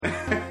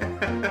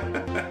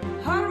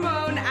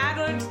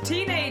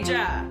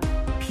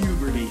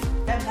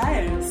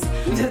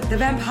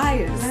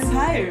Vampires.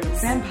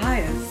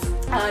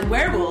 And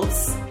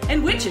werewolves.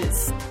 And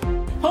witches.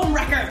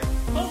 Homewrecker.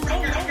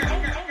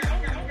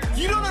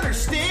 You don't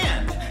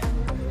understand.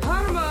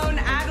 Hormone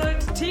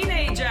adult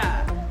teenager.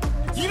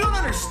 You don't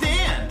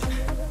understand.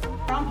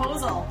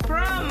 Promposal.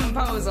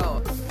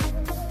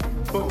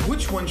 But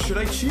which one should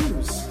I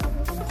choose?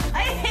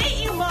 I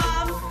hate you,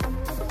 Mom!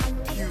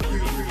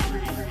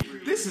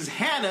 This is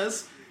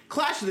Hannah's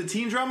Clash of the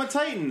Teen Drama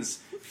Titans,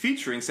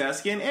 featuring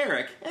Saskia and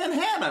Eric, and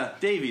Hannah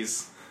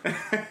Davies.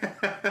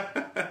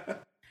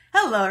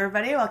 Hello,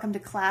 everybody. Welcome to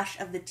Clash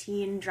of the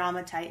Teen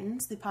Drama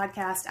Titans, the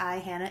podcast I,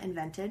 Hannah,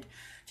 invented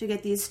to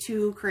get these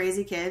two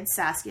crazy kids,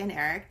 Saskia and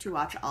Eric, to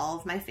watch all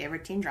of my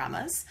favorite teen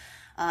dramas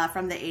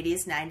from the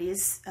 80s,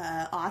 90s,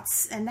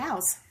 aughts, and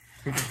nows.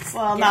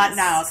 Well, not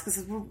nows,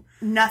 because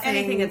nothing...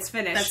 Anything that's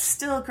finished. That's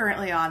still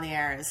currently on the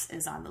air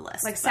is on the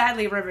list. Like,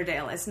 sadly,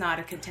 Riverdale is not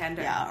a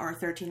contender. Yeah, or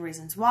 13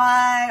 Reasons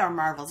Why, or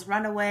Marvel's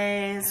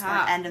Runaways,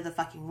 or End of the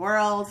Fucking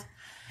World.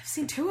 I've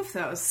seen two of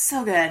those.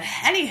 So good.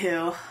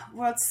 Anywho,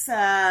 what's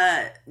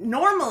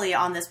normally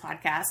on this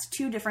podcast,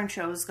 two different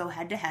shows go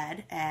head to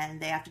head, and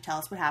they have to tell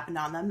us what happened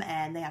on them,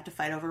 and they have to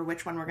fight over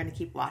which one we're going to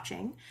keep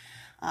watching.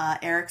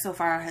 Eric so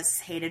far has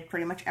hated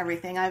pretty much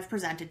everything I've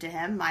presented to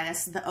him,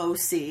 minus the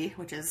OC,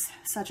 which is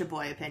such a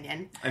boy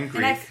opinion. And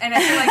Grief. And I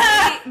feel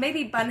like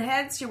maybe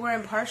Bunheads you were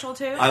impartial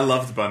to. I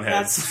loved Bunheads.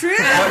 That's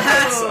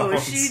true.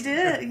 She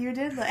did. You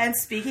did. And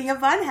speaking of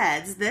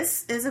Bunheads,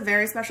 this is a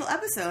very special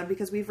episode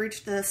because we've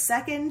reached the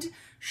second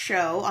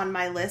show on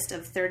my list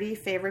of 30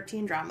 favorite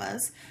teen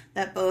dramas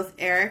that both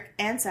Eric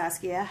and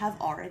Saskia have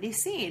already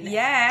seen.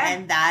 Yeah.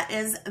 And that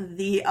is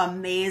the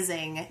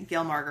amazing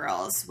Gilmore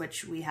Girls,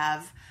 which we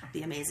have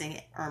the amazing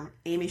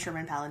Amy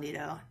Sherman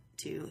Palladino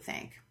to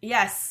thank.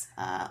 Yes.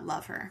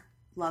 Love her.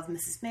 Love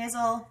Mrs.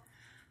 Maisel.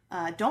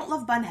 Don't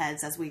love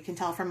Bunheads, as we can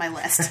tell from my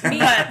list.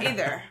 Me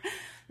either.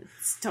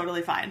 It's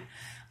totally fine.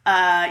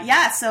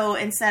 So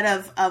instead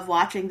of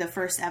watching the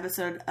first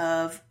episode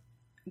of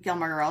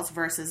Gilmore Girls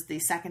versus the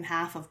second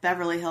half of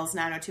Beverly Hills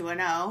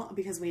 90210,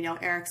 because we know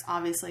Eric's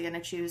obviously going to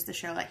choose the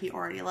show that he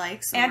already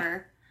likes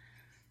over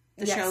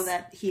the show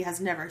that he has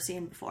never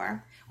seen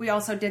before. We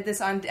also did this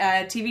on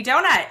TV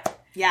Donut.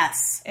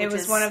 Yes. It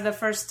was one of the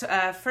first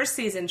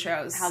season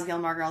shows. How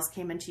Gilmore Girls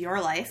came into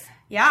your life.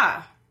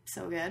 Yeah.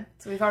 So good.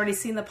 So we've already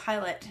seen the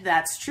pilot.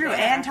 That's true.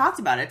 Yeah. And talked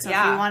about it. So if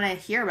you want to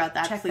hear about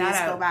that, check please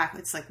that go back.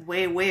 It's like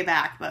way, way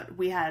back. But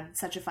we had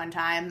such a fun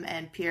time.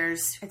 And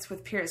Piers... It's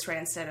with Piers right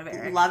instead of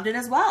Eric. Loved it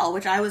as well,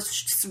 which I was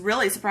just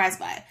really surprised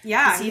by.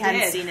 Yeah, because he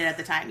hadn't seen it at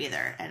the time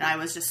either. And I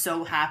was just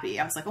so happy.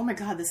 I was like, oh my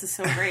God, this is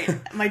so great.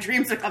 My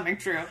dreams are coming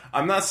true.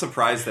 I'm not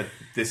surprised that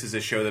this is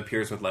a show that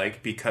Piers would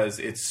like because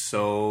it's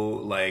so,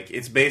 like,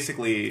 it's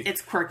basically...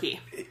 It's quirky.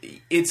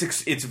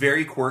 It's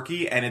very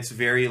quirky and it's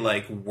very,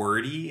 like,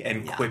 wordy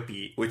and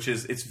quippy, which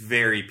is... It's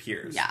very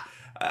Piers. Yeah.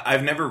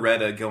 I've never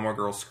read a Gilmore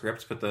Girls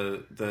script, but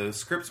the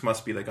scripts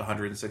must be like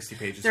 160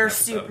 pages. They're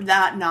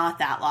not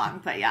that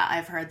long, but yeah,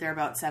 I've heard they're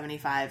about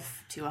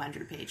 75 to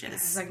 100 pages.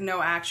 It's like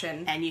no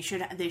action, and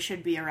they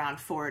should be around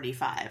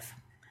 45.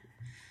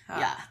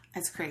 Yeah,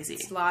 it's crazy.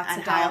 It's lots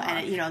of dialogue.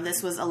 And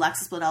this was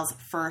Alexis Bledell's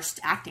first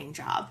acting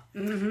job.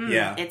 Mm-hmm.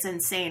 Yeah, it's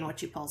insane what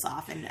she pulls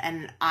off.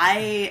 And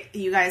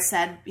you guys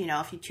said,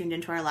 if you tuned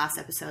into our last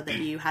episode, that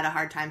you had a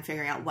hard time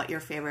figuring out what your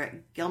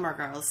favorite Gilmore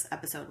Girls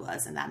episode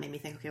was, and that made me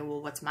think, okay,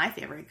 well, what's my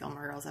favorite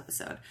Gilmore Girls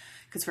episode?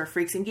 Because for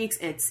Freaks and Geeks,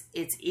 it's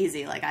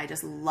easy. Like, I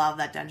just love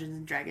that Dungeons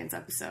and Dragons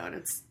episode.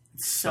 It's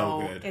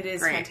so good. It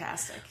is great.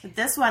 Fantastic. But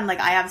this one, like,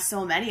 I have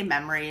so many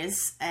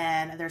memories,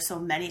 and there's so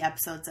many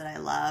episodes that I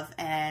love,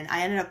 and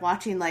I ended up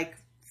watching like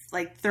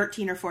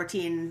 13 or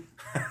 14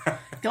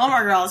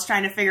 Gilmore Girls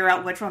trying to figure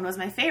out which one was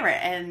my favorite,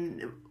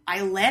 and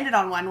I landed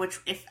on one which,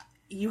 if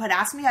you had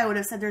asked me, I would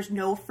have said there's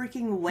no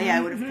freaking way I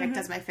would have picked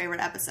as my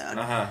favorite episode.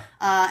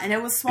 And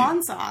it was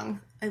Swan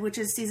Song, which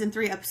is season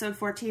 3, episode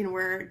 14,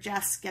 where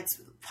Jess gets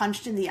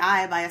punched in the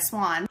eye by a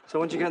swan. So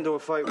when'd you get into a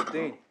fight with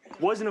Dean?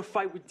 Wasn't a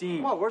fight with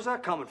Dean. Well, where's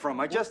that coming from?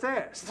 I just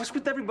asked. What's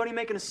with everybody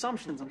making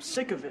assumptions? I'm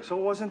sick of it. So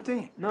it wasn't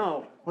Dean?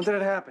 No. When did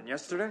it happen?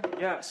 Yesterday?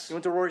 Yes. You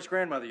went to Rory's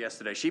grandmother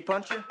yesterday. She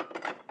punched you?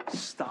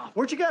 Stop.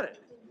 Where'd you get it?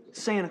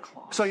 Santa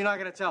Claus. So you're not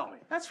going to tell me?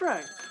 That's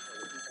right.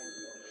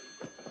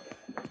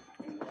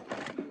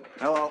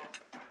 Hello?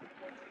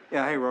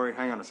 Yeah, hey, Rory.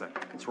 Hang on a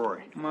sec. It's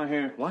Rory. I'm not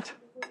here. What?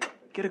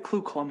 Get a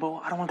clue,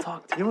 Columbo. I don't want to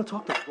talk to you. You want to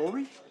talk to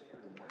Rory?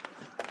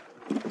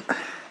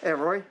 Hey,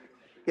 Rory.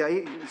 Yeah,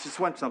 he just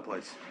went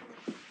someplace.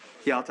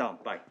 Yeah, I'll tell him.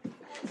 Bye.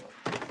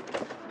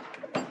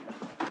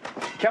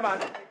 Come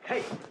on.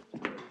 Hey.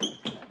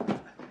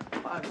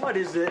 What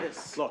is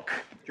this? Look,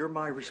 you're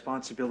my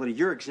responsibility.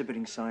 You're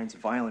exhibiting signs of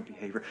violent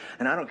behavior,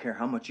 and I don't care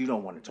how much you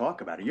don't want to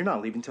talk about it. You're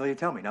not leaving till you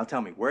tell me. Now tell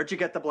me, where'd you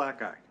get the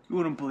black eye? You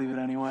wouldn't believe it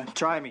anyway.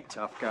 Try me,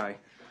 tough guy.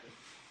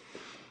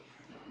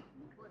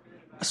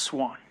 A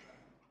swan.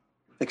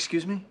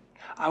 Excuse me?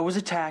 I was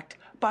attacked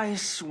by a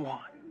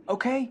swan.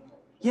 Okay?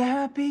 You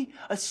happy?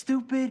 A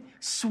stupid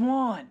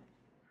swan.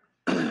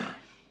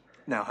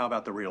 Now, how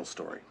about the real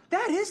story?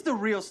 That is the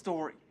real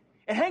story.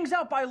 It hangs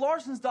out by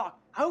Larson's dock.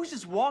 I was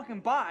just walking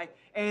by,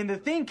 and the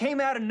thing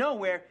came out of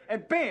nowhere,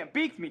 and bam,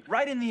 beaked me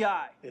right in the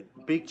eye. It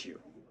beaked you.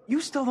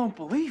 You still don't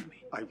believe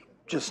me? I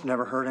just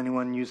never heard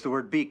anyone use the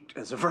word beaked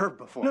as a verb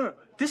before. No,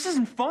 this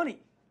isn't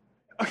funny.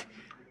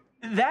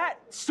 That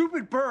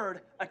stupid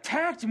bird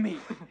attacked me.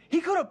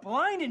 He could have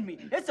blinded me.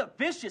 It's a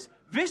vicious,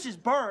 vicious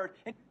bird.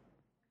 And...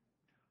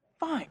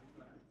 Fine,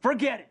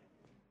 forget it.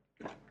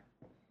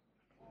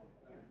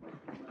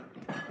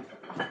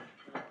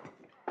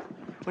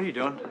 What are you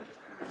doing?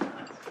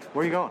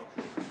 Where are you going?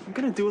 I'm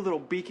gonna do a little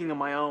beaking of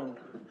my own.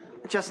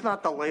 Just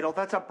not the ladle.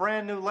 That's a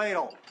brand new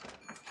ladle.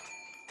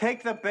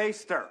 Take the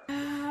baster.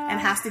 And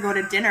has to go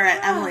to dinner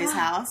at Emily's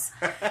house.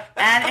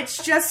 And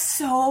it's just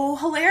so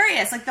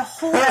hilarious. Like, the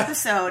whole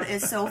episode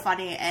is so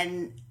funny.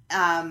 And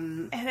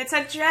it's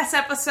a Jess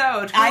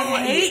episode.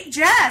 I hate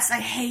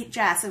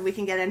Jess. And we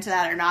can get into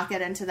that or not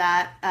get into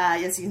that.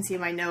 As you can see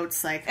in my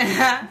notes, like,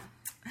 I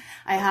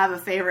have a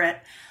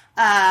favorite.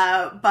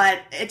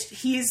 But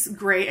he's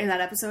great in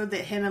that episode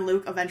that him and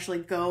Luke eventually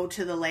go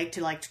to the lake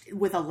to, like,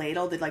 with a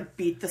ladle, they, like,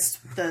 beat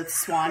the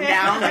swan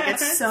down. Like,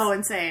 it's so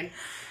insane.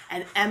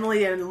 And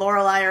Emily and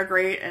Lorelai are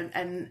great.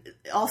 And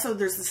also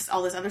there's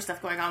all this other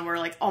stuff going on where,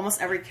 like,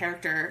 almost every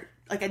character,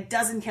 like, a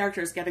dozen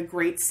characters get a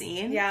great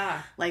scene.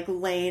 Yeah. Like,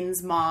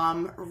 Lane's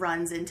mom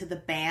runs into the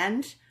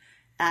band.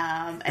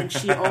 And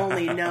she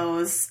only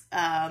knows,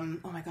 oh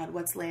my God,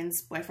 what's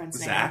Lane's boyfriend's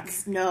name? Zach?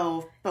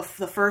 No, the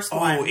first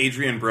one. Oh,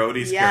 Adrian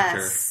Brody's character.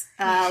 Yes.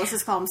 Let's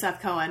just call him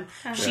Seth Cohen.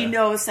 She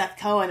knows Seth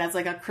Cohen as,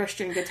 like, a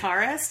Christian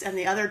guitarist, and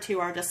the other two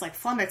are just, like,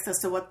 flummoxed as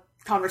to what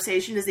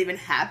conversation is even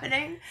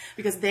happening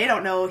because they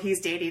don't know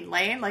he's dating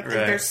Lane. Like,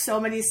 there's so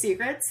many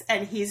secrets,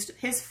 and his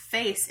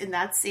face in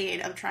that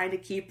scene of trying to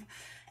keep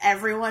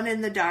everyone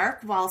in the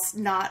dark whilst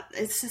not,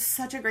 it's just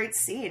such a great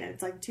scene.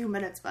 It's like 2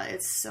 minutes, but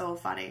it's so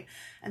funny.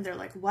 And they're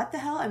like, what the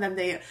hell? And then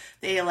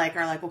they like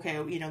are like, okay,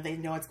 you know, they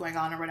know what's going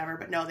on or whatever,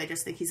 but no, they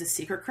just think he's a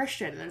secret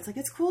Christian. And it's like,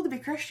 it's cool to be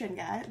Christian,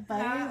 guy,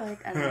 buddy.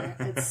 Like, anyway,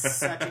 it's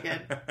such a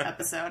good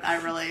episode.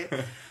 I really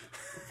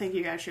think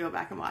you guys should go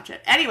back and watch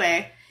it.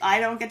 Anyway, I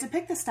don't get to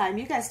pick this time.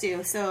 You guys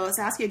do. So,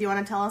 Saskia, do you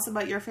want to tell us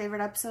about your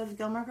favorite episode of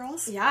Gilmore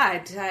Girls? Yeah,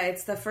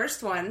 it's the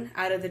first one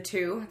out of the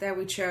two that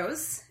we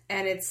chose.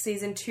 And it's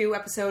season 2,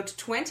 episode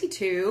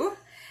 22,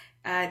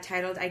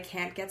 titled I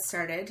Can't Get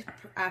Started,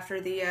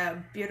 after the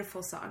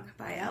beautiful song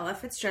by Ella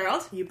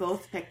Fitzgerald. You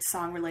both picked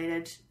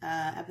song-related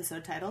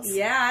episode titles.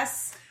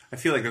 Yes. I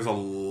feel like there's a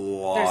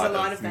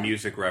lot of them.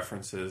 music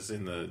references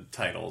in the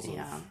titles of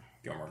Yeah.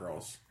 Gilmore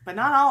Girls. But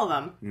not all of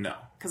them. No.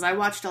 Because I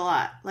watched a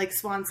lot. Like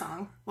Swan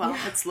Song. Well,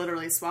 it's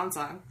literally Swan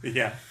Song.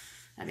 Yeah.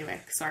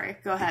 Anyway, sorry.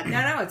 Go ahead.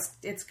 No,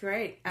 it's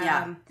great.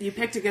 Yeah, you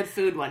picked a good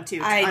food one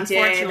too. I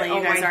Unfortunately, did.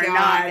 you guys my are God.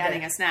 not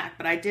getting a snack,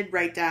 but I did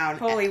write down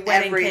Holy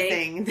wedding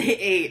everything they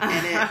ate,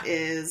 and it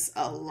is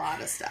a lot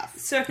of stuff.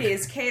 Suki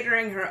is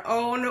catering her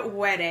own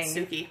wedding.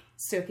 Suki,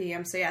 so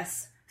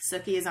yes.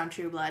 Suki is on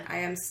True Blood. I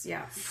am,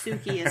 yeah.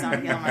 Suki is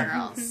on Gilmore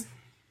Girls.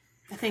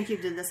 I think you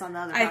did this on the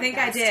other podcast. I think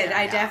I did. Too.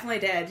 I definitely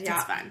did. Yeah.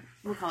 That's fine.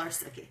 We'll call her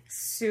Suki.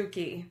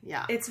 Suki.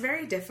 Yeah. It's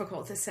very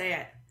difficult to say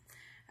it,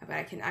 but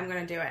I'm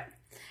going to do it.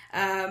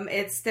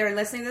 They're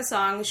listening to the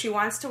song. She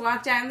wants to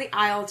walk down the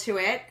aisle to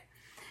it.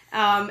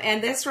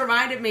 And this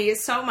reminded me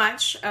so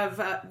much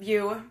of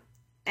you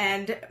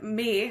and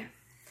me.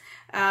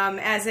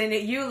 As in,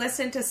 you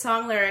listen to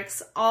song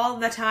lyrics all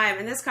the time.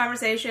 And this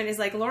conversation is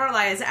like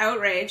Lorelai is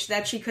outraged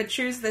that she could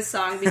choose this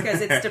song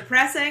because it's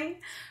depressing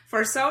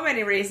for so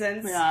many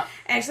reasons. Yeah.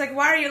 And she's like,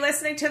 why are you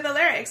listening to the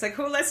lyrics? Like,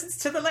 who listens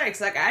to the lyrics?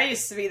 Like, I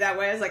used to be that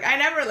way. I was like, I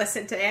never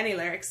listened to any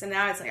lyrics. And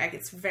now it's like,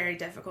 it's very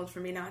difficult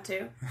for me not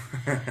to.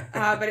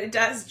 But it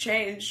does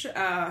change.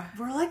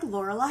 We're like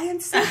Lorelai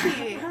and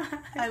Suki.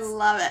 I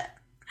love it.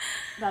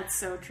 That's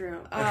so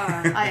true.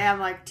 I am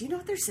like, do you know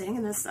what they're saying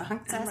in this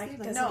song? I'm like, it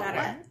doesn't no,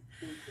 matter.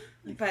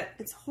 What? But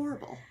It's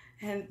horrible.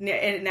 And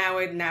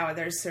now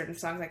there's certain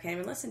songs I can't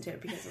even listen to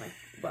because I'm like,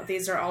 well,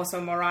 these are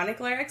also moronic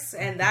lyrics,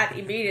 and that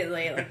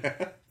immediately,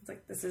 it's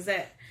like, this is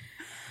it.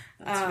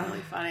 That's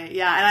really funny.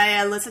 Yeah, and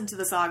I listened to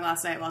the song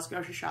last night while I was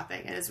grocery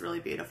shopping, and it's really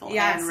beautiful.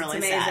 Yes, and really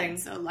it's amazing.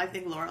 sad. So I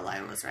think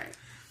Lorelai was right.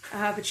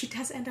 But she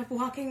does end up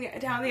walking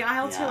down the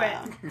aisle to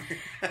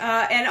it.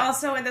 And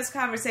also in this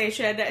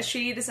conversation,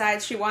 she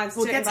decides she wants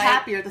to gets invite...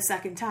 happier the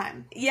second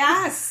time.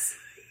 Yes!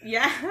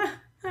 Yeah.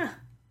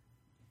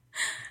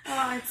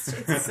 Oh,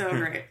 it's so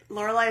great.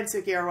 Lorelai and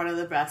Suki are one of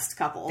the best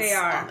couples They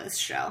are. on this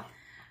show.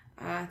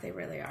 They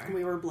really are.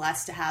 We were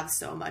blessed to have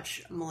so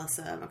much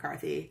Melissa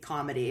McCarthy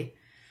comedy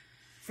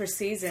For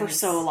seasons. for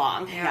so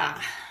long. Yeah.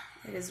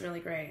 It is really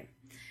great.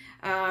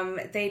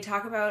 They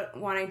talk about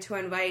wanting to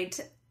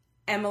invite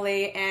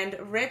Emily and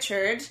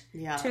Richard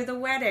to the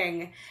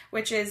wedding,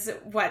 which is,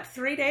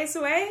 3 days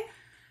away?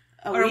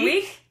 A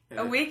week?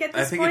 A week at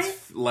this point? I think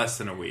it's less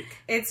than a week.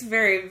 It's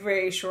very,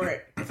 very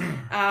short.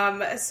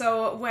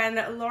 So when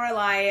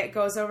Lorelai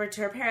goes over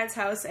to her parents'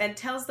 house and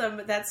tells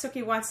them that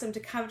Suki wants them to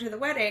come to the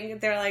wedding,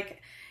 they're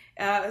like,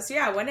 So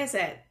yeah, when is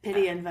it?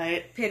 Pity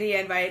invite. Pity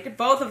invite.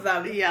 Both of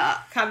them Yeah.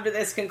 come to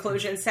this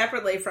conclusion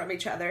separately from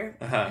each other.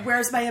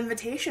 Where's my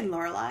invitation,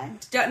 Lorelai?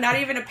 Not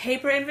even a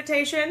paper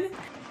invitation?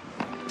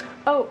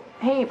 Oh,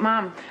 hey,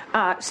 Mom.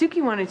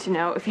 Suki wanted to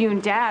know if you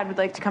and Dad would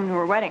like to come to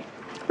her wedding.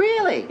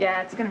 Really?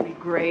 Yeah, it's gonna be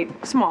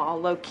great. Small,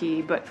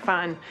 low-key, but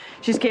fun.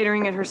 She's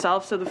catering it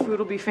herself, so the food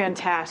will be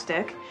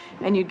fantastic.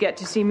 And you'd get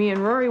to see me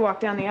and Rory walk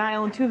down the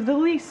aisle in two of the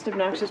least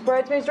obnoxious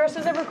bridesmaids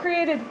dresses ever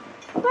created.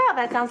 Well,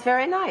 that sounds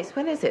very nice.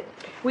 When is it?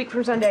 Week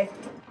from Sunday.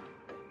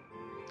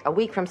 A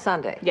week from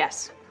Sunday.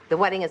 Yes. The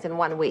wedding is in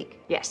 1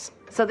 week. Yes.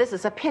 So this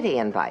is a pity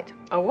invite.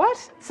 A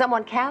what?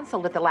 Someone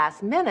canceled at the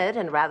last minute,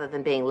 and rather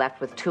than being left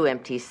with 2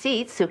 empty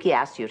seats, Suki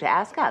asked you to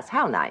ask us.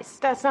 How nice.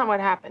 That's not what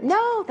happened.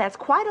 No, that's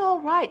quite all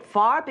right.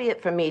 Far be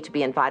it from me to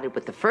be invited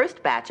with the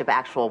first batch of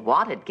actual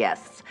wanted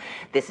guests.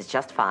 This is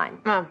just fine.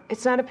 Mom,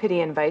 it's not a pity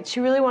invite. She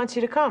really wants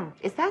you to come.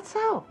 Is that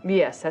so?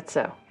 Yes, that's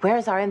so.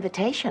 Where's our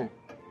invitation?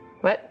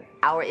 What?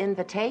 Our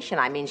invitation.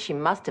 I mean, she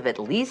must have at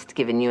least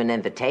given you an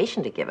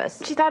invitation to give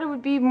us. She thought it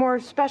would be more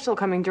special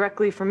coming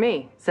directly from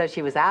me. So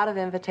she was out of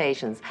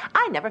invitations.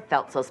 I never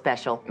felt so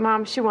special.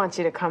 Mom, she wants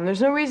you to come.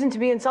 There's no reason to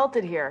be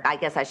insulted here. I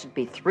guess I should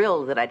be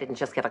thrilled that I didn't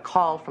just get a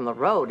call from the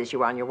road as you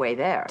were on your way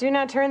there. Do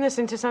not turn this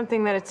into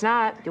something that it's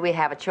not. Do we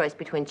have a choice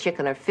between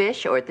chicken or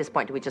fish, or at this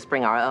point do we just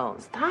bring our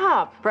own?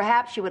 Stop.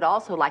 Perhaps she would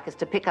also like us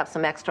to pick up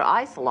some extra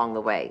ice along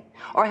the way,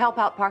 or help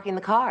out parking the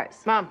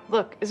cars. Mom,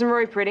 look, isn't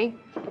Rory pretty?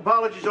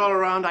 Apologies all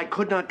around. I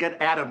could not get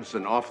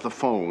Adamson off the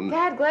phone.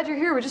 Dad, glad you're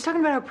here. We're just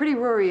talking about how pretty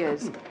Rory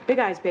is. Big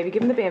eyes, baby.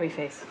 Give him the Bambi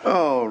face.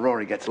 Oh,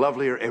 Rory gets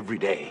lovelier every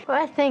day.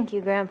 Well, thank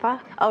you, Grandpa.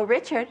 Oh,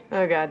 Richard.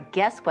 Oh, God.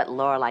 Guess what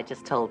Lorelai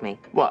just told me?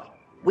 What?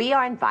 We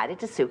are invited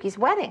to Suki's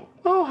wedding.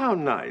 Oh, how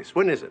nice.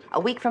 When is it? A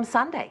week from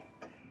Sunday.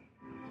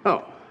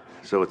 Oh,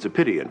 so it's a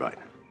pity invite.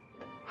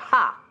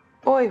 Ha!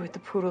 Boy, with the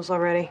poodles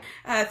already.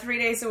 3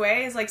 days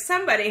away is like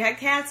somebody had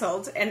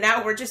canceled, and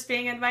now we're just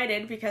being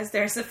invited because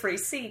there's a free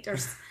seat or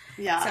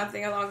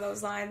something along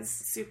those lines.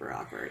 Super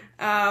awkward.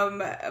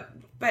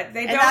 But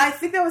they don't. And I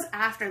think that was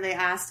after they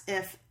asked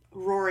if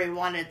Rory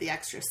wanted the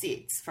extra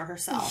seats for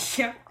herself.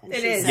 Yeah, and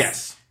it she is. said,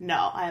 Yes.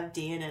 No, I have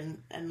Dean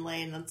and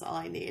Lane. That's all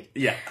I need.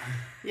 Yeah.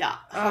 Yeah,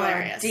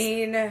 hilarious.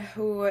 Dean,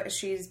 who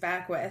she's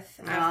back with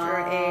after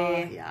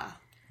a yeah.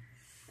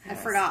 I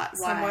forgot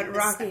why somewhat this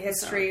rocky episode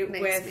history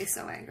makes with me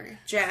so angry.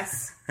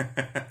 Jess.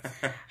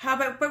 How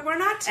about? But we're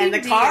not team And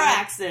the Dean. car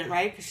accident,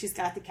 right? Because she's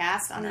got the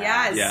cast on her.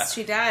 Yes, Yeah.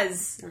 she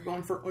does. They're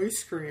going for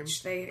ice cream.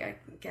 They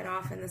get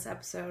off in this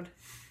episode.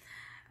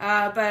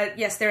 But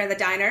yes, they're in the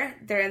diner.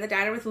 They're in the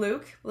diner with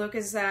Luke. Luke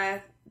is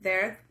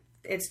there.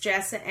 It's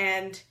Jess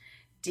and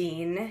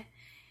Dean.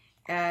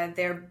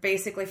 They're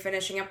basically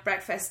finishing up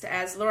breakfast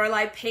as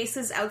Lorelai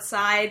paces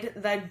outside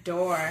the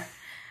door.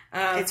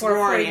 It's for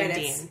Rory 40 and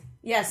minutes. Dean.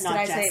 Yes, Not did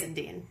I Jess say? and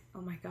Dean.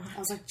 Oh my god! I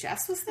was like,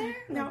 Jess was there?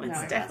 No,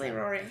 it's it definitely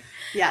wasn't. Rory.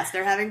 Yes,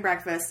 they're having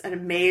breakfast, an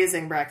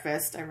amazing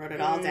breakfast. I wrote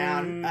it all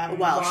down. Well,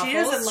 Waffles. she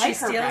doesn't like she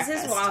her steals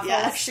breakfast. his waffles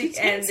Yeah, she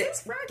and takes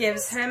his breakfast.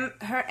 gives him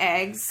her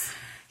eggs.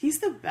 He's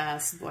the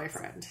best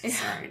boyfriend.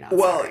 Sorry, not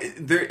Well, sorry.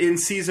 there in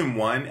season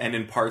 1 and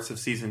in parts of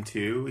season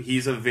 2,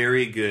 he's a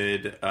very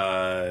good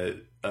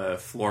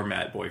floor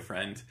mat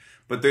boyfriend.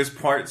 But there's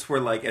parts where,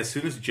 like, as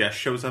soon as Jess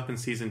shows up in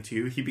season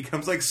 2, he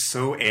becomes like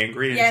so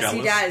angry and Yes, jealous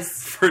he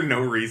does. for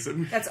no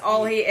reason. That's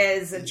all he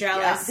is, a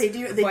jealous They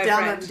dumb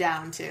boyfriend him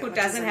down too. who which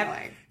doesn't is have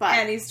annoying. But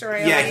any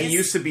story. Yeah, he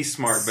used to be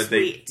smart, but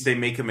Sweet. they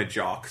make him a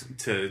jock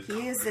to.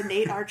 he is the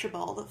Nate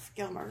Archibald of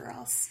Gilmore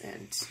Girls,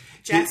 and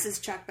Jess is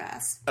Chuck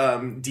Bass.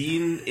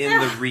 Dean in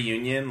the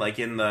reunion, like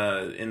in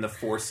the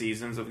 4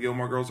 seasons of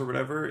Gilmore Girls or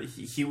whatever,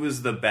 he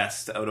was the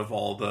best out of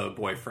all the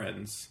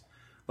boyfriends.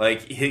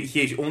 Like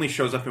he only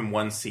shows up in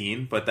one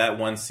scene, but that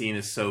one scene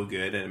is so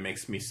good and it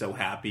makes me so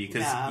happy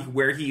because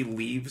where he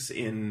leaves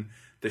in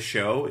the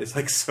show is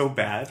like so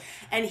bad.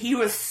 And he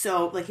was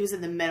so he was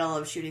in the middle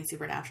of shooting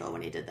Supernatural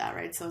when he did that,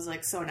 right? So it was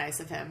like so nice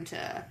of him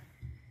to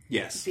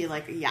be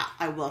like, yeah,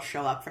 I will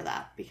show up for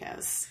that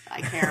because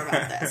I care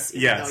about this,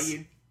 even though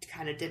you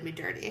kind of did me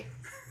dirty.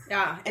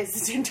 Yeah,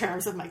 it's in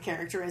terms of my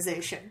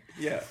characterization.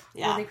 Yeah,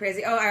 really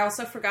crazy. Oh, I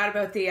also forgot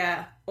about the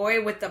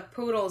oi with the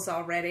poodles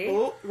already.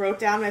 Oh, wrote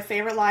down my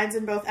favorite lines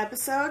in both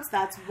episodes.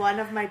 That's one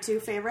of my 2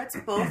 favorites.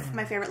 Both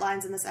my favorite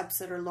lines in this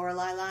episode are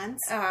Lorelai lines.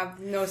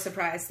 No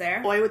surprise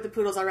there. Oi with the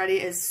poodles already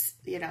is,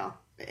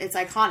 it's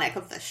iconic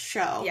of the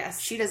show.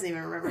 Yes. She doesn't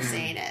even remember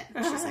saying it.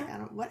 She's like,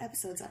 what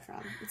episode's that from?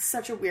 It's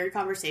such a weird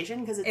conversation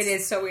because it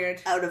is so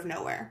weird. Out of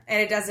nowhere.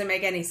 And it doesn't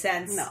make any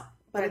sense. No,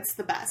 but it's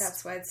the best.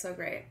 That's why it's so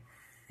great.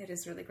 It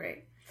is really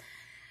great.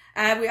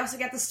 We also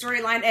get the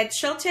storyline at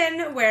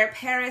Chilton where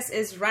Paris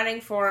is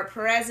running for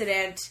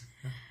president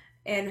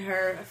in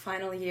her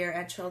final year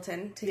at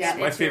Chilton.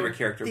 My favorite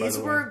character, by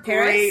the way.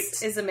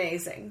 Paris is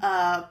amazing.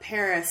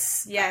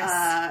 Paris.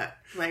 Yes.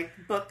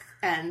 Book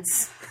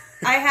ends.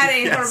 I had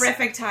a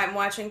horrific time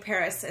watching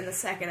Paris in the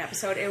 2nd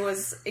episode. It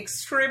was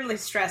extremely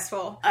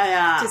stressful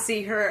to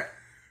see her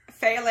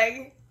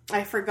failing.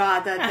 I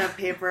forgot that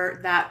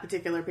that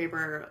particular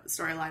paper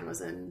storyline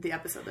was in the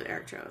episode that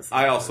Eric chose.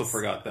 I also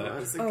forgot that. It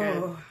was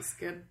a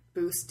good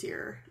boost to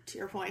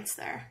your points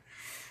there.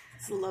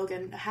 It's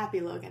a happy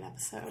Logan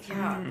episode.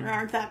 Yeah. There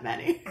aren't that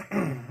many.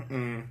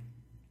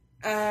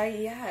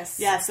 Yes.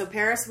 Yeah, so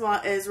Paris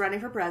is running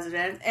for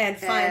president and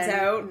finds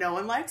out no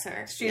one likes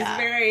her. She's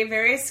very,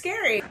 very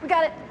scary. We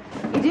got it.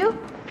 You do?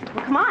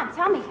 Well, come on,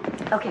 tell me.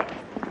 Okay.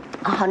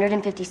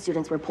 150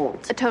 students were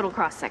polled. A total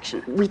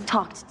cross-section. We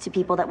talked to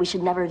people that we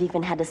should never have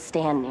even had to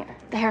stand near.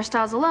 The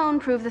hairstyles alone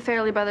prove the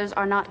Farrelly brothers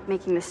are not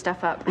making this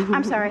stuff up.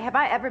 I'm sorry, have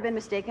I ever been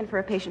mistaken for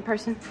a patient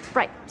person?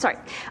 Right, sorry.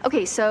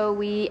 Okay, so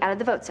we added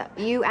the votes up.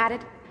 You added,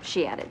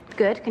 she added.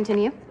 Good,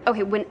 continue.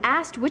 Okay, when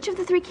asked which of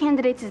the 3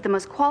 candidates is the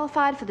most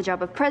qualified for the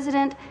job of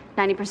president,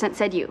 90%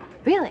 said you.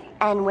 Really?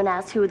 And when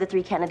asked who of the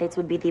 3 candidates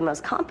would be the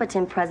most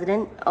competent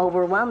president,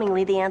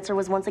 overwhelmingly the answer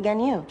was once again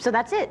you. So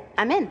that's it.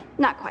 I'm in.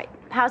 Not quite.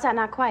 How's that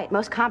not quite?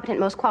 Most competent,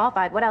 most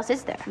qualified. What else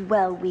is there?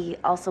 Well, we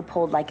also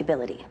polled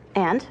likability.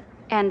 And?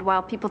 And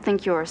while people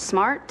think you're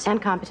smart and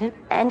competent,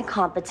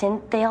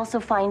 they also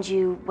find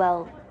you,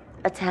 well,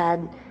 a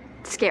tad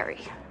scary.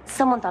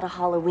 Someone thought a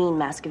Halloween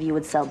mask of you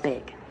would sell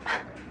big.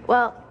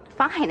 Well,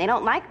 fine. They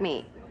don't like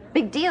me.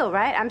 Big deal,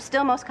 right? I'm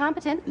still most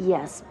competent.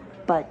 Yes,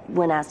 but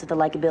when asked if the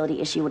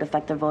likability issue would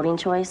affect their voting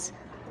choice,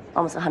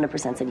 almost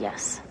 100% said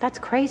yes. That's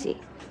crazy.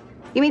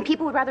 You mean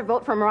people would rather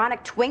vote for a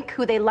moronic twink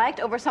who they liked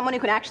over someone who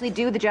can actually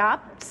do the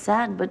job?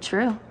 Sad, but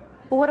true.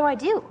 Well, what do I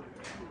do?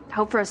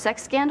 Hope for a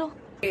sex scandal?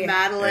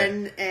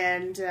 Madeline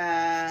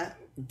and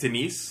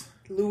Denise?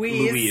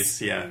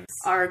 Louise, yeah,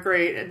 are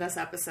great in this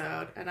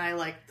episode, and I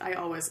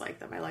always like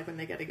them. I like when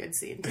they get a good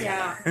scene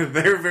together. Yeah.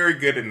 They're very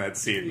good in that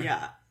scene.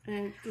 Yeah.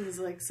 And it was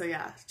like, so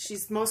yeah,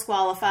 she's most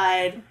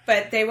qualified.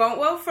 But they won't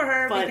vote for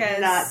her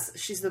because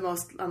she's the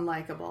most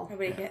unlikable.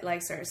 Nobody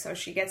likes her. So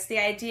she gets the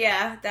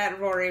idea that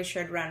Rory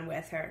should run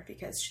with her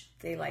because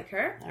they like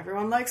her.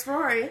 Everyone likes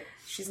Rory.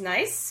 She's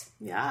nice.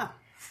 Yeah.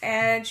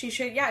 And she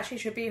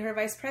should be her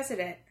vice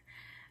president.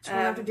 She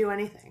won't have to do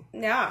anything.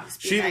 No.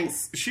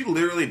 She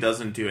literally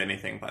doesn't do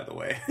anything, by the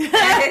way.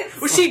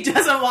 Well, she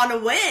doesn't want to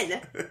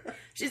win.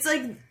 She's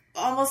like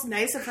almost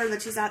nice of her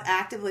that she's not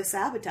actively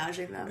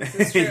sabotaging them. This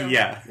is true.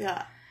 Yeah.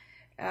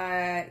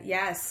 Yeah.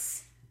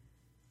 Yes.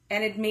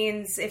 And it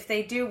means if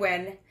they do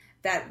win,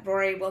 that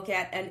Rory will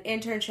get an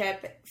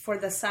internship for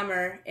the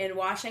summer in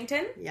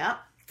Washington. Yeah.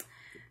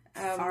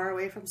 Far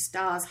away from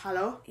stars.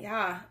 Hello.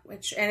 Yeah,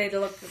 and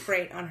it'll look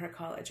great on her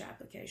college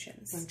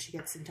applications when she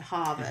gets into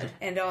Harvard.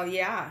 And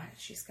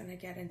she's gonna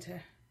get into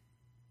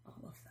all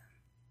of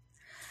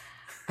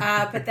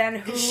them. But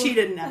then she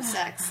didn't have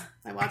sex.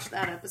 I watched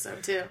that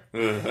episode too.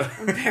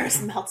 When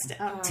Paris melts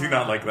down. Do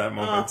not like that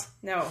moment.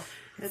 No,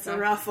 it's a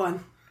rough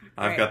one.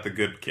 I've got the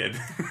good kid.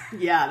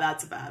 Yeah,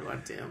 that's a bad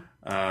one too.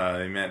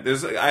 Man,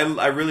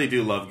 I really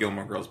do love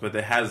Gilmore Girls, but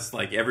it has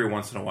like every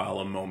once in a while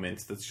a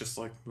moment that's just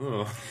like,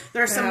 ugh.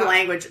 There's some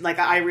language, like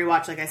I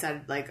rewatched, like I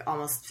said, like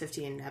almost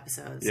 15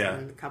 episodes,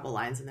 and a couple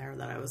lines in there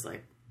that I was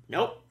like,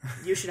 nope,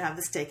 you should have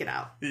this taken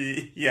out.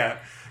 Yeah,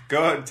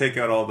 go out and take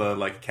out all the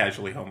like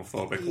casually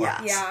homophobic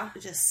lines. Yeah,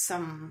 just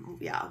some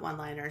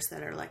one-liners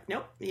that are like,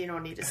 nope, you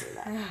don't need to say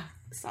that.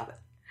 Stop it.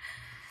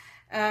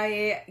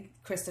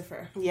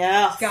 Christopher.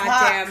 Yeah.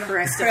 Goddamn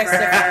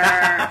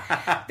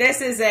Christopher. This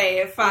is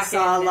a fucking... I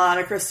saw a lot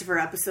of Christopher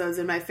episodes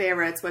in my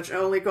favorites, which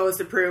only goes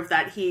to prove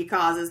that he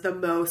causes the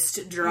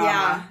most drama.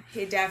 Yeah,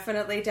 he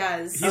definitely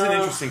does. He's an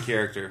interesting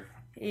character.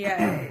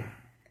 Yeah.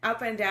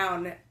 Up and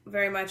down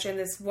very much in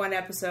this one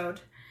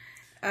episode.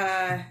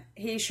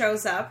 He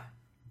shows up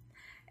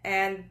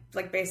and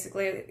like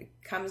basically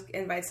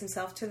invites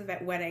himself to the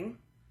wedding.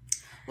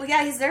 Well,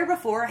 yeah, he's there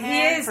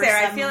beforehand. He is for there.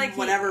 Some, I feel like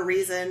whatever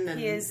reason, and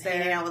he is there.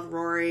 Hanging out with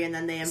Rory, and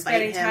then they invite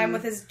spending him. time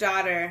with his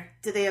daughter.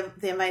 Do they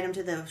invite him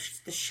to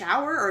the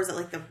shower, or is it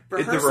like the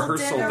rehearsal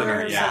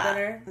dinner?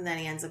 Yeah. And then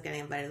he ends up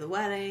getting invited to the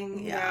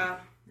wedding. Yeah.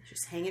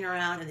 Just hanging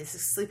around, and he's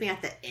just sleeping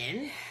at the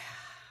inn.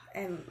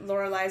 And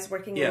Lorelai's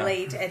working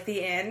late at the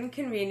inn,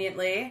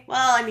 conveniently.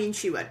 Well, I mean,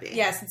 she would be.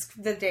 Yes, it's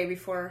the day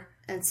before.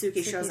 And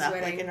Suki shows up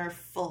like in her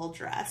full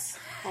dress.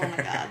 Oh my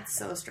god,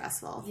 so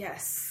stressful.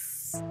 Yes.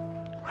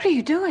 What are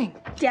you doing?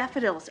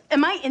 Daffodils.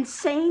 Am I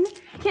insane?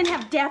 Can't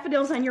have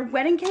daffodils on your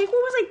wedding cake? What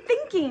was I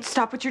thinking?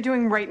 Stop what you're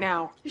doing right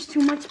now. There's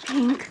too much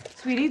pink.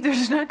 Sweetie,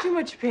 there's not too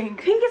much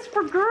pink. Pink is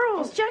for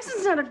girls.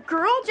 Jackson's not a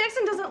girl.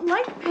 Jackson doesn't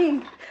like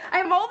pink. I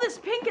have all this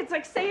pink. It's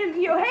like saying,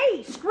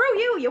 hey, screw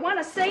you. You want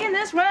to say in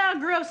this? Well,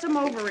 grow some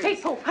ovaries. Hey,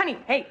 honey,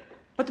 hey,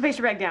 put the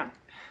pastry bag down.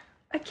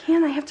 I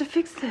can't. I have to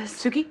fix this.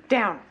 Suki,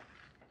 down.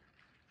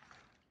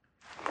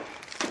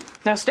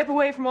 Now step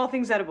away from all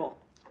things edible.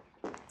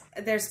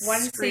 There's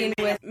one scene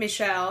with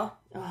Michelle.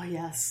 Oh,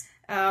 yes.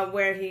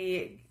 Where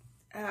he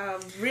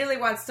really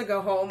wants to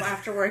go home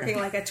after working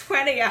like a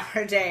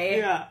 20-hour day.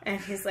 Yeah.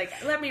 And he's like,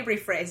 let me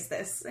rephrase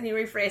this. And he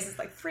rephrases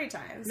like 3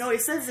 times. No, he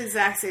says the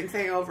exact same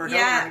thing over and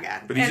over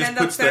again. But he just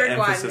puts the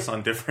emphasis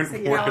on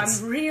different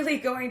words. I'm really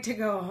going to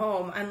go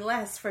home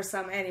unless for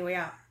some...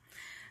 Anyway,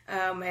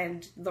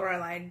 And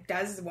Lorelai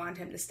does want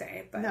him to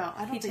stay, but No,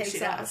 I don't think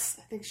she off. does.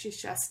 I think she's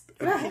just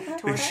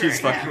She's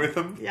fucking with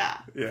him? Yeah,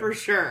 Yeah. for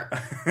sure.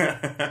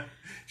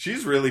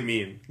 She's really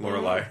mean,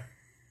 Lorelai.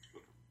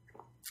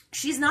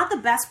 She's not the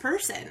best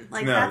person.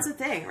 Like, No. that's the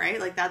thing, right?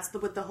 Like, that's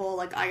with the whole,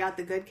 like, I got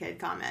the good kid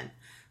comment.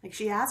 Like,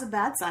 she has a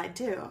bad side,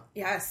 too.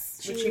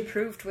 Yes, which she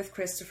proved with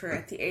Christopher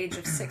at the age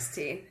of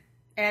 16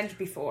 and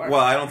before. Well,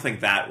 I don't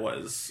think that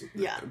was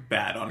Yeah.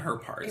 bad on her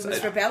part. It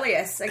was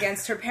rebellious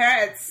against her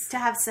parents. To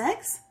have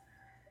sex?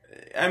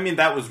 I mean,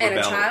 that was And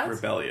a child?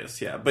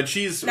 rebellious, yeah. But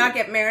she's... Not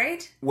get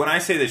married? When I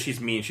say that she's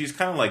mean, she's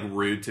kind of like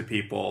rude to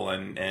people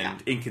and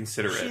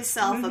inconsiderate. She's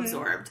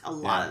self-absorbed a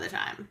lot of the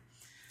time.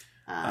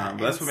 But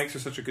that's what makes her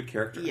such a good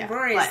character. Yeah,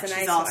 Rory's but the she's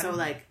nice also one.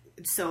 like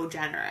so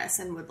generous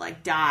and would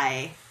like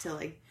die to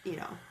like, you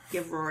know,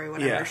 give Rory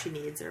whatever she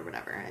needs or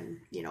whatever, and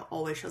you know,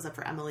 always shows up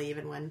for Emily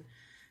even when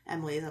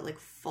Emily is at like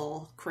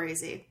full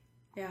crazy.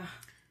 Yeah,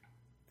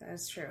 that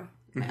is true.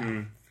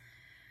 Mm-hmm.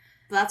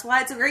 But that's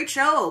why it's a great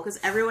show, because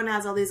everyone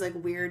has all these like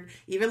weird,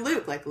 even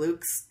Luke, like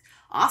Luke's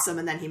awesome,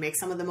 and then he makes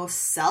some of the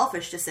most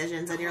selfish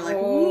decisions, and you're like,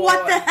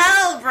 what the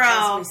hell,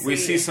 bro? We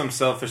see some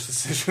selfish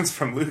decisions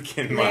from Luke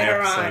in my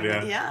Later episode,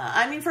 on. Yeah,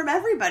 I mean, from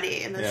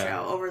everybody in the Yeah.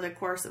 show over the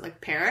course of like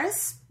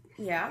Paris.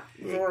 Yeah,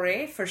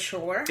 Rory, for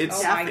sure.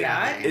 It's- oh my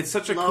god. It's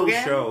such a Logan,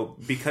 cool show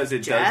because it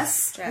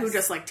Jess, does... who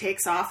just like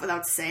takes off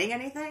without saying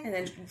anything. And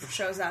then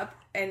shows up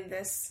in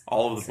this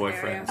All of the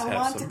scenario. boyfriends I have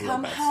want some to real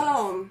come bad stuff.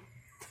 home.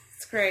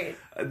 It's great.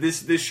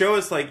 This show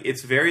is like,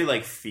 it's very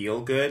like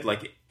feel good.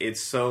 Like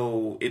it's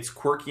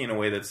quirky in a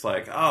way that's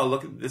like, oh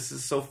look, this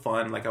is so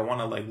fun. Like I want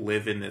to like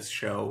live in this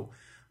show,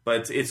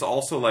 but it's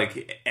also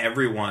like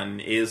everyone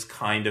is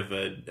kind of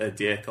a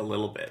dick a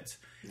little bit,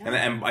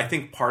 and I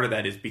think part of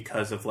that is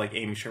because of like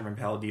Amy Sherman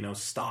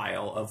Palladino's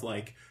style of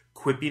like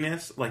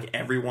quippiness. Like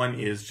everyone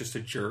is just a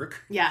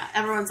jerk. Yeah,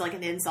 everyone's like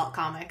an insult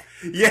comic.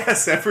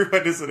 Yes,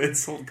 everyone is an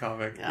insult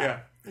comic. Yeah.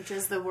 Which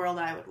is the world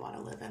I would want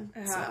to live in.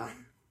 Uh-huh. So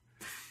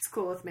it's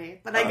cool with me.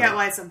 But I get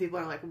why some people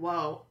are like,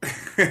 whoa,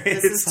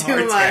 this It's is hard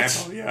too to much.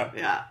 handle, yeah.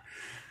 Yeah.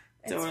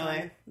 It's Totally.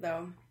 fun,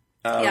 though.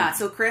 Yeah,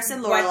 so Chris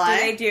and What Lorelai.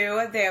 do they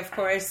do? They, of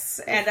course,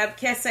 end up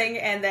kissing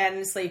and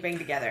then sleeping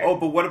together. Oh,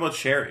 but what about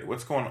Sherry?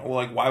 What's going on? Well,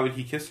 like, why would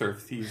he kiss her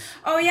if he's...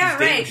 Oh, yeah, he's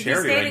dating right. Sherry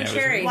He's dating right now,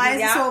 Sherry. isn't he? Why is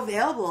Yeah. he so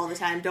available all the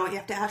time? Don't you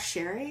have to ask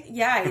Sherry?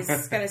 Yeah, he's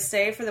going to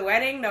stay for the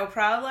wedding, no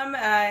problem.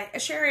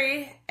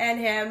 Sherry and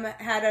him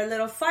had a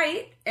little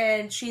fight,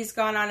 and she's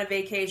gone on a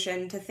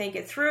vacation to think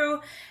it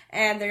through,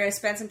 and they're going to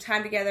spend some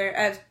time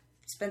together,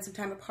 spend some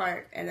time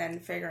apart, and then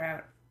figure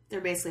out. They're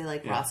basically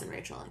like Ross and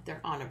Rachel. Like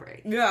they're on a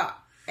break. Yeah.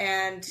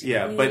 And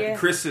Yeah, but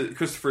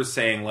Christopher's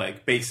saying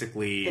like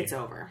basically It's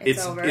over.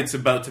 It's over. It's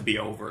about to be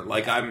over.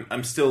 Like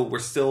we're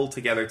still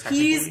together technically.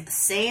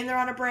 He's saying they're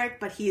on a break,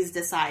 but he's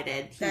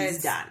decided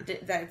he's done.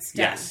 That's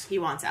done. Yes. He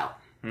wants out.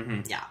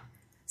 Mm-hmm. Yeah.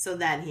 So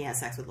then he has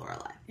sex with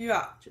Lorelai.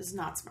 Yeah. Which is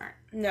not smart.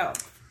 No.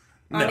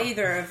 No. On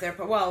either of their...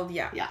 Well,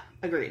 yeah. Yeah,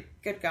 agreed.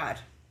 Good God.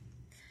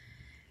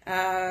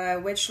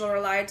 Which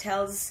Lorelai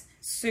tells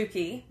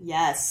Suki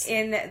Yes.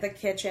 in the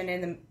kitchen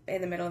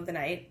in the middle of the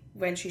night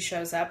when she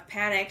shows up,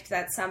 panicked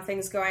that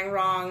something's going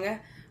wrong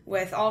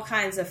with all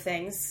kinds of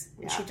things.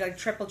 Yeah. She like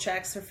triple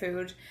checks her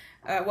food.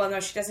 Well, no,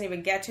 she doesn't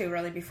even get to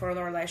really before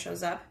Lorelai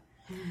shows up.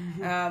 And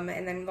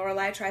then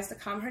Lorelai tries to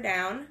calm her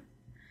down,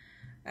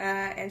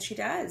 and she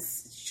does.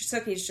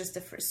 Suki's just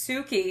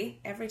Suki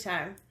every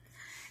time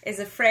is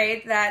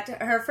afraid that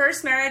her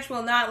first marriage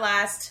will not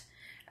last,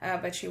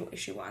 but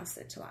she wants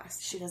it to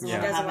last. She doesn't,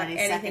 Yeah. want want any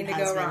anything to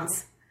go wrong.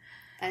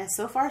 And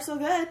so far, so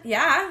good.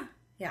 Yeah,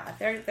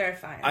 they're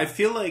fine. I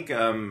feel like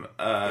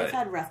They've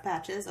had rough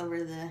patches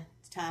over the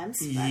times.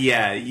 But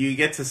yeah, you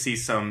get to see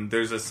some.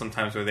 There's some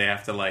times where they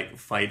have to like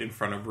fight in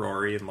front of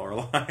Rory and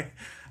Lorelai.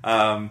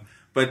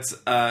 But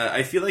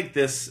I feel like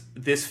this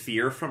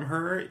fear from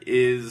her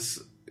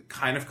is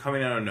kind of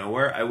coming out of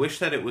nowhere. I wish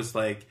that it was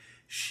like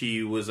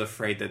she was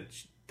afraid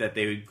that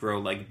they would grow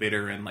like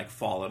bitter and like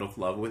fall out of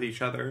love with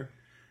each other,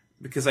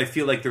 because I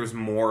feel like there's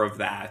more of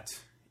that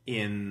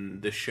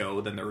in the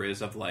show than there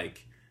is of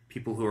like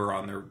people who are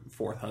on their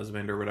fourth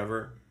husband or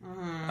whatever.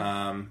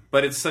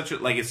 But it's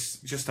it's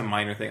just a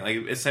minor thing. Like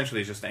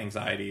essentially it's just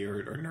anxiety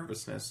or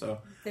nervousness. So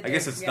I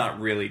guess it's not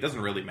really, it doesn't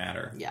really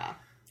matter. Yeah.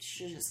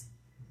 She's just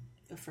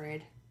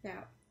afraid.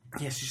 Yeah.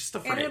 Yeah, she's just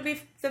And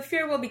afraid. the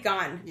fear will be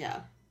gone.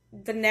 Yeah.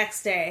 The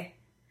next day.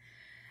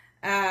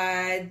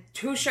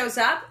 Who shows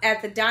up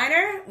at the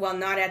diner? Well,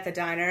 not at the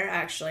diner,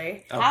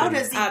 actually. How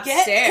does he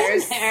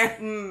Upstairs. get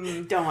in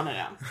there? Don't want to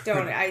know.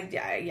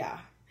 Yeah.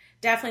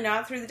 Definitely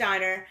not through the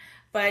diner.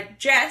 But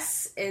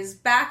Jess is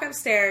back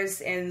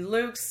upstairs in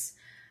Luke's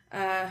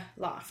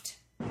loft.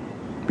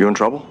 You in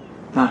trouble?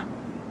 Nah.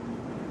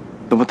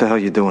 Then what the hell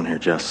you doing here,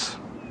 Jess?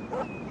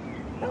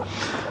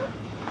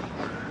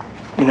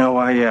 You know,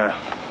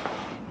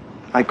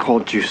 I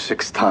called you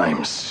 6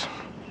 times.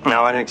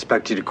 Now, I didn't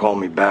expect you to call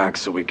me back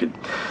so we could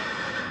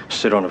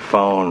sit on a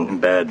phone in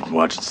bed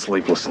watching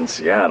Sleepless in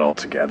Seattle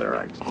together.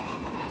 I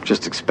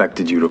just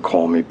expected you to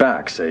call me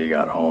back, say you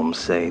got home,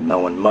 say no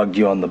one mugged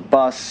you on the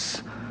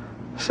bus,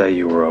 say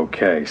you were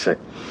okay, say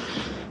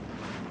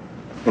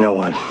You know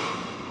what?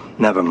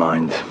 Never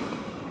mind.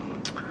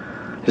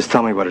 Just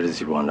tell me what it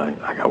is you want.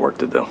 I got work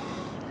to do.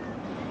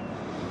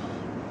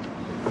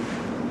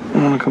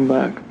 I want to come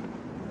back.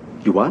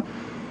 You what?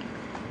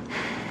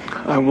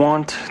 I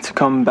want to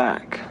come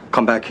back.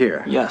 Come back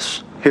here?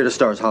 Yes. Here to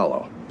Stars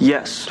Hollow?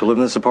 Yes. To live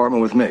in this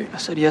apartment with me? I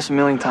said yes a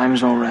million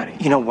times already.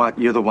 You know what?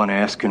 You're the one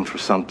asking for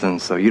something,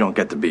 so you don't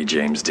get to be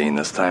James Dean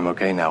this time,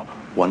 okay? Now,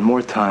 one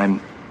more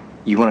time.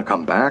 You want to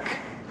come back?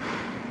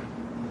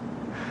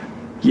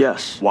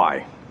 Yes.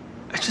 Why?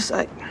 I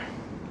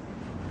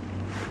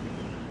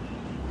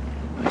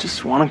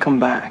just want to come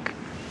back.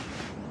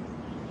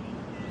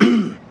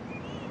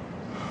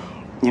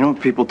 You know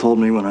what people told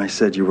me when I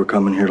said you were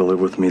coming here to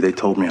live with me? They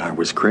told me I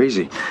was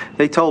crazy.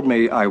 They told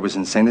me I was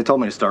insane. They told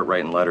me to start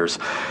writing letters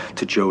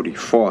to Jodie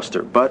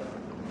Foster, but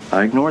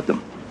I ignored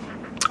them.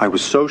 I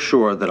was so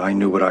sure that I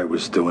knew what I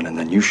was doing, and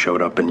then you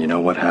showed up, and you know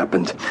what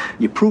happened?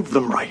 You proved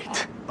them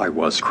right. I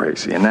was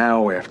crazy. And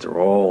now, after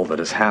all that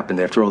has happened,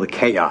 after all the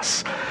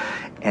chaos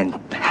and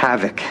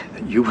havoc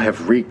that you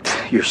have wreaked,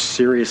 you're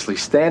seriously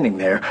standing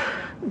there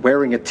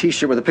wearing a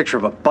t-shirt with a picture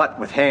of a butt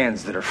with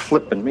hands that are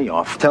flipping me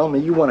off. Tell me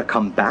you want to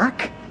come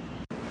back?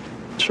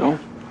 Sure.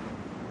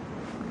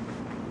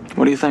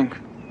 What do you think?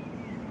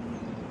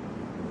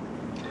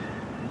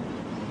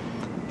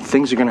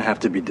 Things are going to have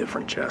to be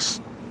different,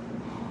 Jess.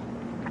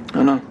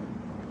 I know.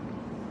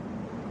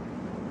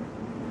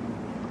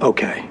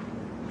 Okay.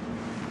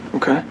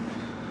 Okay.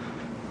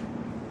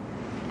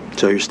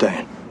 So you're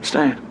staying?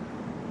 Staying.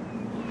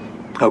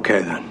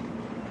 Okay, then.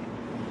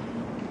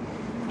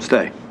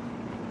 Stay.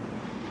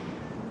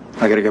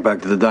 I gotta get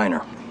back to the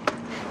diner.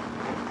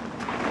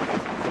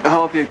 I'll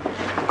help you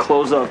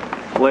close up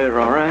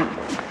later, all right?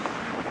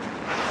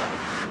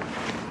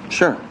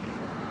 Sure.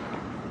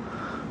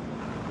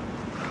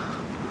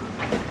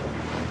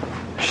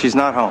 She's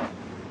not home.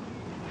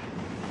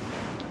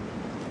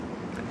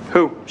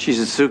 Who? She's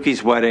at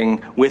Suki's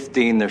wedding with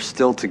Dean. They're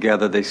still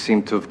together. They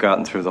seem to have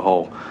gotten through the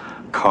whole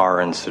car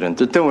incident.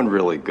 They're doing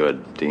really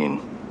good,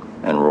 Dean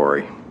and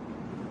Rory.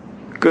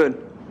 Good.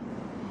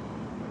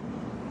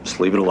 Just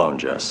leave it alone,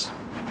 Jess.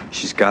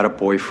 She's got a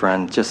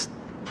boyfriend. Just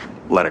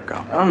let it go.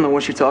 I don't know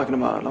what you're talking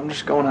about. I'm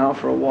just going out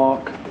for a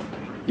walk.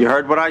 You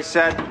heard what I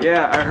said?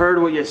 Yeah, I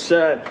heard what you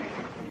said.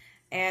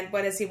 And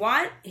what does he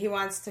want? He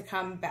wants to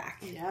come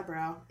back. Yeah,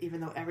 bro.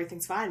 Even though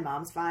everything's fine.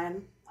 Mom's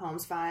fine.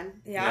 Home's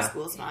fine. Yeah.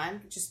 School's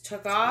fine. Just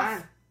took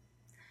off.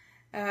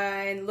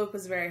 And Luke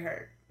was very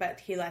hurt, but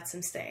he lets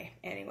him stay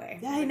anyway.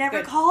 Yeah, he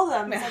never called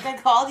him. He's like, I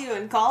called you.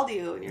 And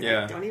you're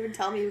Yeah. like, don't even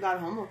tell me you got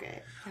home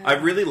okay. I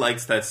really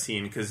liked that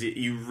scene because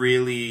you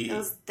really... It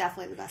was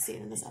definitely the best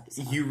scene in this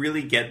episode. You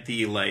really get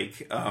the,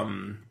 like,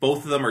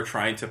 both of them are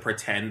trying to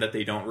pretend that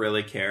they don't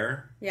really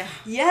care. Yeah.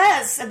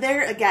 Yes! And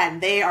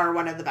they are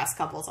one of the best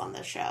couples on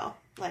this show.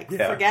 Like,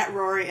 forget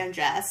Rory and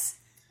Jess.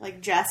 Like,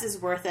 Jess is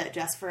worth it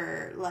just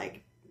for,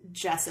 like,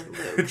 Jess and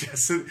Luke.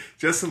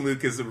 Jess and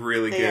Luke is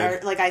really They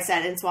good. are, like I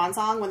said, in Swan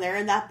Song, when they're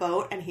in that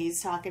boat and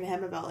he's talking to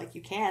him about, like,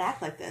 you can't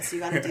act like this. You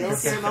got to deal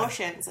with your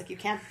emotions. Like, you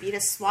can't beat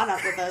a swan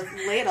up with a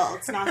ladle.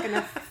 It's not going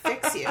to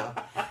fix you.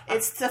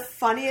 It's the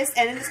funniest,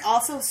 and it's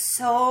also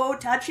so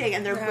touching,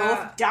 and they're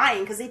both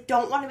dying because they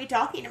don't want to be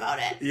talking about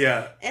it.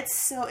 Yeah.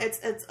 It's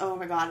oh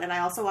my god. And I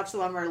also watched the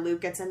one where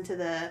Luke gets into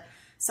the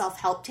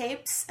self-help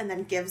tapes and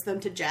then gives them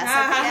to Jess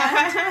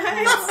at the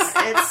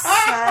end. It's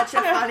such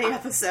a funny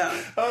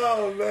episode.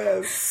 Oh,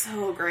 man.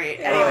 So great.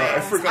 Oh, Anyway,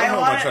 I forgot how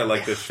much I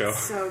like this show.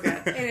 So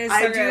good. It is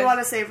I so do good. want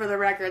to say for the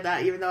record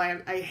that even though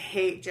I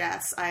hate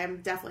Jess, I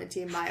am definitely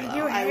Team Milo.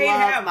 You I hate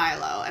love him.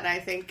 Milo, and I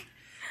think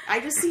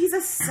he's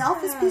a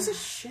selfish piece of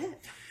shit.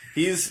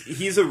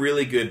 He's a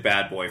really good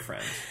bad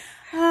boyfriend.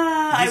 He's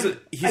a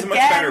much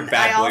Again, better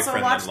bad I also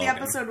boyfriend watched than the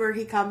Logan. episode where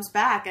he comes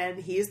back, and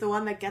he's the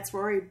one that gets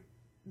Rory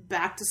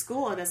back to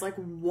school and is like,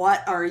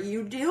 what are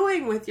you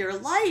doing with your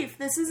life?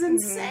 This is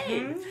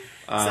insane.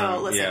 So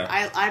listen,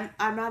 yeah.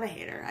 I'm not a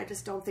hater. I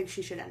just don't think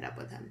she should end up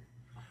with him.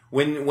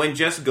 When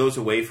Jess goes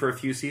away for a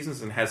few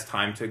seasons and has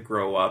time to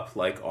grow up,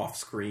 like off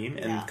screen,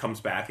 and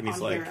comes back and he's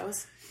On like,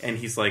 Heroes. and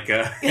he's like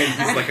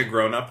a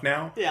grown up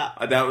now. Yeah.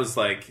 That was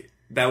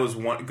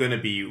going to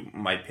be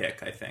my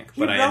pick, I think.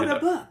 He But wrote I ended a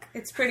up. book.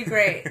 It's pretty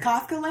great.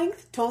 Kafka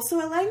length,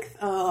 Tolstoy length.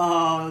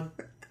 Oh,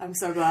 I'm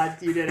so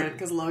glad you didn't,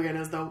 because Logan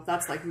is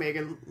that's like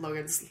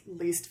Logan's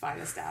least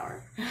finest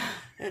hour.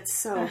 It's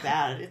so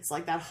bad. It's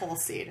like that whole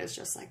scene is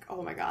just like,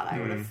 oh my god, I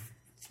would have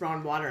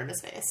thrown water in his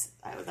face.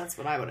 That's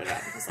what I would have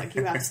done. It's like,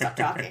 you have to stop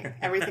talking.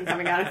 Everything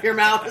coming out of your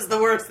mouth is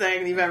the worst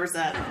thing you've ever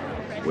said.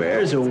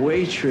 Where's a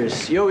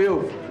waitress?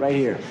 Yo, right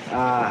here.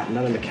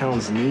 Another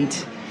McKellen's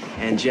neat.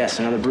 And Jess,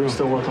 another brew.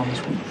 Still work on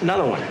this one?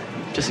 Another one,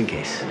 just in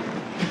case.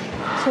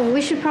 So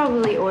we should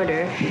probably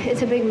order.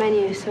 It's a big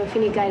menu, so if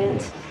you need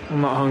guidance.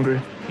 I'm not hungry.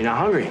 You're not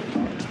hungry?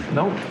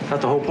 No.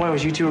 Thought the whole point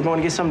was you two were going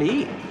to get something to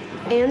eat.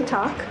 And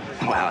talk.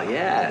 Well,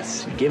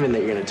 yes. Given that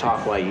you're going to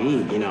talk while you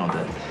eat, you know,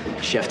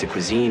 the chef de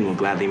cuisine will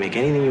gladly make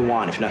anything you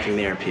want if nothing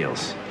there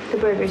appeals. The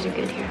burgers are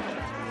good here.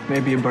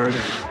 Maybe a burger.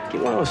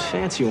 Get one of those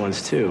fancy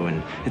ones, too,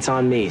 and it's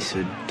on me,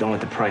 so don't let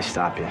the price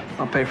stop you.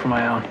 I'll pay for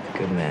my own.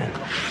 Good man.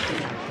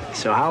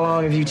 So how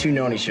long have you two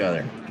known each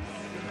other?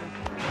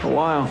 A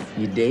while.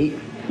 You date?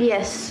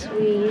 Yes,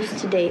 we used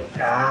to date.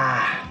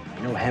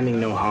 No hemming,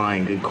 no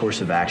hawing, good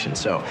course of action.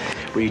 So,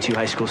 were you two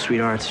high school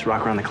sweethearts,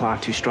 rock around the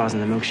clock, 2 straws in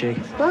the milkshake?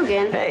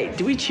 Logan. Hey,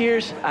 do we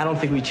cheers? I don't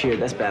think we cheered.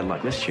 That's bad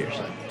luck. Let's cheers.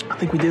 I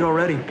think we did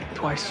already.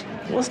 Twice.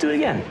 Well, let's do it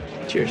again.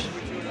 Cheers.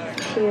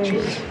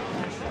 Cheers.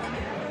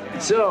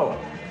 So,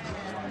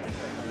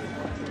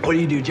 what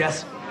do,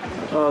 Jess?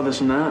 Oh,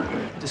 this and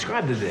that.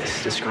 Describe to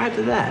this. Describe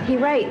to that. He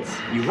writes.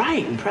 You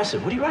write.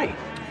 Impressive. What do you write?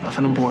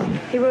 Nothing important.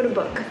 He wrote a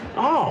book.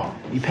 Oh,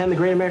 you penned the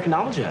Great American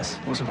Novel, Jess.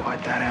 Wasn't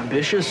quite that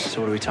ambitious.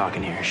 So what are we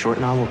talking here? Short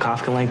novel,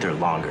 Kafka length, or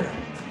longer?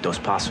 Dos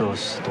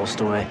Passos,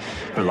 Tolstoy,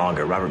 or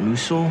longer? Robert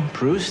Musil,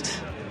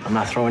 Proust? I'm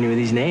not throwing you with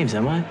these names,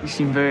 am I? You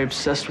seem very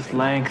obsessed with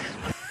length.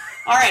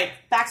 All right,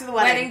 back to the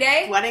wedding. Wedding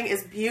day? Wedding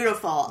is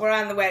beautiful. We're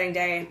on the wedding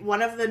day.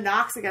 One of the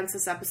knocks against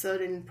this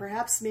episode, and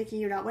perhaps making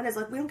you not win, is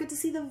like we don't get to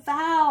see the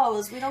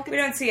vows. We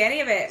don't see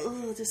any of it.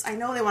 Ugh, I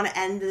know they want to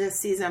end this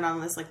season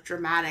on this like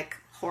dramatic,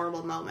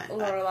 horrible moment.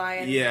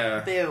 Lorelai and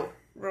Yeah. Boo.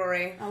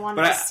 Rory. I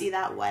wanted to see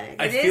that wedding.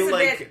 I feel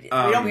like we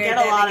don't get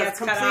a lot of gets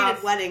cut completed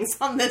off. weddings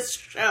on this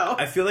show.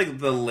 I feel like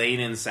the Lane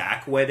and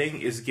Zach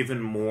wedding is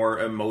given more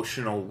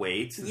emotional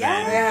weight than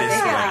Yeah, this they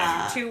wedding.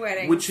 have 2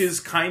 weddings. Which is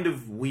kind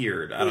of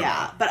weird. I don't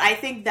know. But I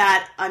think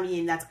that,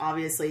 that's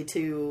obviously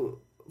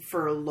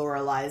for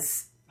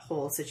Lorelai's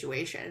whole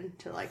situation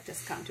to like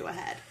just come to a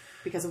head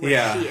because of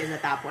where she is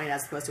at that point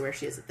as opposed to where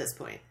she is at this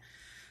point.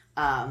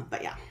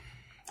 But yeah,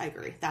 I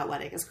agree. That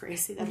wedding is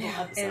crazy. That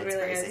whole episode is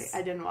crazy. Is.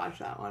 I didn't watch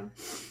that one.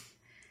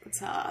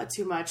 It's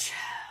too much.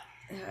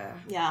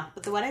 Yeah,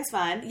 but the wedding's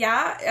fun.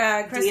 Yeah,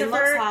 Dean looks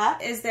Christopher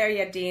hot. is there.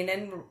 Yeah, Dean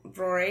and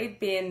Rory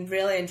being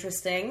really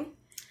interesting.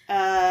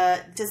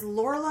 Does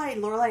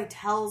Lorelai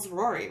tells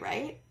Rory,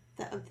 right?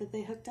 That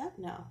they hooked up?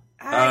 No.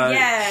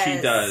 Yes. She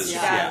does.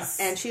 Yeah.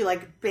 And she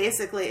like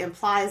basically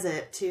implies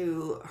it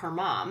to her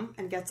mom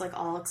and gets like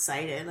all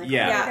excited. Like,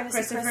 Yeah. oh, we're gonna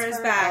see Christopher is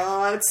back.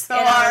 Oh, it's so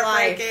in our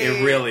life.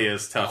 heartbreaking. It really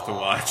is tough to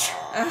watch.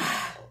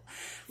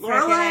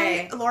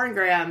 Lauren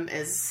Graham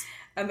is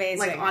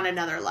amazing, like on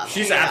another level.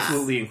 She's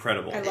absolutely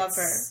incredible. I love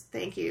her.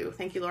 Thank you,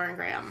 Lauren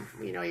Graham.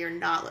 You know you're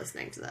not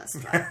listening to this,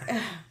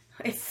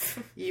 but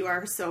you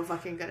are so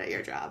fucking good at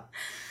your job.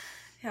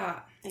 Yeah.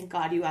 Thank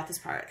God you got this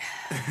part.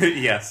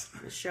 Yes.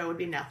 The show would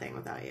be nothing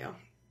without you.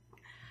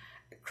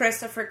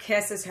 Christopher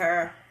kisses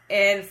her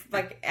at the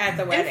wedding. In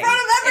front of everyone!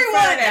 In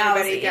front of Now,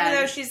 everybody. again,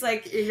 Even though she's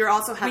like, you're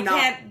also we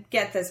can't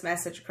get this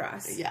message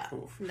across. Yeah.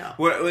 No.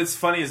 What's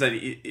funny is that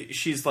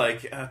she's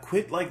like,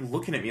 quit like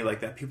looking at me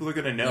like that. People are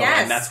gonna know.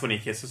 Yes. And that's when he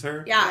kisses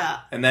her.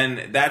 Yeah. And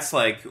then that's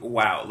like,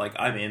 wow, like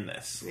I'm in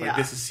this. Like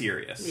this is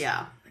serious.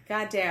 Yeah.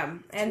 God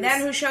damn. And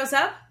then who shows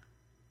up?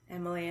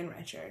 Emily and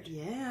Richard.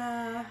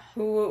 Yeah.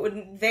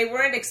 Who they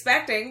weren't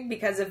expecting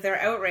because of their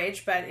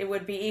outrage, but it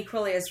would be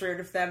equally as rude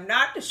of them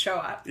not to show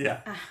up. Yeah.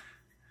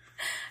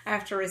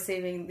 After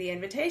receiving the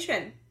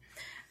invitation.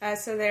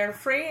 So they're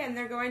free and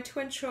they're going to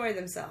enjoy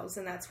themselves.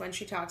 And that's when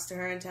she talks to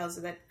her and tells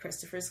her that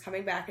Christopher's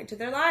coming back into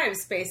their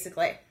lives,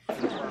 basically.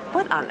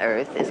 What on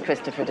earth is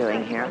Christopher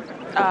doing here?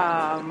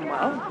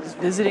 Well, he's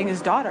visiting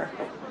his daughter.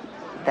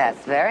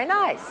 That's very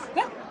nice.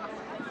 Yeah.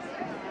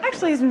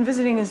 Actually, he's been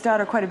visiting his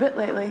daughter quite a bit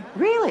lately.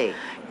 Really?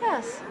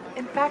 Yes.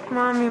 In fact,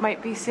 Mom, you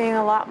might be seeing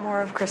a lot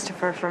more of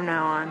Christopher from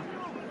now on.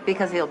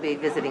 Because he'll be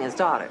visiting his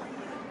daughter.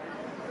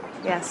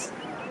 Yes.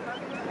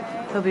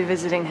 He'll be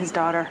visiting his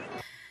daughter.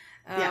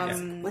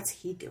 What's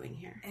he doing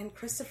here? And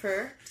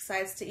Christopher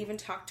decides to even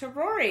talk to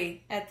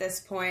Rory at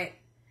this point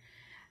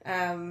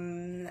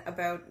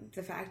about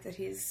the fact that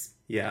he's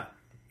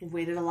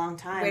waited a long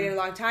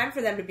time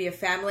for them to be a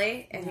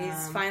family, and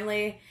he's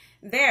finally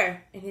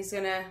there, and he's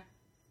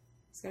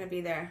gonna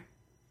be there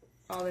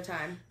all the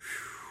time.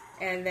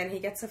 And then he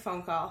gets a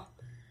phone call.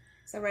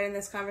 Is that right in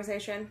this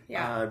conversation?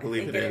 Yeah, I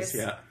believe it is.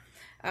 Yeah.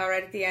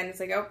 Right at the end, it's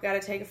like, oh, gotta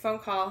take a phone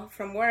call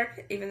from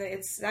work, even though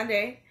it's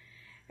Sunday.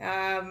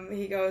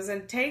 He goes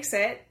and takes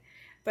it,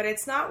 but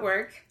it's not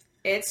work.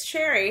 It's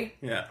Sherry.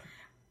 Yeah.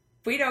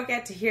 We don't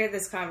get to hear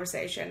this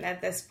conversation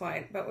at this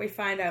point, but we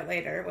find out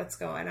later what's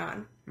going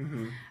on.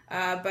 Mm-hmm.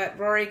 But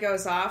Rory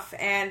goes off,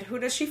 and who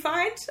does she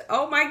find?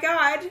 Oh my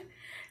God.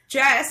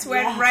 Jess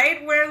went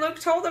right where Luke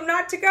told him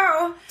not to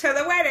go, to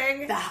the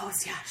wedding. That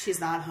was, she's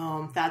not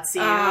home. That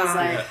scene was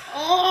like,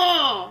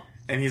 oh!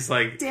 And he's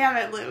like, damn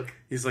it, Luke.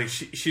 He's like,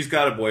 she's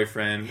got a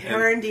boyfriend.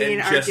 Her and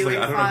Dean are Jess doing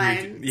like,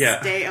 fine.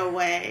 Yeah. Stay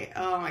away.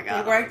 Oh my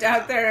God. They worked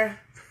out their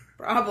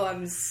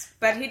problems.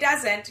 But he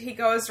doesn't. He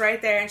goes right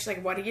there, and she's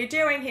like, what are you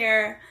doing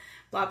here?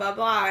 Blah, blah,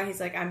 blah.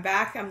 He's like, I'm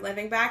back. I'm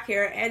living back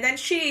here. And then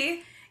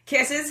she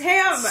kisses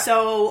him.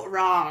 So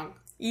wrong.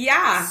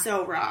 Yeah.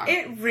 So wrong.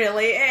 It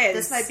really is.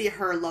 This might be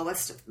her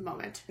lowest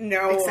moment.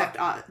 No. Except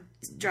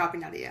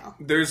dropping out of Yale.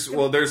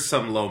 There's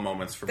some low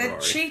moments for the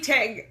Rory.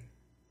 cheating.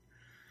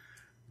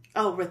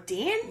 Oh, with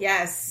Dean?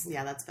 Yes.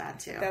 Yeah, that's bad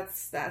too.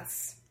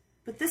 That's.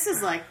 But this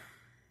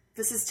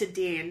is to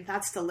Dean.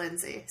 That's to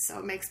Lindsay. So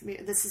it makes me.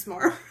 This is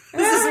more.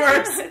 This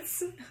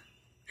is worse.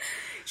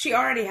 She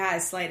already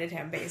has slighted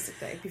him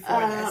basically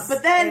before this.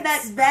 But then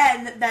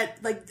that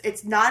like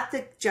it's not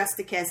just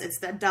the kiss; it's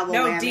the double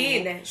whammy.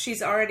 Dean.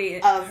 She's already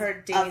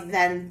heard Dean.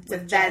 Then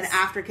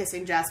after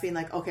kissing Jess, being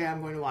like, "Okay,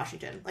 I'm going to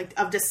Washington," like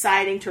of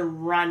deciding to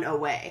run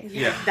away.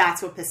 Yeah,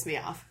 that's what pissed me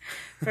off.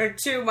 For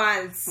 2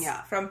 months,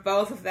 from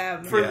both of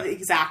them, for the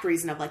exact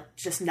reason of like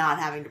just not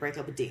having to break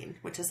up with Dean,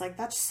 which is like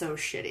that's so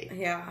shitty.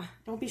 Yeah,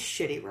 don't be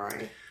shitty,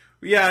 Rory.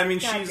 Yeah, I mean,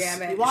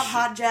 You want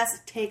hot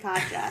Jess? Take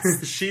hot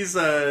Jess. she's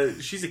a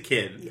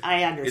kid.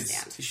 I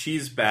understand.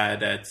 She's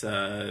bad at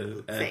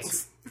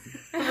things.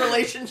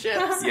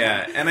 Relationships.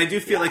 Yeah, and I do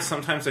feel like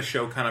sometimes the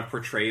show kind of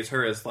portrays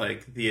her as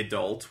like the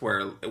adult,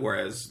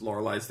 whereas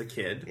Lorelai's the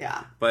kid.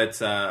 Yeah,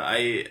 but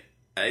I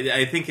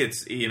think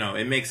it's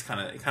it makes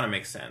kind of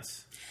makes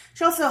sense.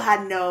 She also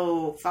had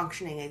no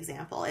functioning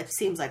example. It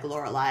seems like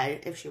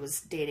Lorelai, if she was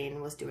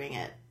dating, was doing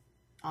it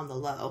on the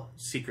low.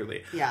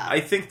 Secretly. Yeah. I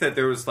think that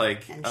there was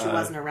like... And she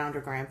wasn't around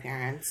her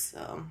grandparents,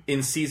 so...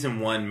 In season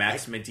 1,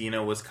 Max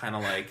Medina was kind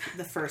of like...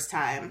 The first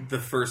time. The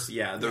first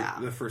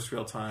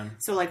real time.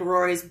 So like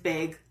Rory's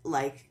big,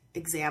 like,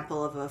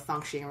 example of a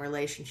functioning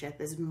relationship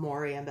is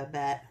Maury and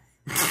Babette.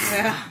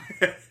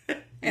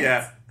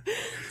 Yeah.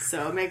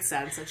 So it makes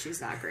sense that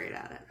she's not great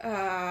at it.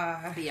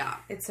 Yeah.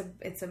 It's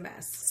a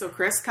mess. So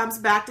Chris comes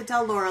back to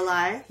tell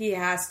Lorelai. He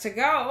has to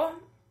go.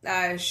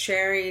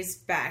 Sherry's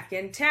back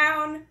in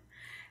town.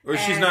 Or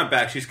she's not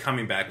back, she's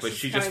coming back, but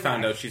she just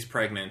found out she's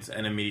pregnant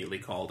and immediately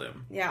called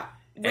him. Yeah.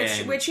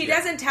 Which he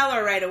doesn't tell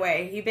her right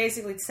away. He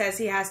basically says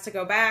he has to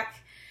go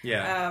back.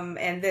 Yeah.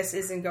 And this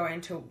isn't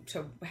going to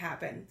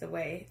happen the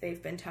way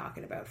they've been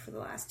talking about for the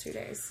last 2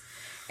 days.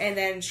 And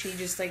then she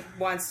just like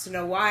wants to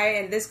know why,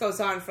 and this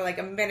goes on for like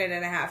a minute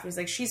and a half. He's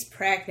like, she's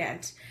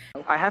pregnant.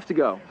 I have to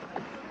go.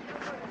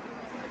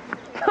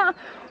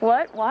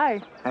 What?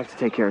 Why? I have to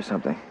take care of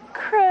something.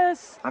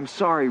 Chris. I'm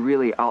sorry,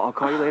 really. I'll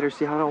call you later,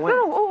 see how it went.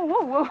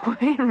 Whoa,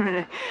 wait a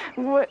minute.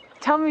 What?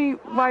 Tell me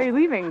why you're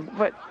leaving.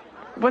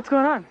 What's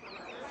going on?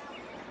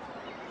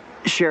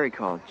 Sherry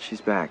called.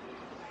 She's back.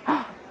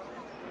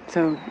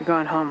 So you're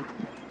going home.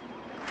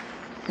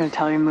 You're gonna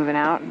tell her you're moving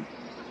out?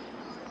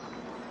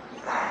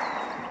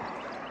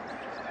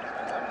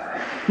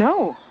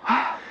 No.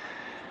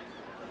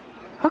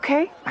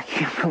 Okay. I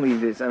can't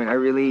believe this. I mean, I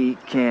really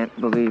can't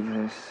believe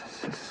this.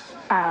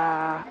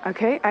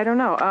 Okay. I don't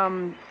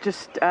know.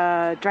 Just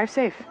drive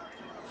safe.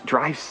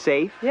 Drive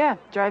safe? Yeah,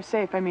 drive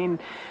safe. I mean,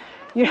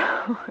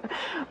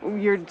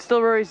 you're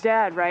still Rory's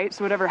dad, right?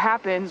 So whatever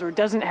happens or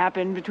doesn't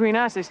happen between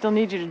us, I still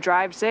need you to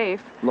drive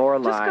safe.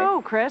 Lorelai. Just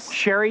go, Chris.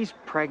 Sherry's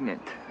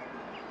pregnant.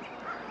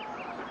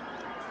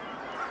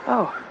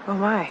 Oh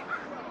my.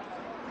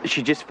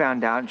 She just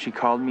found out, and she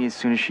called me as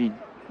soon as she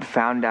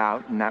found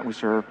out, and that was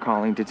her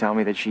calling to tell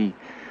me that she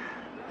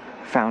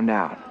found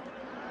out.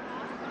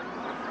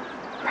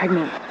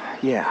 Pregnant?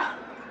 Yeah.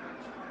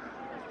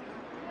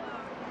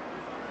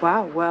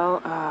 Wow,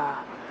 well,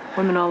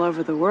 women all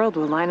over the world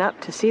will line up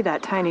to see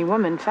that tiny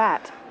woman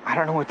fat. I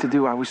don't know what to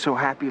do. I was so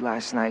happy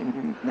last night,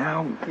 and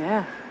now...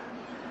 Yeah.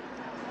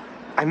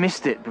 I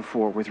missed it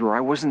before with Rory.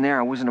 I wasn't there.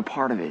 I wasn't a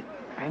part of it.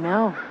 I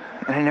know.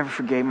 And I never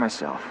forgave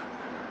myself.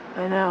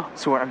 I know.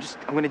 So what, I'm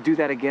going to do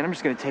that again? I'm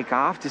just going to take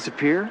off,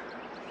 disappear?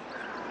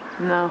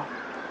 No.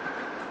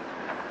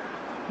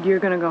 You're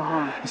going to go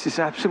home. This is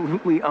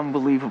absolutely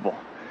unbelievable.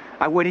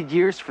 I waited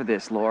years for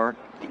this, Laura.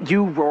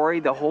 You, Rory,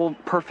 the whole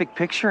perfect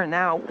picture, and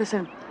now...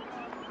 Listen,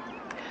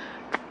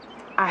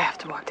 I have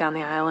to walk down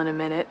the aisle in a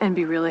minute and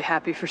be really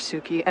happy for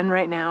Suki, and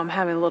right now I'm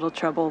having a little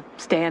trouble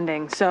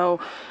standing, so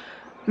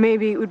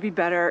maybe it would be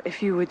better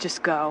if you would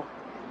just go.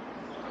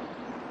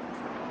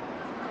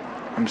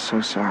 I'm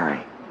so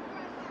sorry.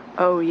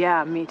 Oh,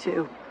 yeah, me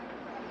too.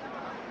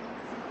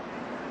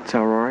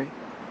 Tell Rory?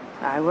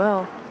 I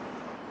will.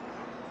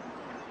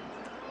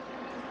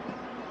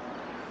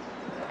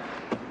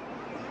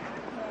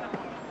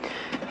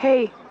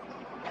 Hey.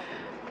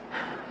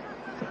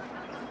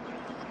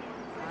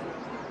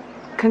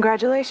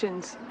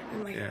 Congratulations.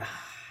 Yeah.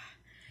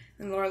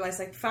 And Lorelai's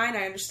like, fine,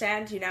 I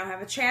understand. You now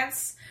have a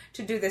chance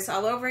to do this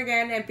all over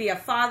again and be a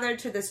father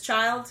to this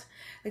child.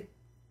 Like,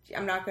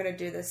 I'm not going to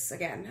do this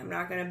again. I'm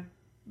not going to...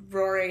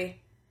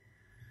 Rory...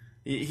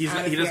 He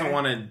doesn't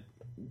want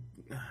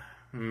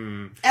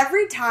to...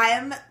 Every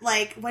time,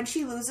 like, when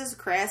she loses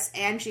Chris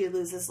and she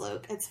loses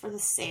Luke, it's for the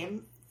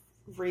same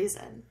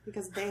reason.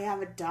 Because they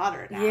have a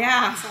daughter now.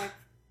 Yeah. It's like,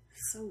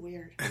 so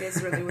weird. It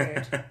is really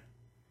weird.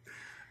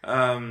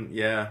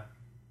 Yeah.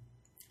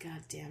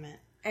 God damn it.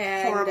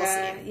 And, horrible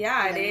scene.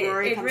 Yeah,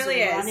 Rory it comes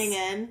really is. running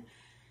in,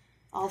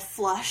 all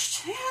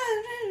flushed.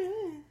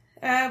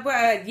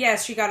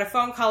 Yes, she got a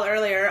phone call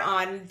earlier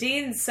on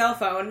Dean's cell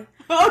phone.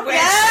 Oh,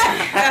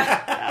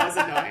 yeah! That was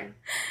annoying.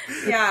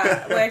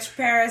 Yeah, which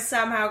Paris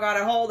somehow got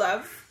a hold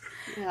of.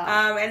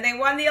 Yeah. And they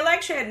won the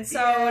election,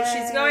 so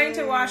she's going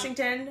to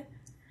Washington.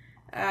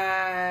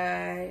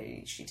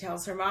 She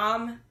tells her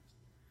mom.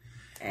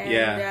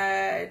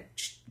 And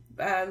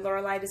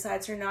Lorelai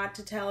decides not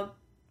to tell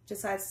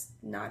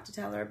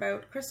her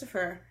about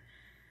Christopher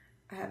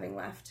having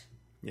left.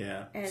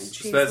 Yeah. And So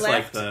she's that's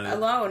left like the-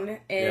 alone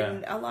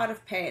in Yeah. a lot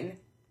of pain.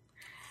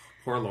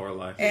 Poor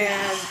Lorelai.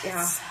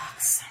 And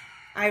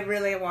I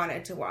really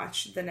wanted to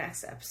watch the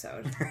next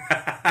episode.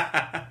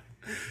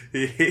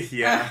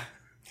 Yeah.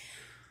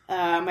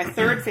 My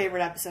third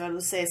favorite episode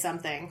was Say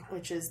Something,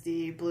 which is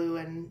the blue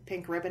and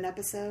pink ribbon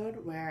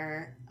episode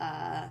where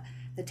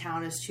the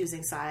town is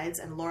choosing sides,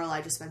 and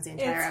Lorelai just spends the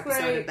entire It's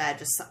episode great. in bed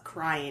just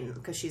crying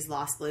because she's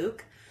lost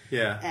Luke.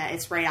 Yeah.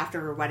 It's right after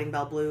her Wedding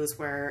Bell Blues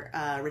where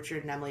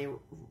Richard and Emily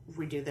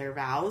redo their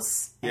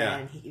vows. Yeah.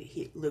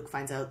 And Luke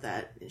finds out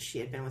that she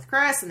had been with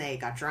Chris and they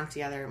got drunk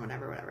together and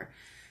whatever.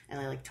 And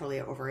they like totally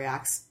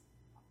overreacts.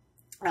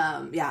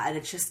 And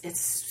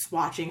it's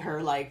watching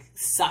her like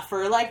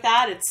suffer like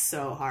that. It's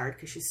so hard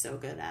because she's so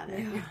good at it.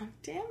 Yeah.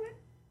 Damn it.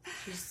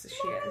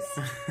 She is.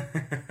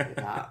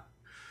 Yeah.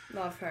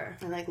 Love her.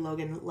 And like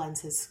Logan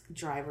lends his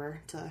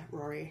driver to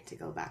Rory to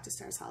go back to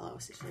Stars Hollow.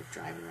 So she's like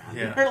driving around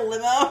Yeah. in her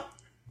limo.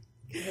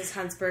 His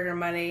Huntsberger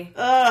money.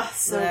 Ugh,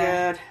 so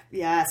Yeah. good.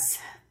 Yes.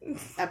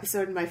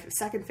 My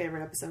second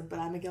favorite episode, But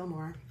I'm a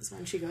Gilmore, is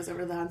when she goes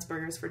over to the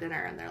Huntsbergers for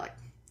dinner and they're like,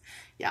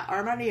 yeah,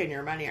 our money and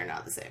your money are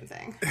not the same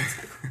thing. It's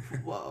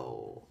like,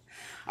 whoa.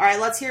 All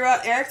right, let's hear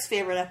about Eric's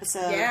favorite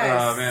episode.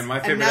 Oh man, my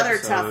favorite Another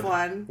episode tough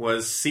one.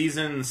 was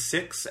season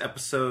 6,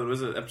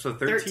 episode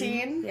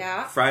 13?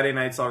 Yeah. Friday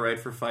Night's Alright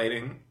for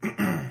Fighting.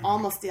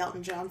 Almost the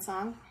Elton John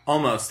song.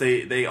 Almost.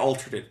 They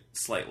altered it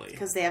slightly.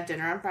 Because they have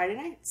dinner on Friday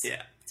nights.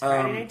 Yeah. It's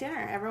Friday night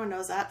dinner. Everyone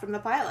knows that from the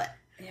pilot.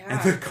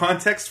 And the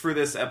context for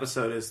this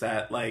episode is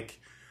that,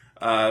 like,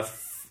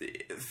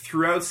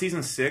 throughout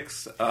season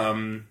 6,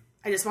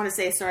 I just want to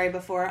say sorry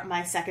before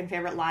my second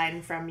favorite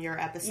line from your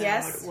episode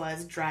Yes.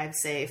 was drive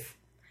safe,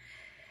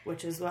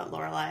 which is what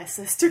Lorelai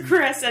says to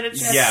Chris, and it's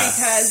just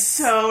because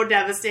so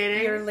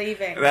devastating. You're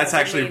leaving. That's doesn't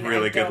actually mean a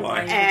really I good don't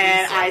line. want you to be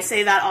And safe. I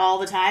say that all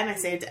the time. I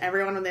say it to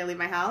everyone when they leave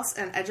my house,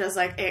 and I just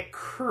like it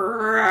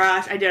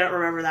crushed. I didn't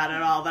remember that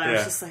at all, but I was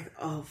Yeah. just like,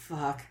 oh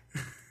fuck.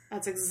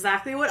 That's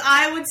exactly what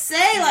I would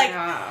say. Like,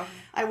 Yeah.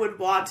 I would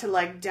want to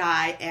like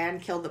die and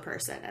kill the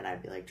person, and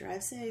I'd be like,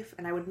 drive safe,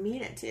 and I would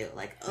mean it too.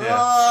 Like,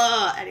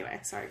 ugh. Anyway,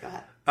 sorry. Go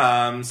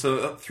ahead.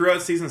 So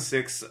throughout season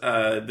 6,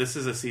 this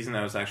is a season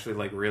that was actually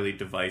like really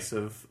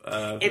divisive.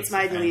 It's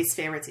my least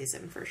favorite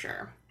season for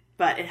sure,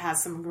 but it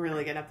has some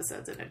really good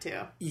episodes in it too.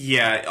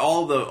 Yeah,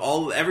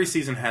 every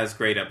season has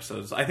great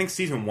episodes. I think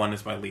season 1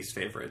 is my least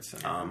favorite,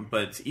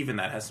 but even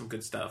that has some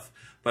good stuff.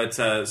 But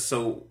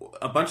so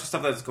a bunch of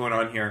stuff that's going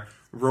on here.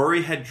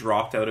 Rory had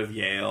dropped out of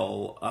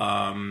Yale.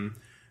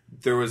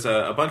 There was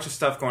a bunch of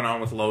stuff going on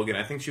with Logan.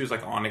 I think she was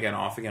like on again,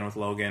 off again with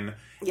Logan.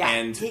 Yeah,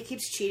 and he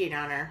keeps cheating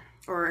on her.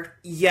 Or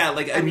yeah,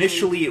 like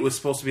initially it was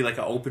supposed to be like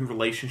an open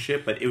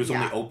relationship, but it was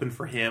only open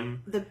for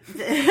him.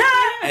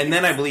 And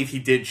then I believe he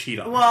did cheat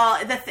on her.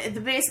 Well, the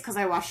basic, because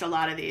I watched a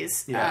lot of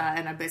these, Yeah.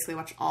 and I basically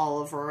watched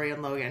all of Rory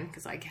and Logan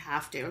because I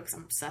have to because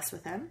I'm obsessed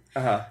with him.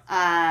 Uh-huh.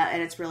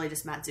 And it's really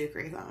just Matt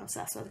Zuckery who I'm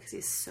obsessed with because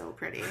he's so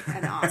pretty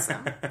and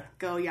awesome.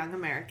 Go Young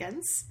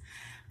Americans.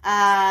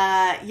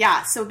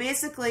 So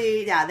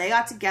basically, they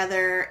got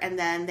together and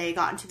then they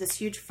got into this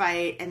huge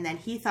fight, and then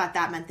he thought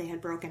that meant they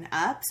had broken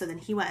up, so then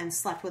he went and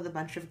slept with a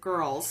bunch of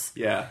girls.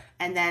 Yeah.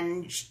 And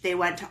then they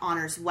went to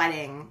Honor's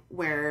wedding,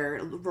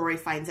 where Rory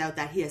finds out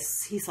that he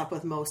slept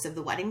with most of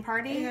the wedding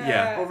party.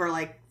 Yeah. Over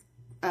like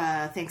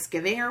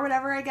Thanksgiving or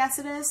whatever, I guess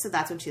it is. So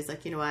that's when she's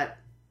like, you know what?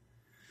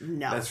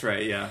 No. That's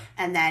right, yeah.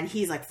 And then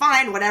he's like,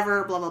 fine,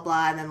 whatever, blah, blah,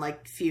 blah. And then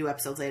like a few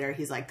episodes later,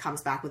 he's like,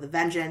 comes back with a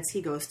vengeance.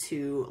 He goes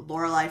to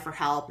Lorelai for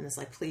help and is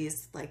like,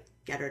 please, like,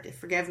 get her to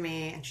forgive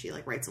me. And she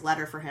like writes a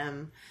letter for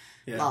him.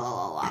 Yeah. Blah, blah,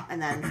 blah, blah.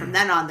 And then from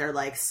then on, they're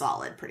like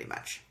solid pretty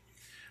much.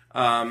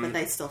 But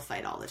they still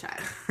fight all the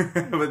time.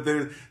 But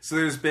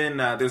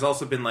there's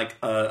also been like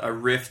a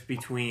rift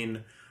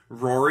between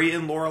Rory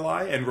and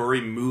Lorelai, and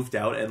Rory moved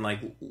out and like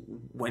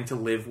went to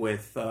live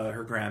with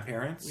her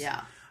grandparents.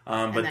 Yeah.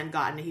 But and then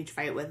got in a huge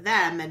fight with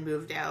them and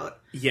moved out.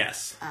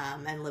 Yes.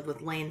 And lived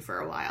with Lane for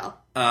a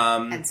while.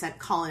 And sent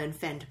Colin and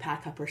Finn to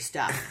pack up her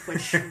stuff,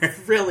 which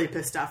really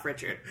pissed off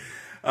Richard.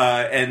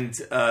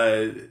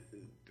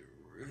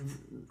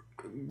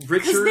 Richard,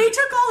 because they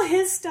took all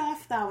his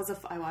stuff.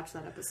 I watched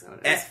that episode.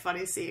 It was a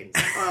funny scene.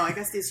 Oh, I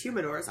guess these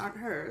humidors aren't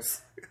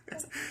hers.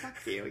 Fuck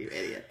you, you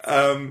idiot.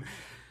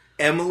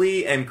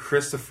 Emily and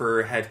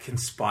Christopher had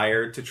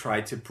conspired to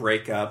try to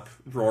break up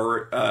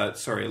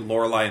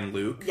Lorelai and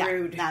Luke.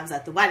 Yeah, that was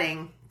at the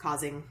wedding,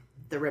 causing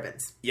the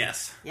ribbons.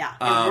 Yes. Yeah,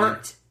 it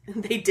worked.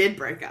 They did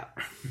break up.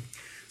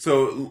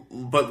 So,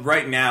 but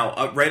right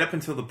now, right up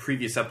until the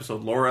previous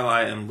episode,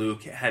 Lorelai and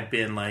Luke had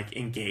been like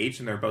engaged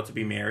and they're about to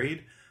be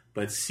married.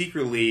 But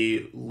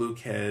secretly, Luke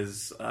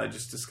has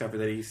just discovered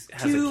that he has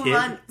a kid. 2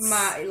 months. He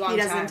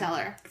doesn't tell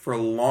her. For a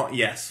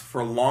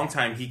long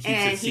time, he keeps it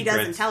secret. And he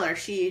doesn't tell her.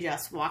 She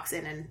just walks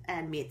in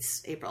and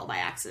meets April by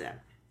accident.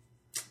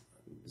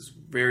 It's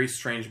very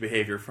strange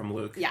behavior from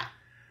Luke. Yeah.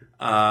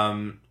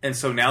 And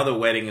so now the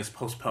wedding is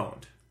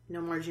postponed.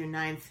 No more June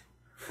 9th.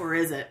 Or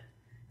is it?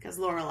 Because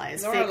Lorelai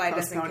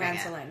doesn't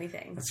cancel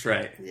anything. That's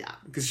right. Yeah.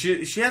 Because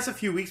she has a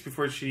few weeks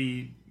before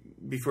she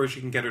she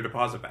can get her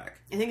deposit back.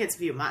 I think it's a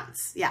few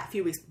months. Yeah, a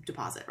few weeks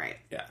deposit, right?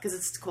 Yeah. Because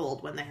it's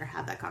cold when they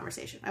have that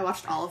conversation. I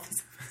watched all of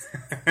these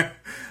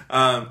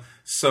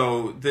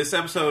So this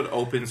episode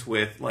opens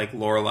with like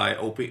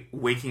Lorelai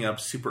waking up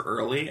super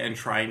early and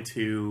trying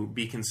to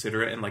be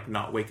considerate and like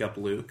not wake up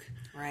Luke.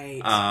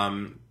 Right.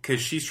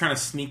 Because she's trying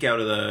to sneak out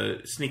of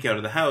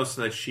the house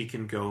so that she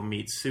can go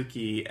meet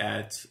Suki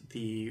at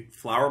the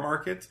flower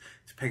market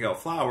to pick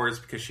out flowers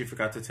because she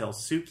forgot to tell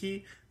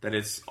Suki that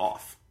it's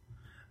off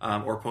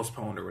or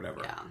postponed or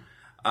whatever. Yeah.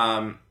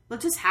 Well,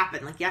 it just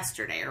happened like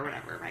yesterday or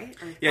whatever, right?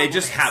 Or yeah, it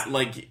just happened.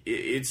 Like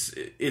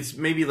it's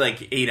maybe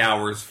like 8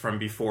 hours from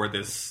before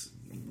this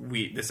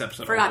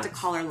episode. Forgot to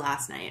call her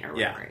last night or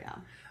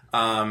whatever.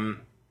 Yeah.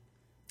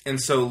 And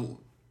so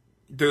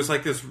there's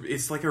like this.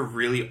 It's like a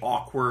really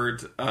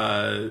awkward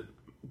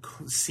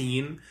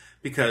scene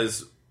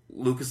because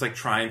Luke is like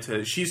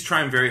she's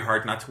trying very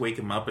hard not to wake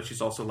him up, but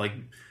she's also like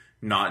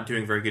not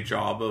doing a very good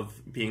job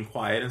of being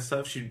quiet and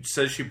stuff. She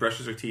says she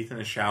brushes her teeth in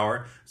the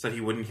shower so that he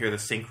wouldn't hear the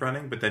sink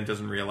running, but then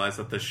doesn't realize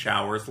that the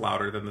shower is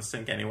louder than the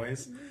sink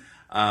anyways.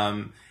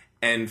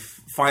 And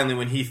finally,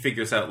 when he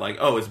figures out, like,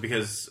 oh, it's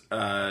because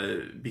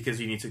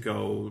you need to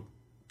go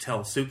tell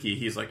Suki,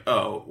 he's like,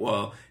 oh,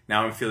 well,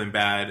 now I'm feeling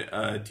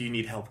bad. Do you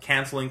need help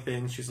canceling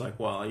things? She's like,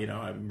 well,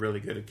 I'm really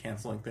good at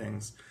canceling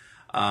things.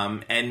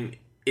 And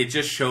it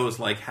just shows,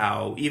 like,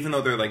 how, even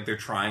though they're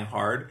trying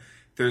hard,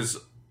 there's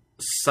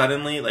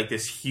suddenly like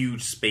this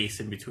huge space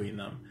in between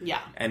them.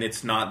 Yeah. And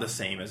it's not the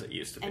same as it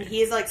used to be. And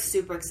he's like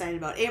super excited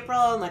about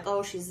April and like,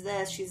 oh, she's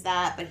this, she's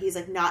that, but he's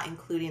like not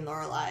including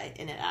Lorelai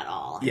in it at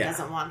all. He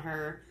doesn't want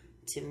her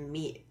to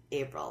meet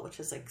April, which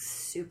is like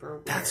super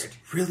weird. That's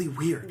really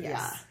weird.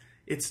 Yeah.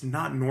 It's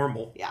not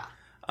normal. Yeah.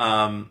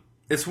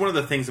 It's one of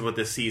the things about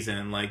this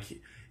season, like,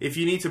 if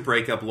you need to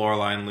break up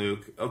Lorelai and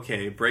Luke,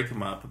 okay, break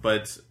them up,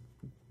 but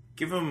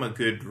give them a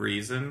good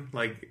reason.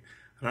 Like,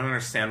 I don't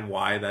understand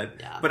why that...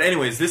 Yeah. But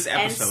anyways, this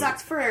episode... And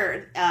sucks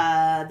for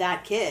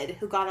that kid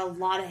who got a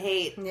lot of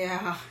hate.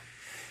 Yeah.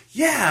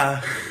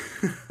 Yeah.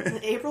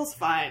 April's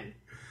fine.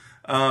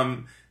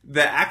 The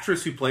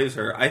actress who plays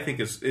her, I think,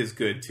 is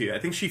good, too. I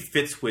think she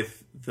fits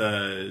with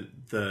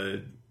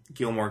the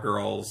Gilmore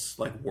Girls,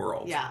 like,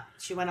 world. Yeah.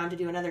 She went on to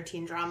do another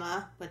teen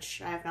drama,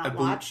 which I have not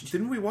watched.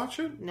 Didn't we watch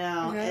it?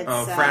 No. Okay.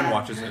 It's, Fran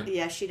watches it.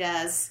 Yeah, she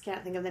does.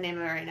 Can't think of the name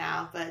of it right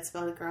now, but it's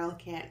about a girl who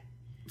can't...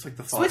 It's like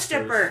the Switched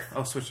at Birth.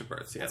 Oh, Switched at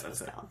Birth. Yeah,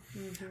 that's it.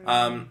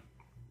 Mm-hmm.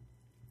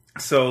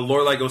 So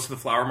Lorelai goes to the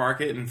flower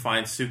market and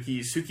finds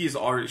Suki.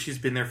 She's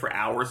been there for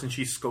hours and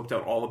she's scoped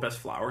out all the best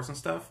flowers and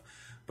stuff.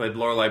 But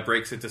Lorelai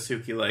breaks it to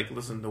Suki like,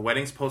 listen, the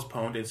wedding's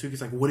postponed. And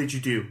Suki's like, what did you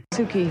do?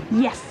 Suki.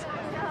 Yes.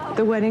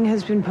 The wedding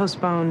has been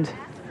postponed.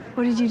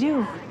 What did you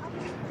do?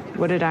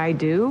 What did I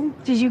do?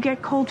 Did you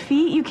get cold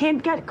feet? You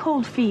can't get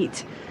cold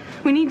feet.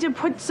 We need to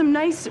put some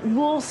nice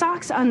wool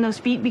socks on those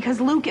feet because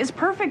Luke is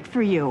perfect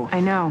for you. I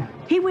know.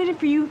 He waited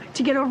for you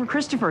to get over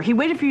Christopher. He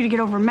waited for you to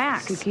get over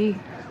Max. Suki.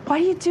 Why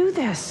do you do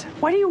this?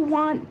 Why do you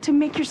want to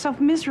make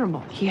yourself miserable?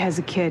 He has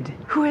a kid.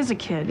 Who has a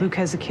kid? Luke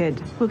has a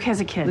kid. Luke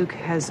has a kid. Luke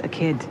has a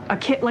kid. A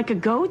kid like a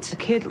goat? A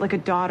kid like a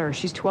daughter.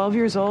 She's 12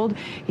 years old.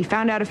 He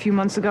found out a few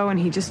months ago and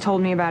he just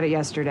told me about it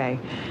yesterday.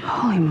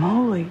 Holy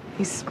moly.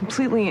 He's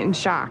completely in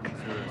shock.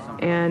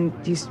 And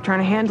he's trying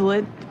to handle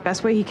it the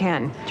best way he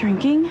can.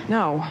 Drinking?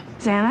 No.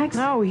 Xanax?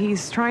 No,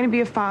 he's trying to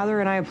be a father,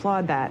 and I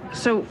applaud that.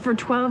 So for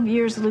 12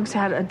 years, Luke's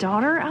had a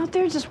daughter out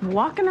there just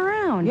walking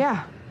around?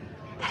 Yeah.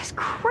 That is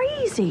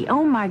crazy.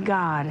 Oh, my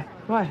God.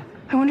 What?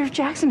 I wonder if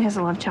Jackson has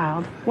a love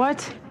child.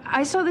 What?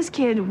 I saw this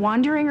kid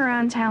wandering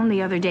around town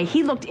the other day.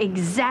 He looked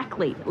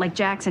exactly like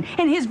Jackson,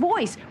 and his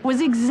voice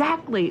was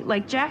exactly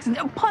like Jackson.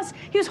 Plus,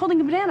 he was holding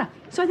a banana,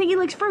 so I think he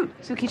likes fruit.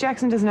 Suki,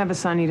 Jackson doesn't have a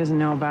son he doesn't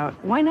know about.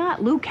 Why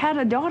not? Luke had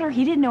a daughter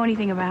he didn't know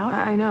anything about.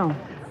 I know.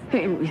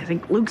 Hey, you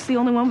think Luke's the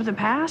only one with a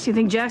past? You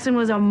think Jackson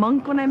was a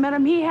monk when I met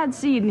him? He had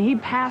seed, and he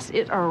passed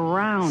it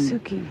around.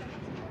 Suki.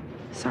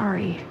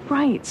 Sorry.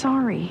 Right,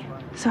 sorry.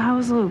 So how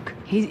is Luke?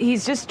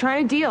 He's just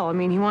trying to deal. I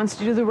mean, he wants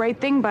to do the right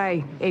thing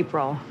by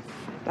April.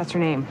 That's her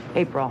name,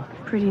 April.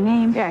 Pretty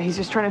name. Yeah, he's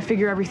just trying to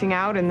figure everything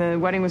out, and the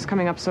wedding was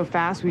coming up so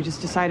fast, we just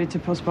decided to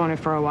postpone it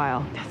for a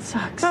while. That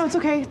sucks. No, it's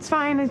okay. It's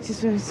fine. I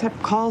just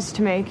have calls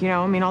to make,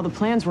 I mean, all the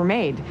plans were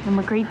made. I'm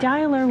a great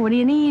dialer. What do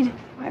you need?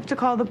 I have to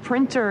call the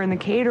printer and the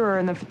caterer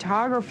and the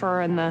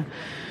photographer and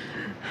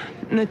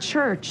the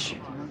church.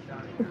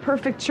 The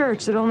perfect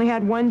church that only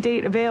had one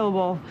date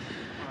available.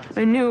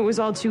 I knew it was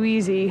all too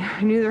easy.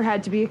 I knew there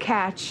had to be a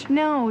catch.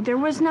 No, there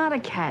was not a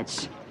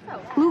catch.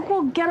 Luke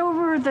will get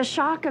over the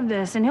shock of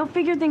this, and he'll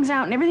figure things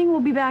out, and everything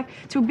will be back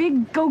to a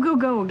big go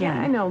again.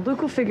 Yeah, I know.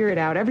 Luke will figure it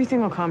out.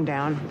 Everything will calm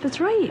down. That's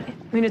right.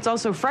 I mean, it's all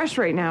so fresh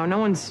right now. No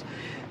one's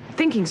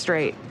thinking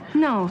straight.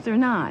 No, they're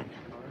not.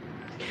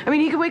 I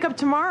mean, he could wake up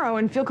tomorrow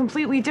and feel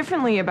completely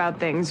differently about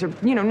things, or,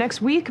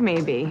 next week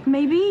maybe.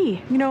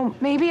 Maybe.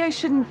 Maybe I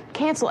shouldn't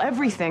cancel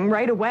everything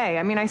right away.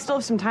 I mean, I still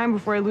have some time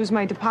before I lose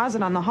my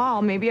deposit on the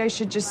hall. Maybe I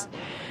should just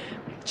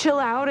chill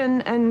out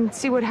and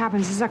see what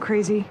happens. Is that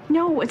crazy?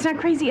 No, it's not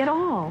crazy at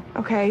all.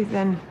 Okay,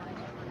 then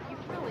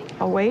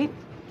I'll wait.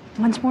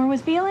 Once more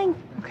with feeling?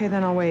 Okay,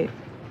 then I'll wait.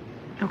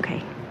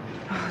 Okay.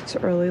 Oh, it's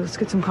early. Let's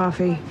get some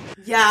coffee.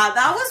 Yeah,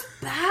 that was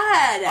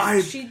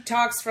bad. She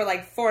talks for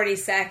like 40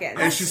 seconds.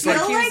 And she's like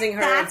like, accusing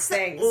her of that's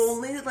things. the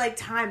only like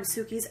time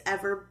Suki's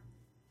ever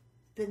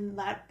been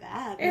that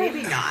bad.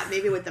 Maybe not.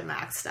 Maybe with the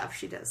Max stuff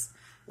she does.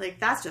 Like,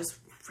 that's just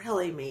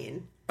really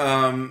mean.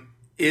 That's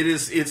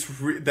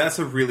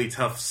a really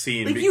tough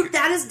scene. Like,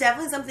 that is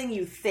definitely something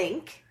you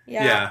think.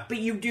 Yeah. But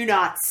you do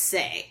not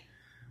say.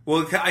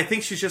 Well, I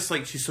think she's just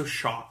like, she's so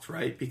shocked,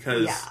 right?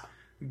 Because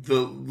the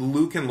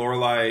Luke and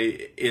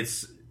Lorelai,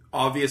 it's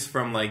obvious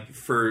from like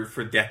for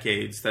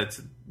decades that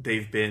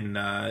they've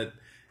been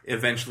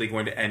eventually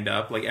going to end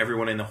up, like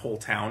everyone in the whole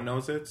town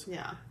knows it.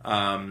 Yeah.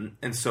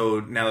 And so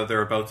now that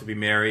they're about to be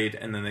married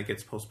and then it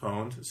gets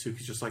postponed,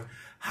 Suki's just like,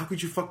 how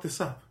could you fuck this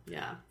up?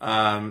 Yeah.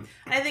 And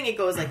I think it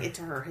goes like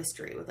into her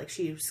history with like,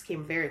 she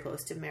came very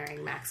close to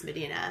marrying Max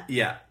Medina.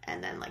 Yeah.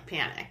 And then like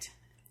panicked.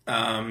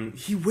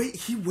 He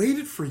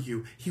waited for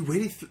you. He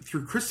waited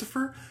through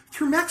Christopher,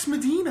 through Max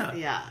Medina.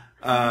 Yeah.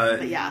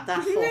 But yeah,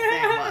 that whole thing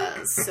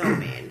was so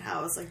mean. I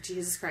was like,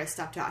 Jesus Christ,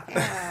 stop talking.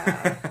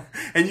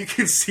 And you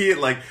can see it,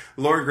 like,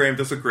 Laura Graham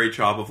does a great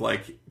job of,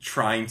 like,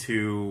 trying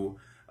to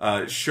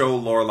show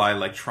Lorelai,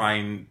 like,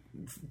 trying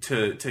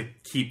to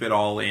keep it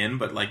all in,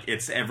 but, like,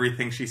 it's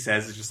everything she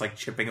says is just, like,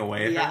 chipping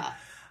away at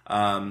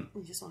her.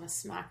 You just want to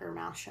smack her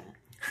mouth shut.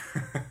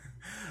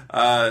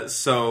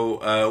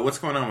 So what's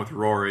going on with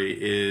Rory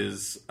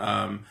is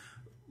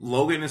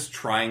Logan is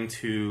trying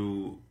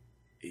to...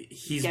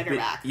 Get her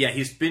back. Yeah,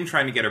 he's been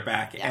trying to get her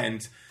back,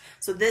 and...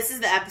 So this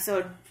is the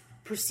episode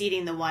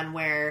preceding the one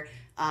where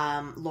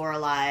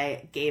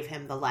Lorelai gave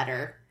him the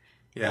letter.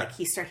 Yeah. Like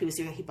he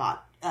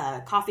bought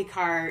a coffee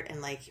cart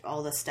and like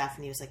all this stuff,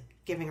 and he was like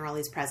giving her all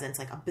these presents,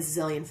 like a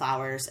bazillion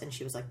flowers, and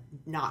she was like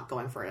not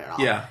going for it at all.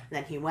 Yeah. And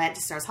then he went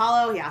to Stars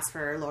Hollow, he asked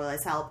for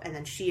Lorelai's help, and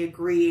then she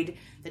agreed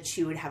that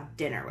she would have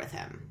dinner with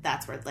him.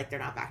 That's where like they're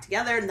not back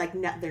together, and like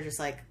they're just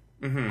like,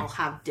 I'll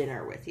have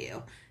dinner with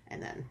you,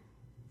 and then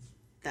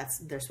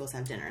they're supposed to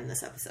have dinner in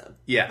this episode.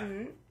 Yeah.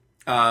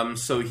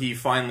 So he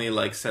finally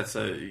like sets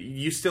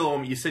you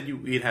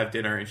said we'd have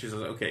dinner, and she says,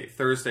 okay,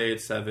 Thursday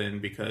at 7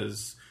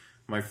 because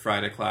my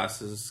Friday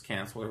class is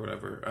canceled or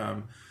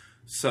whatever.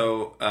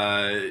 So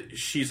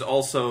she's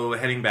also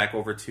heading back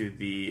over to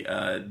the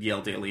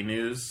Yale Daily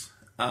News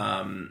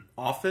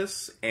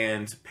office,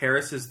 and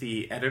Paris is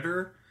the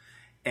editor,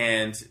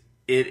 and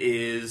it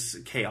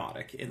is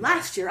chaotic.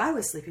 Last year I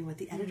was sleeping with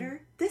the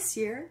editor. This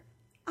year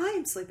I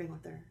am sleeping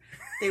with her.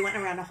 They went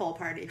around a whole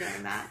party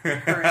doing that.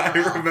 I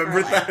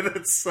remember that.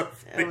 It's so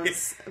funny. It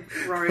was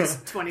Rory's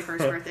 21st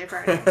birthday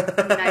party.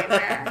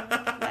 Nightmare.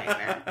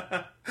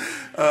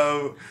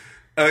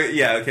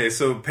 Yeah, okay,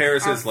 so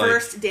Paris is like...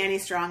 first Danny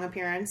Strong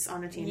appearance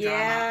on a teen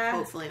drama.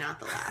 Hopefully not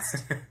the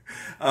last.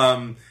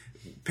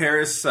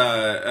 Paris,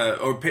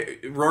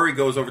 Rory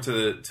goes over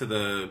to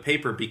the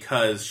paper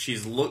because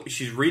she's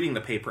reading the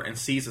paper and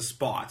sees a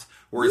spot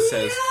where it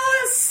says,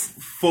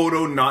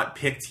 photo not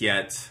picked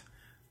yet.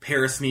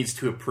 Paris needs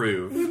to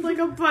approve. With like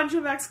a bunch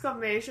of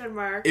exclamation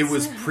marks. It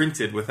was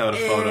printed without a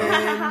photo.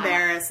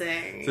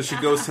 Embarrassing. So she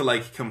goes to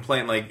like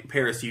complain, like,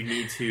 Paris, you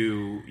need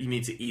to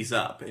ease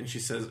up. And she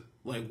says,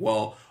 like,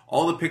 well,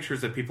 all the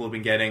pictures that people have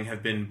been getting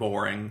have been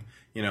boring.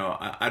 You know,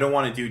 I don't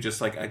want to do just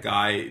like a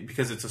guy,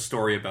 because it's a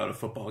story about a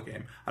football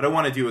game. I don't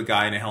want to do a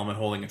guy in a helmet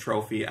holding a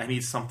trophy. I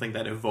need something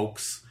that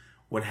evokes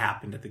what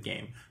happened at the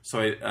game.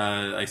 So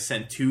I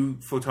sent 2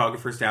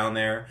 photographers down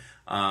there,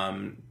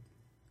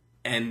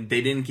 and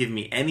they didn't give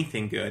me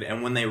anything good.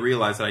 And when they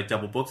realized that I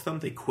double booked them,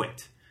 they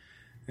quit.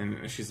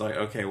 And she's like,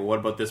 okay, well, what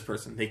about this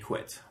person? They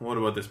quit. What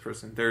about this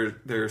person?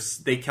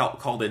 They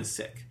called in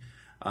sick.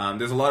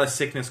 There's a lot of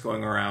sickness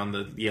going around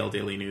the Yale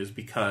Daily News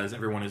because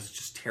everyone is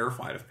just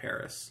terrified of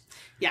Paris.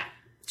 Yeah.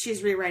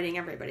 She's rewriting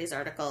everybody's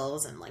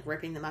articles and like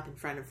ripping them up in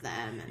front of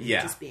them and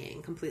just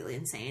being completely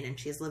insane. And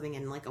she's living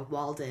in like a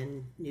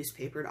walled-in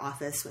newspapered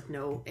office with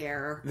no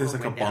air. There's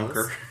like windows. a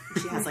bunker.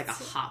 She has like a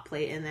hot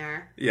plate in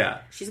there.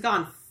 Yeah. She's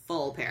gone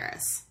full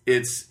Paris.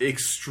 It's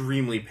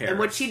extremely Paris. And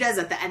what she does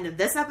at the end of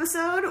this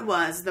episode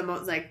was the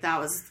most like that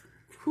was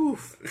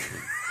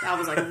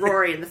like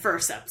Rory in the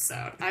first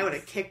episode. I would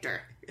have kicked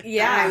her.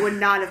 Yeah. I would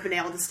not have been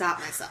able to stop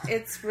myself.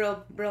 It's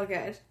real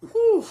good.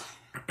 Whew.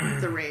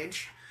 The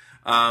rage.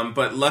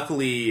 But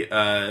luckily,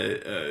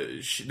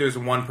 there's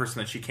one person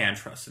that she can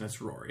trust, and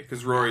it's Rory.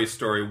 Because Rory's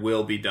story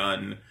will be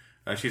done.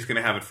 She's going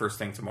to have it first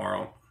thing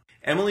tomorrow.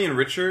 Emily and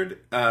Richard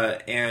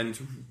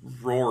and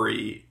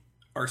Rory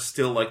are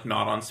still like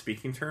not on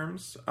speaking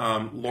terms.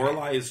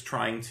 Lorelai is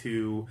trying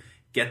to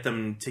get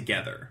them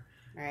together.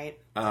 Right.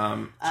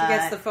 She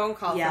gets the phone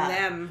call from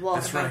them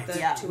about the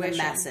tuition. The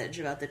message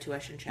about the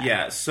tuition check.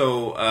 Yeah,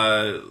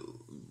 so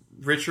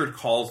Richard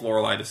calls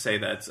Lorelai to say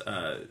that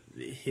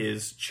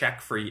his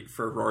check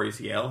for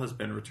Rory's Yale has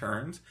been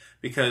returned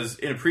because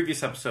in a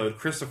previous episode,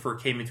 Christopher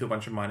came into a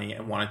bunch of money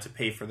and wanted to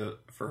pay for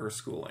her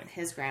schooling.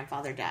 His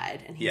grandfather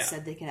died, and he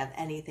said they could have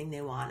anything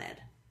they wanted,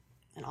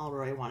 and all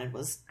Rory wanted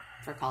was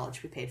for college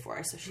to be paid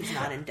for, so she's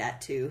not in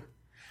debt to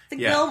the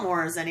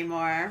Gilmores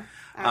anymore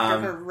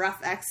after her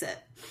rough exit.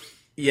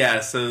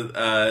 Yeah, so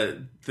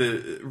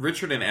the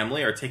Richard and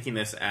Emily are taking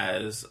this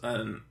as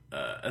an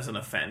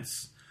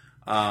offense.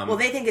 Well,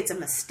 they think it's a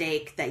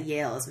mistake that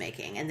Yale is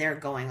making, and they're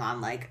going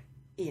on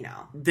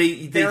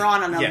they're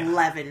on an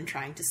 11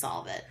 trying to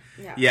solve it.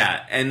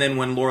 Yeah, and then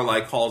when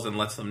Lorelai calls and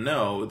lets them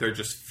know, they're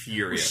just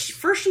furious.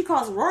 First, she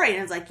calls Rory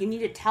and is like, "You need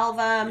to tell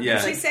them." Yeah.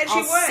 She said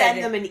I'll she would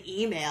send them an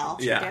email.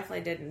 She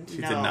definitely didn't. She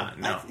did not.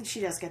 No, I think she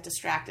does get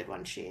distracted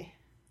when she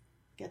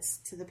gets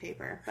to the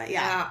paper, but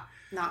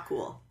not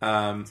cool.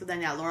 So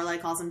then, Lorelai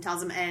calls him,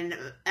 tells him, and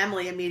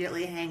Emily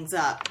immediately hangs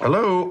up.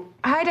 Hello.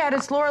 Hi, Dad.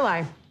 It's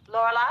Lorelai.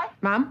 Lorelai?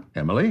 Mom?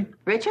 Emily?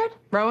 Richard?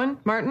 Rowan?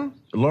 Martin?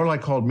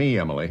 Lorelai called me,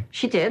 Emily.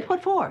 She did?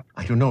 What for?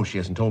 I don't know. She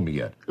hasn't told me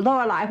yet.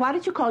 Lorelai, why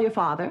did you call your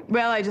father?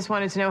 Well, I just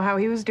wanted to know how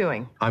he was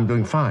doing. I'm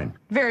doing fine.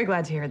 Very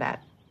glad to hear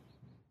that.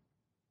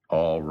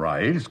 All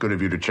right. It's good of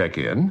you to check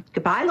in.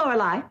 Goodbye,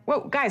 Lorelai.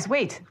 Whoa, guys,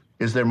 wait.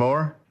 Is there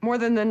more? More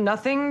than the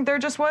nothing there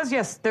just was?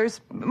 Yes,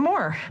 there's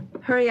more.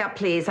 Hurry up,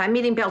 please. I'm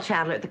meeting Bill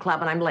Chandler at the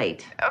club and I'm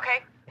late.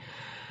 Okay.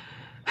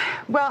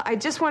 Well, I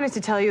just wanted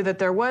to tell you that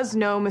there was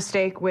no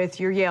mistake with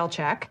your Yale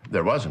check.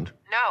 There wasn't.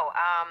 No,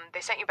 they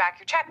sent you back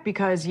your check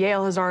because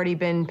Yale has already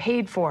been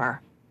paid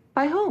for.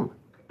 By whom?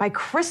 By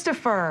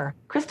Christopher.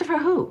 Christopher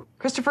who?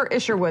 Christopher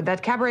Isherwood.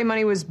 That cabaret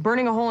money was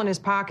burning a hole in his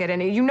pocket.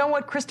 And you know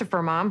what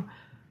Christopher, Mom?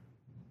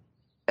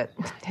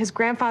 His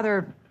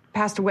grandfather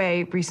passed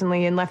away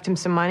recently and left him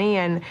some money,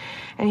 and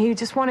he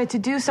just wanted to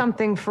do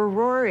something for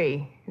Rory.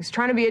 He was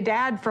trying to be a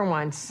dad for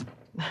once.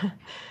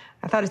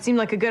 I thought it seemed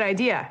like a good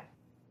idea.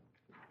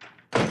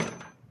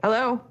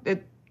 Hello?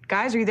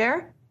 Guys, are you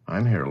there?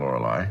 I'm here,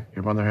 Lorelai.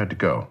 Your mother had to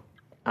go.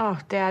 Oh,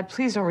 Dad,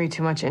 please don't read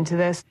too much into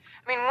this.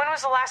 I mean, when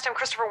was the last time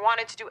Christopher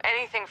wanted to do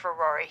anything for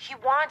Rory? He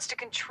wants to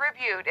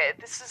contribute.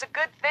 This is a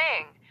good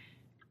thing.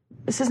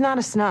 This is not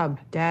a snub,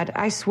 Dad.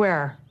 I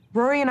swear.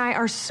 Rory and I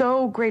are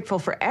so grateful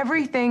for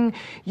everything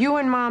you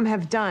and Mom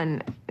have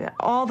done,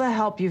 all the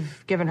help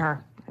you've given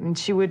her. I mean,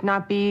 she would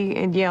not be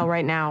in Yale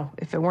right now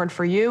if it weren't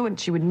for you, and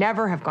she would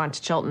never have gone to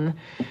Chilton.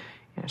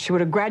 She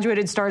would have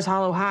graduated Stars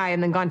Hollow High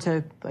and then gone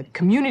to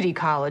community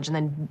college and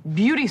then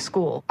beauty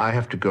school. I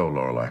have to go,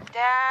 Lorelai.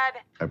 Dad.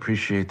 I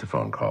appreciate the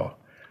phone call.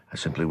 I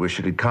simply wish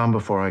it had come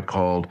before I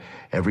called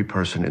every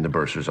person in the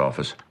bursar's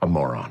office a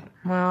moron.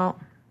 Well,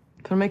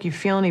 if it'll make you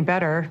feel any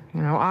better,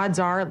 odds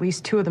are at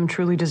least 2 of them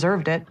truly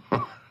deserved it.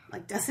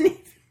 Doesn't he?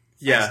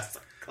 Yeah.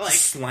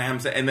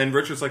 Slams it. And then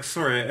Richard's like,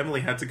 sorry,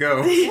 Emily had to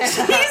go.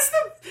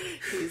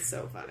 He's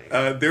so funny.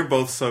 They're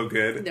both so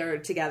good. They're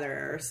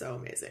together are so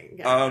amazing.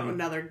 Yeah,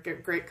 another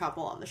great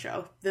couple on the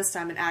show. This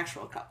time an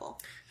actual couple.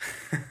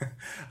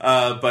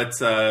 But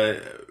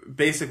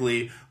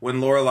basically, when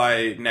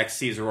Lorelai next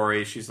sees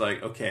Rory, she's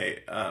like,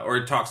 okay,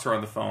 or talks to her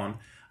on the phone.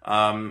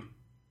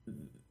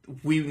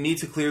 We need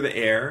to clear the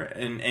air.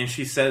 And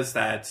she says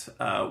that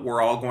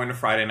we're all going to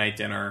Friday night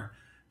dinner.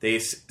 They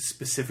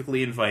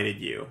specifically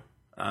invited you.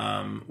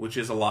 Which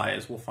is a lie,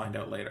 as we'll find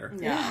out later.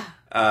 Yeah.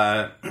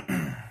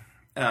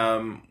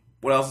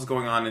 What else is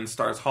going on in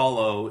Stars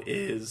Hollow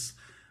is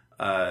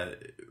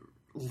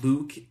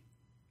Luke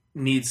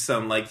needs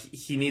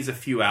he needs a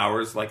few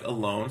hours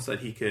alone so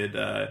that he could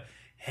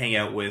hang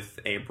out with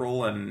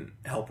April and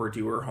help her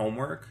do her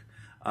homework.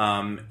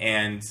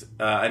 And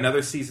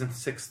another season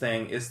 6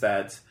 thing is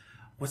that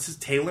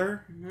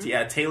Taylor? Mm-hmm.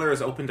 Yeah, Taylor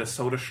has opened a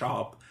soda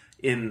shop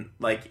in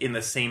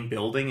the same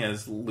building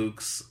as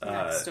Luke's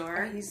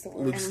store.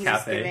 Luke's he's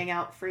cafe, giving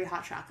out free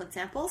hot chocolate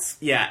samples.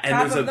 Yeah, and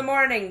top of the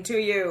morning to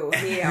you,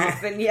 he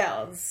often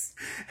yells.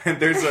 And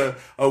there's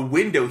a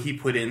window he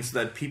put in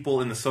so that people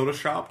in the soda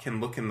shop can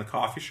look in the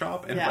coffee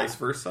shop and vice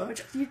versa.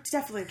 Which you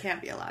definitely can't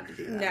be allowed to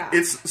do that. No.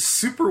 It's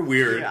super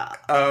weird,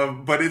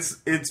 but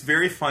it's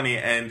very funny.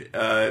 And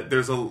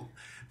there's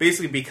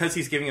basically, because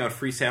he's giving out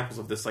free samples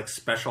of this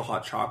special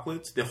hot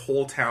chocolates, the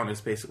whole town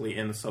is basically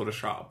in the soda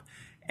shop.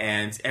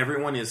 And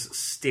everyone is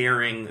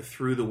staring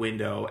through the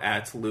window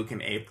at Luke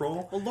and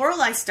April. Well,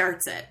 Lorelai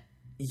starts it.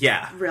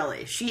 Yeah.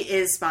 Really. She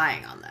is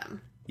spying on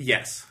them.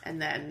 Yes.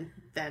 And then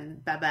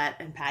Babette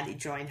and Patty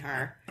join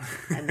her.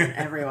 And then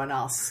everyone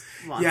else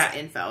wants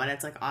info. And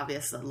it's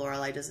obvious that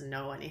Lorelai doesn't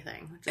know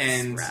anything. Which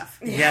is rough.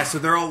 Yeah, so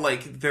they're all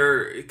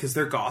because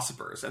they're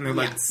gossipers. And they're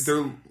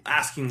they're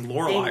asking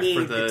Lorelai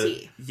for the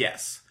tea.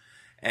 Yes.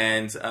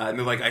 And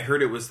they're like, I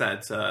heard it was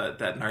that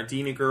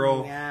Nardini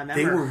girl. Yeah,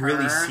 they were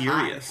really hot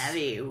serious. and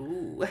heavy.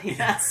 Ooh,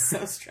 that's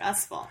so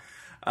stressful.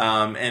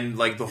 And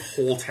the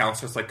whole town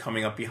starts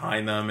coming up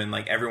behind them, and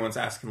everyone's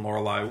asking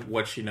Lorelai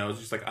what she knows.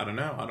 She's like, I don't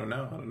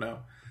know.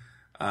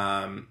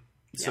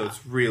 So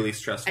it's really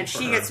stressful. And for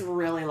she her. gets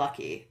really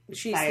lucky.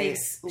 She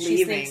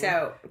sneaks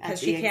out because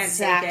she can't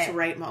exact take it.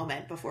 right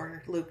moment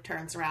before Luke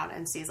turns around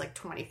and sees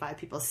 25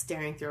 people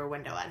staring through a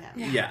window at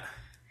him. Yeah.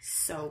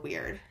 So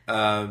weird.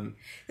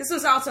 This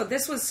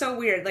was so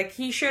weird.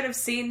 He should have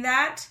seen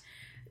that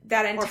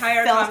that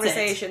entire felt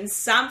conversation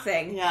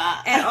something.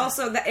 Yeah. And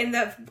also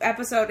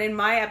in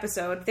my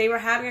episode, they were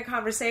having a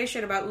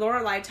conversation about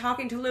Lorelai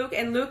talking to Luke,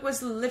 and Luke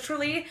was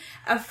literally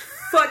a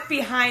foot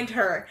behind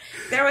her.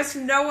 There was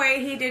no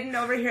way he didn't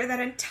overhear that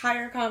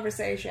entire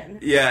conversation.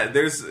 Yeah,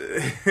 there's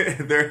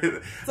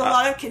a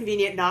lot of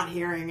convenient not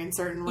hearing in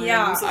certain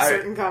rooms of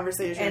certain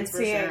conversations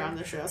for sure on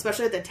the show,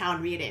 especially at the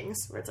town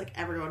meetings where it's like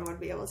everyone would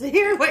be able to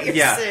hear what you're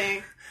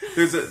saying.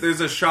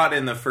 There's a shot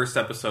in the first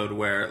episode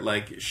where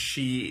like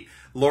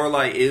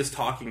Lorelai is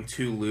talking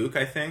to Luke,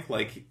 I think,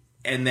 like,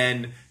 and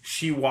then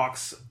she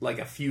walks like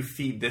a few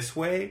feet this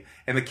way,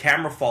 and the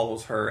camera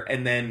follows her,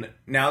 and then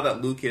now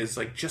that Luke is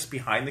like just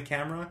behind the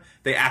camera,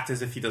 they act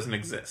as if he doesn't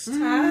exist.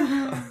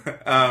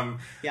 Yeah,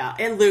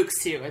 and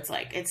Luke's too. It's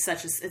like it's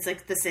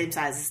like the same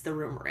size as the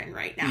room we're in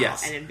right now.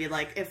 Yes. And it'd be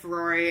like if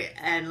Rory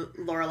and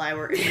Lorelai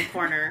were in the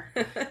corner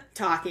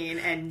talking,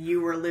 and you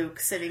were Luke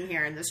sitting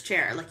here in this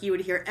chair. Like you would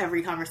hear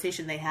every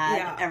conversation they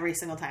had every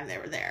single time they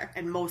were there,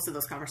 and most of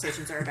those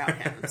conversations are about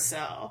him.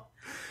 So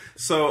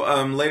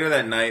later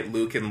that night,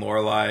 Luke and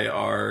Lorelai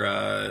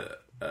are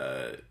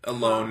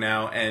alone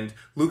now, and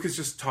Luke is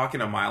just talking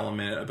a mile a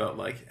minute about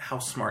like how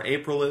smart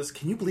April is.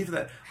 Can you believe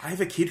that I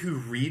have a kid who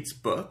reads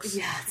books?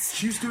 Yes.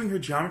 She's doing her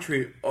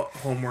geometry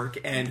homework,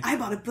 and I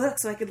bought a book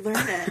so I could learn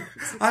it.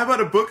 I bought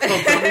a book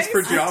called Dummies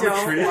for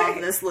Geometry. I don't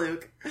love this,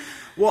 Luke.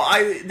 Well,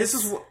 this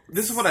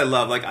is what I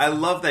love. Like, I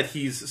love that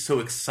he's so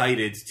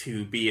excited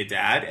to be a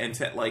dad and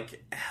to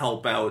like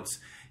help out.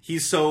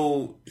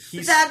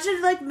 That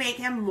should like make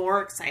him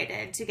more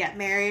excited to get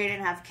married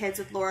and have kids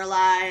with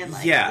Lorelai. And,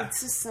 like,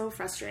 it's just so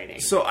frustrating.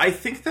 So I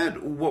think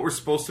that what we're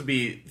supposed to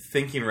be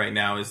thinking right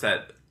now is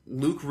that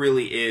Luke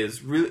really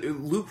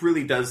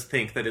does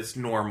think that it's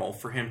normal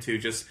for him to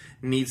just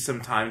need some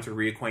time to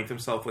reacquaint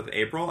himself with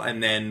April,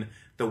 and then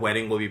the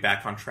wedding will be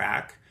back on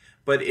track.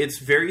 But it's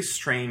very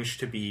strange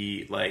to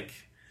be like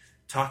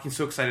talking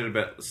so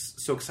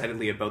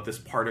excitedly about this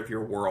part of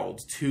your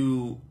world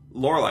to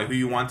Lorelai, who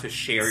you want to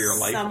share your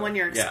life someone with.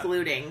 You're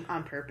excluding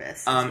on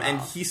purpose.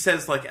 And he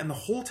says like, and the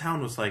whole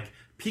town was like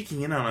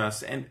peeking in on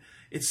us, and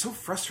it's so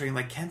frustrating.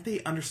 Like, can't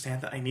they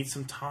understand that I need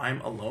some time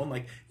alone?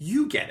 Like,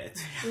 you get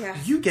it. Yeah.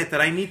 You get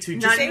that I need to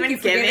just... Not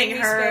even giving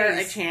her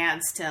a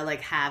chance to,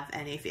 like, have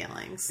any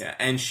feelings. Yeah,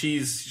 and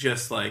she's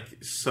just,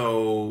 like,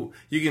 so...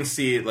 You can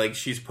see, like,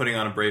 she's putting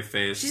on a brave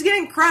face. She's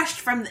getting crushed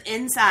from the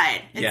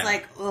inside. It's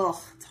like, ugh,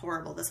 it's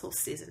horrible. This whole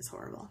season is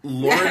horrible.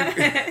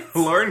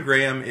 Lauren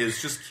Graham is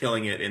just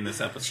killing it in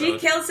this episode. She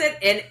kills it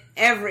in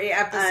every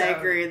episode. I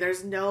agree.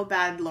 There's no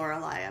bad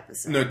Lorelai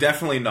episode. No,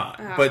 definitely not.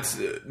 But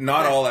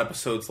not all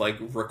episodes, like,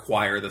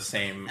 require the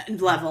same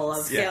level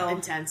of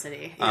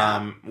intensity.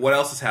 Yeah. What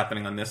else is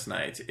happening on this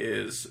night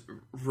is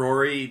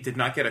Rory did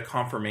not get a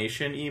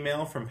confirmation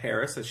email from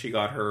Paris that she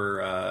got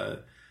her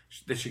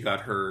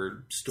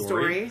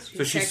story.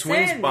 So she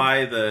swings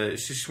by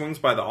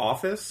the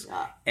office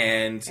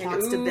and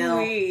talks to Bill,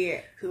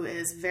 who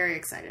is very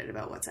excited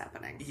about what's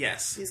happening.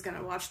 Yes, he's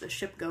gonna watch the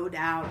ship go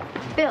down.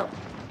 Bill.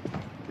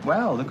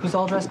 Well, look who's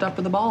all dressed up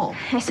for the ball.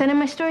 I sent in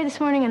my story this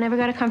morning. I never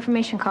got a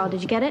confirmation call.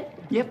 Did you get it?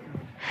 Yep.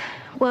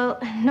 Well,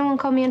 no one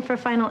called me in for a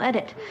final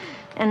edit.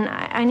 And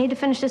I need to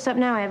finish this up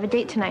now. I have a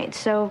date tonight.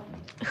 So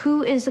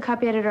who is the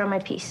copy editor on my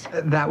piece?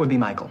 That would be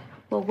Michael.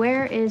 Well,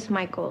 where is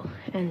Michael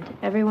and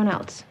everyone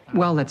else?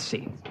 Well, let's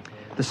see.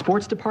 The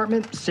sports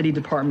department, city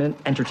department,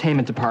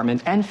 entertainment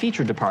department, and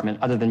feature department,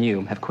 other than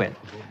you, have quit.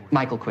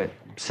 Michael quit.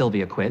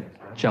 Sylvia quit.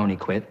 Joni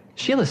quit.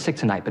 Sheila's sick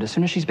tonight, but as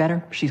soon as she's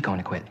better, she's going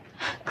to quit.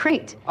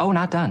 Great. Oh,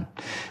 not done.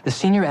 The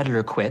senior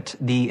editor quit.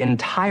 The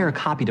entire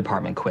copy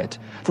department quit.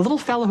 The little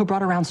fellow who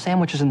brought around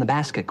sandwiches in the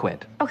basket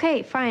quit.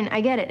 Okay, fine. I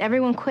get it.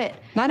 Everyone quit.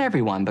 Not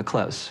everyone, but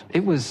close.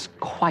 It was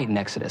quite an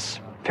exodus.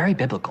 Very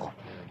biblical.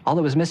 All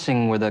that was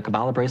missing were the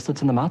Kabbalah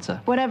bracelets and the matzah.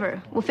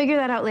 Whatever. We'll figure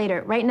that out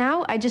later. Right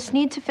now, I just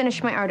need to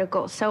finish my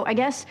article. So I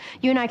guess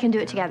you and I can do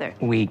it together.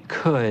 We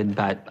could,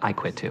 but I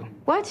quit too.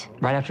 What?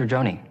 Right after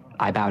Joni.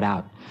 I bowed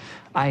out.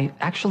 I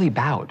actually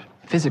bowed.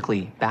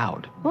 Physically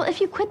bowed. Well, if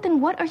you quit,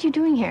 then what are you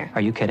doing here?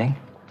 Are you kidding?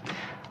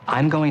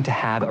 I'm going to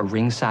have a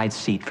ringside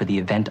seat for the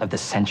event of the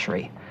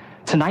century.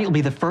 Tonight will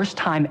be the first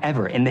time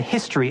ever in the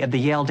history of the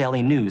Yale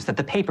Daily News that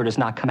the paper does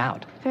not come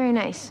out. Very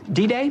nice.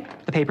 D-Day,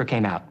 the paper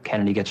came out.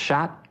 Kennedy gets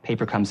shot,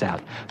 paper comes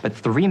out. But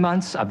 3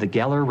 months of the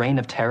Geller reign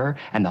of terror,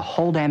 and the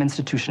whole damn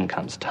institution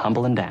comes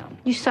tumbling down.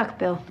 You suck,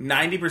 Bill.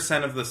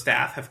 90% of the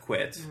staff have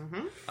quit.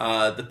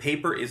 Mm-hmm. The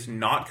paper is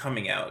not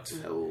coming out.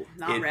 No,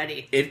 not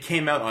ready. It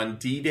came out on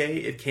D-Day.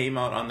 It came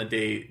out on the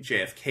day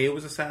JFK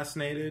was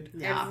assassinated.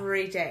 Yeah.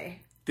 Every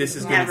day. This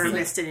is never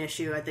missed an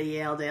issue at the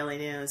Yale Daily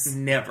News.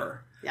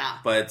 Never. Yeah.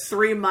 But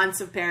 3 months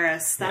of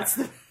Paris. That's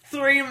the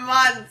 3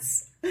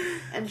 months.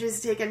 And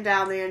just taken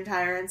down the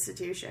entire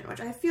institution,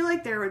 which I feel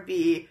like there would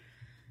be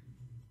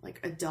like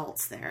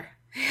adults there.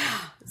 Yeah.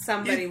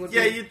 Somebody would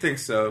Yeah, you'd think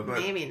so, but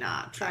maybe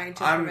not. Trying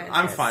to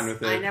I'm fine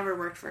with it. I never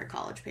worked for a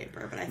college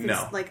paper, but I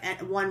think like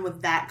one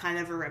with that kind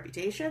of a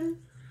reputation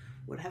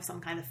would have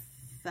some kind of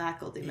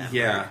faculty member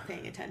Yeah.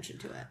 paying attention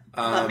to it.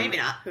 Well, maybe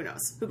not. Who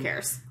knows? Who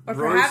cares? Or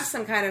perhaps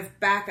some kind of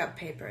backup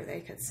paper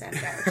they could send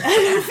out.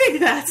 I think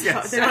that's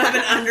Yes. they don't have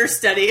an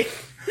understudy.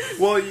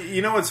 Well,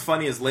 you know what's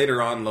funny is later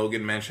on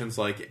Logan mentions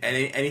like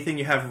anything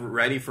you have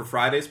ready for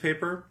Friday's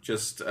paper,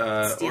 just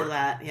Steal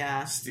that,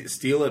 yeah.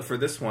 Steal it for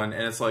this one,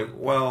 and it's like,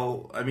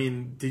 well, I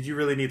mean, did you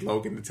really need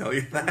Logan to tell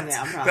you that?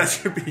 Yeah, probably. That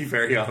should be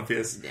very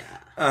obvious.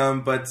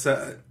 Yeah. But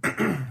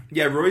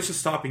yeah, Rory's just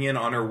stopping in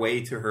on her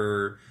way to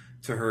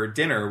her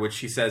dinner, which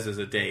she says is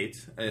a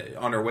date.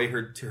 On her way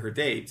to her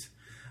date,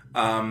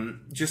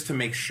 just to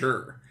make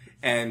sure.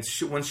 And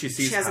once she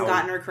sees she hasn't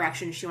gotten her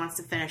correction, she wants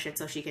to finish it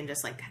so she can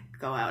just like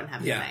go out and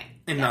have a good night.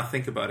 And not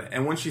think about it.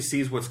 And when she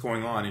sees what's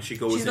going on, and she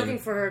goes She's looking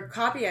for her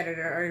copy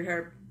editor or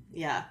her...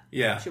 Yeah.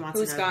 Yeah. She wants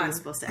Who's to know gone? who's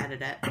supposed to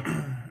edit it.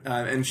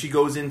 And she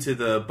goes into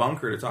the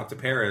bunker to talk to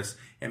Paris,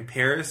 and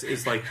Paris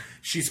is like,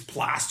 she's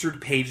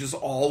plastered pages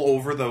all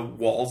over the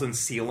walls and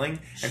ceiling,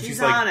 and She's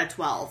like on a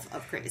 12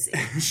 of crazy.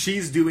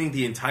 she's doing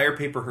the entire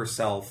paper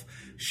herself.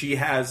 She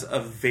has a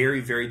very,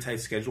 very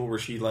tight schedule where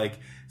she like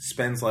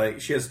spends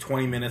like, she has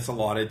 20 minutes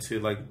allotted to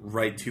like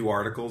write 2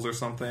 articles or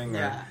something.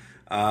 Yeah. Or,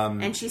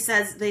 And she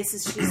says,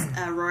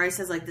 Rory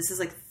says, like, this is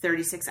like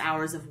 36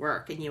 hours of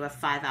work and you have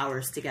 5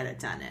 hours to get it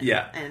done in.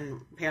 Yeah. And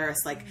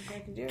Paris, like,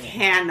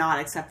 cannot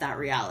accept that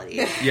reality.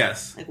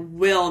 Yes. Like,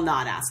 will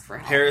not ask for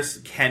help. Paris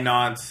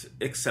cannot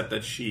accept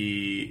that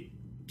she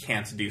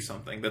can't do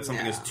something. That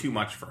something is too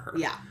much for her.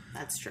 Yeah,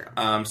 that's true.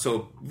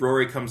 So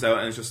Rory comes out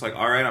and is just like,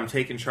 all right, I'm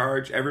taking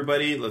charge.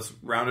 Everybody, let's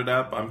round it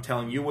up. I'm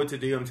telling you what to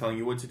do. I'm telling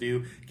you what to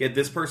do. Get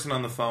this person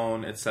on the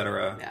phone,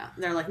 etc. Yeah.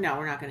 They're like, no,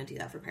 we're not going to do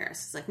that for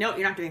Paris. It's like, no,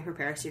 you're not doing it for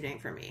Paris. You're doing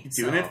it for me.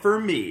 Doing it for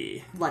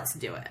me. Let's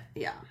do it.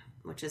 Yeah.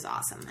 Which is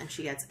awesome. And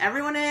she gets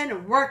everyone in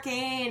and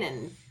working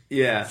and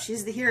Yeah.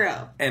 she's the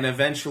hero. And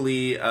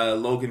eventually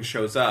Logan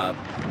shows up.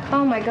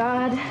 Oh my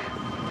god.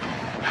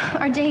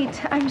 Our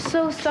date. I'm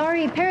so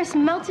sorry. Paris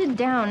melted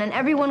down and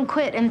everyone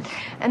quit and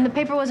the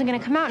paper wasn't going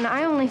to come out and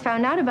I only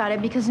found out about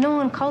it because no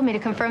one called me to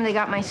confirm they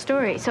got my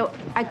story. So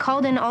I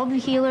called in all the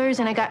healers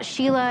and I got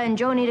Sheila and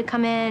Joni to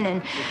come in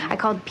and I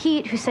called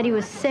Pete who said he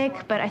was sick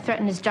but I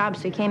threatened his job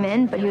so he came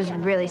in but he was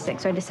really sick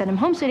so I just sent him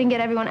home so he didn't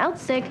get everyone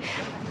else sick.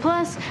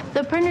 Plus,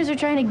 the printers are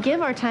trying to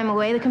give our time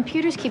away, the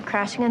computers keep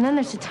crashing, and then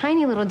there's a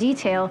tiny little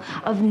detail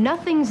of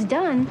nothing's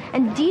done,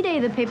 and D-Day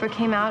the paper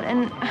came out,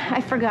 and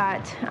I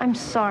forgot. I'm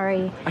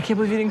sorry. I can't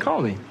believe you didn't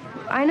call me.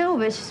 I know,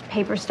 but it's just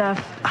paper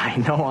stuff. I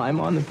know, I'm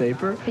on the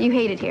paper. But you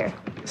hate it here.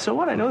 So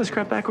what? I know this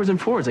crap backwards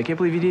and forwards. I can't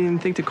believe you didn't even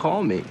think to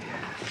call me.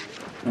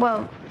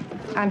 Well,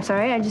 I'm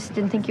sorry, I just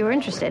didn't think you were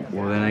interested.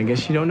 Well, then I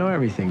guess you don't know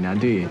everything now,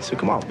 do you? So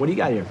come on, what do you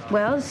got here?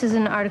 Well, this is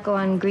an article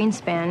on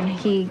Greenspan.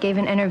 He gave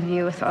an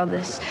interview with all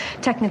this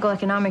technical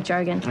economic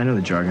jargon. I know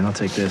the jargon. I'll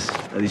take this.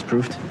 Are these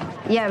proofed?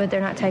 Yeah, but they're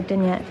not typed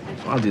in yet.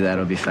 I'll do that.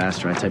 It'll be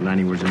faster. I type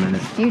 90 words a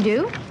minute. You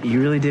do?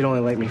 You really did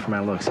only like me for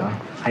my looks, huh?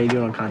 How you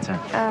doing on content?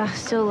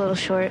 Still a little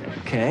short.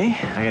 Okay.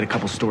 I got a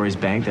couple stories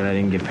banked that I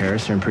didn't give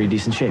Paris. They're in pretty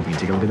decent shape. You can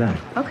take a look at that.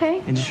 Okay.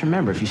 And just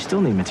remember, if you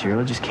still need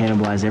material, just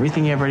cannibalize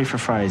everything you have ready for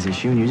Friday's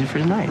issue and use it for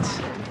tonight's.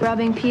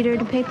 Robbing Peter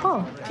to pay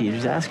Paul.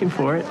 Peter's asking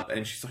for it.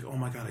 And she's like, oh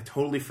my god, I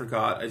totally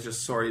forgot. I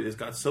just, sorry, this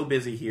got so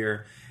busy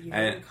here. You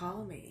and didn't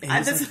call me.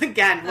 And This is,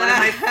 again, one of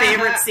my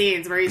favorite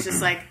scenes where he's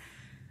just like,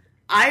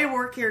 I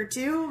work here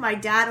too. My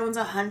dad owns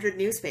 100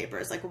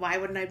 newspapers. Like, why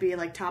wouldn't I be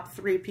like top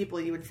 3 people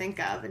you would think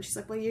of? And she's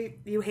like, well,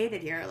 you hate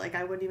it here. Like,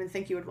 I wouldn't even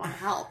think you would want to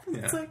help. Yeah.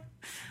 It's like,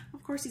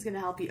 of course he's going to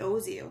help. He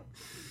owes you.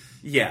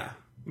 Yeah.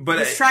 But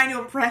He's trying to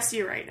impress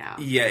you right now.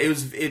 Yeah,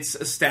 it's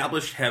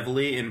established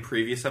heavily in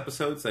previous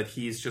episodes that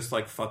he's just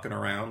like fucking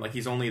around. Like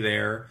he's only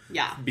there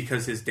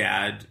because his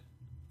dad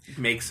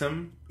makes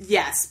him.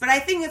 Yes, but I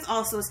think it's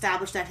also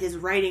established that his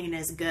writing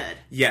is good.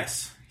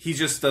 Yes. He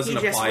just doesn't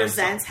apply. He just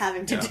resents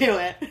having to do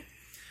it.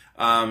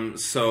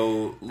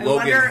 So Logan I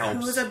wonder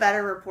helps. who's a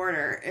better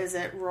reporter. Is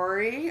it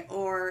Rory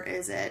or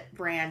is it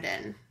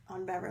Brandon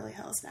on Beverly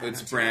Hills 90210?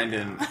 It's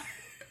Brandon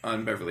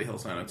on Beverly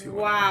Hills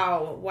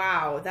 90210.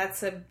 Wow.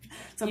 That's a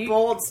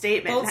bold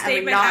statement. Bold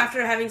statement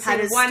after having seen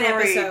his one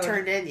story episode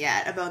turned in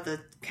yet about the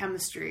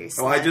chemistry.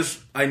 Oh,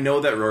 I know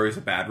that Rory's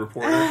a bad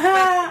reporter.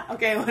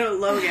 Okay, what about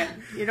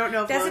Logan? You don't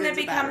know if Doesn't Logan's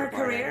it become a bad her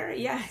reporter. career?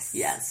 Yes.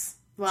 Yes.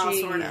 Well,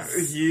 sort of.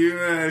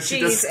 She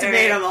does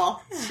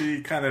debatable.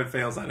 She kind of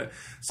fails at it.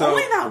 So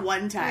only that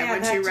one time Yeah,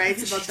 when she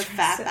writes about the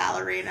fat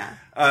ballerina.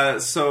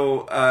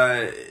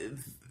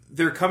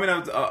 They're coming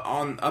out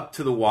up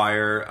to the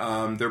wire.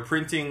 They're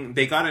printing.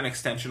 They got an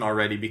extension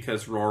already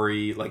because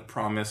Rory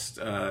promised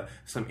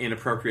some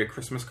inappropriate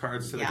Christmas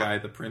cards to the guy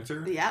at the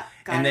printer. Yeah,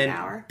 got and then an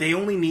hour. they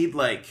only need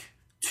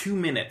 2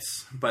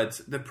 minutes, but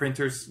the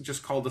printers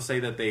just called to say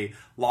that they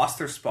lost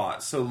their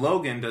spot. So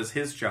Logan does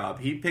his job.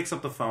 He picks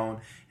up the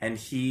phone and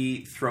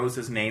he throws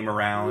his name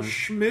around.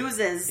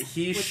 Schmoozes.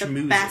 He with schmoozes.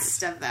 the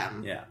best of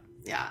them. Yeah.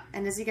 Yeah.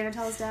 And is he going to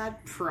tell his dad?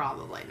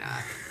 Probably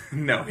not.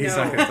 No, he's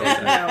not going to tell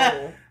his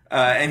dad. No.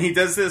 And he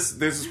does this.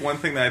 There's this one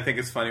thing that I think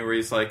is funny where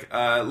he's like,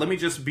 let me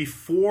just,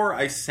 before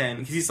I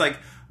send, he's like,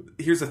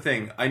 here's the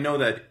thing. I know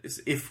that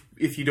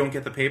if you don't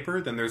get the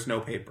paper, then there's no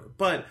paper.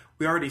 But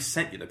we already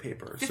sent you the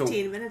paper.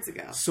 15 minutes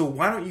ago. So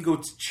why don't you go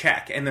to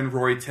check? And then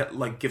Rory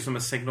gives him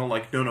a signal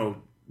like,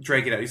 no,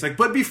 drag it out. He's like,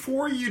 but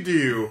before you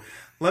do,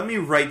 let me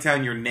write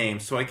down your name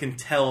so I can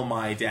tell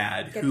my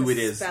dad who it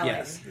is. Spelling.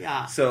 Yes.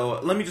 Yeah. So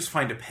let me just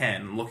find a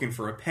pen. I'm looking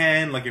for a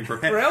pen. Broke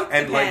the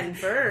and pen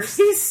first.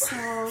 He's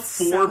so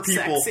four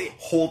people sexy.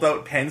 hold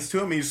out pens to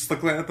him. And he's just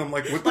looking at them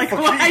like, what the fuck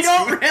well, are you I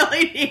don't doing?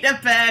 really need a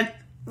pen.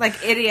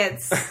 Like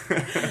idiots.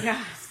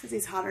 Yeah. Because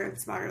he's hotter and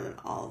smarter than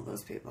all of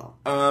those people.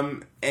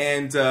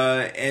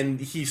 And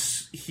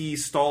he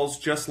stalls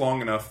just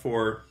long enough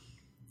for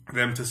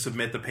them to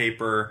submit the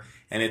paper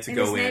and it to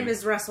go his in. name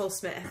is Russell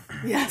Smith.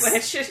 Yes.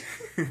 Which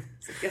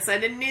Guess I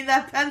didn't need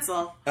that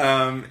pencil.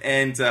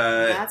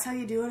 That's how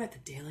you do it at the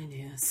Daily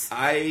News.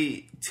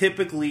 I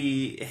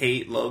typically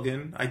hate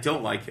Logan. I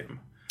don't like him.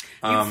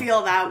 You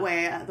feel that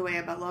way, the way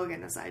about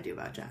Logan as I do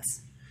about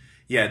Jess.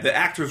 Yeah, the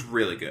actor's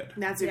really good.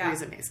 Nancy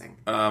Drew's amazing.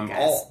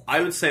 I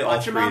would say all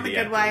watch three him on of The the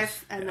Good actors.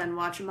 Wife, and then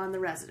watch him on The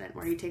Resident,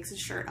 where he takes his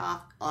shirt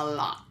off a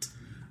lot.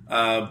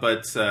 So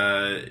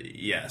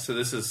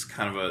this is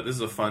this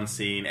is a fun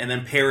scene, and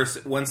then Paris,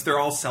 once they're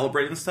all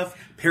celebrating and stuff,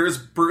 Paris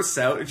bursts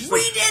out and she's We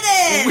did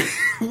it!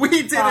 we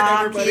did it,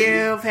 everybody!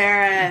 You,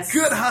 Paris.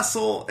 Good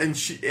hustle, and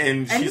she's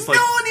no like,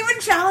 one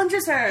even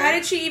challenges her.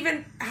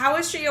 How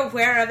is she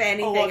aware of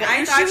anything?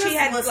 I I thought she she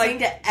had listening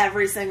to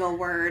every single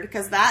word,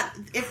 because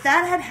if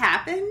that had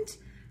happened,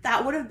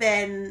 that would have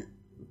been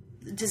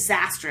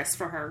disastrous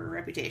for her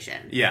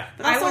reputation. Yeah.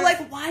 But also,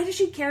 why does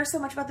she care so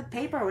much about the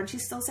paper when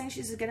she's still saying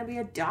she's going to be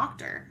a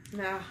doctor?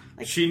 No.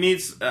 she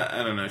needs.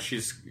 I don't know.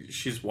 She's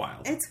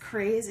wild. It's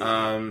crazy.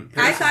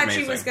 I thought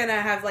she was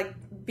gonna have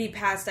be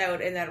passed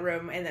out in that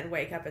room and then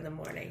wake up in the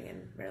morning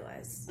and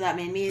realize. That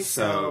made me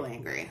so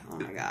angry. Oh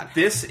my god.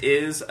 This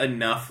is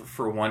enough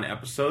for one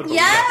episode. But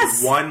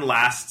Yes! we have one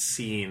last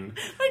scene.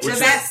 Which which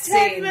is is-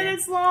 10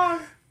 minutes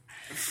long.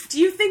 Do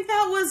you think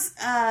that was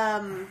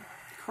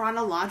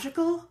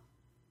chronological?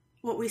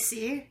 What we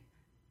see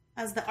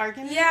as the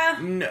argument? Yeah.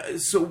 No,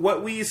 so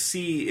what we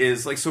see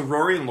is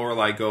Rory and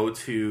Lorelai go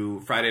to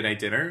Friday night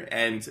dinner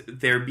and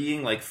they're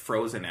being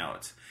frozen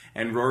out.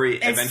 And Rory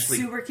It's eventually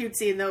super cute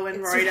scene though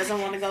when Rory doesn't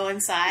want to go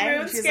inside.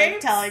 And she's RuneScape?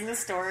 telling the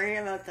story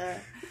about the.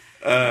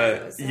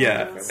 Lorelai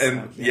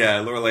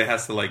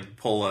has to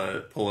pull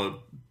a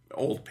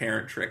old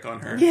parent trick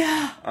on her.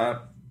 Yeah.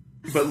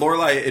 But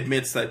Lorelai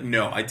admits that,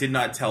 no, I did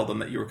not tell them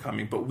that you were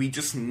coming, but we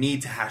just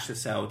need to hash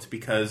this out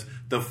because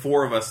the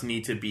four of us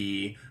need to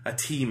be a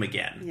team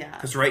again. Yeah.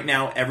 Because right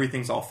now,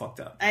 everything's all fucked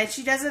up. And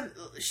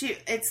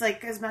it's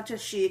as much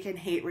as she can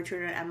hate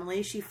Richard and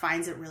Emily, she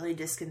finds it really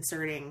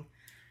disconcerting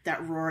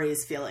that Rory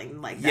is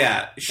feeling like that.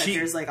 Yeah, that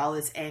there's all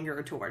this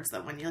anger towards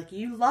them when you're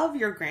you love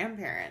your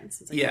grandparents.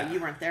 It's Yeah. you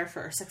weren't there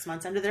for 6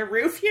 months under their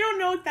roof. You don't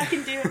know what that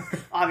can do.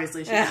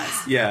 Obviously she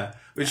does. Yeah,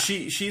 but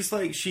she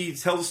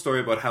tells a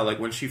story about how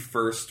when she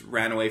first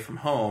ran away from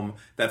home,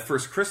 that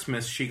first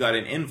Christmas she got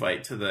an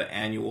invite to the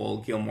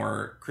annual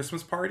Gilmore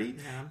Christmas party,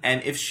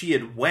 and if she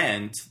had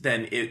went,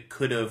 then it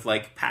could have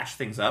patched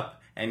things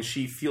up, and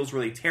she feels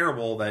really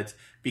terrible that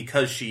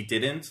because she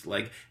didn't,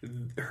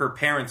 her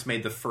parents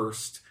made the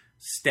first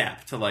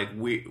step to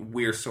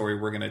we're sorry,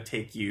 we're gonna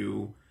take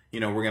you,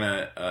 we're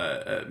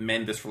gonna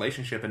mend this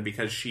relationship, and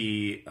because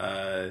she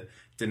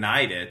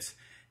denied it,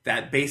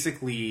 that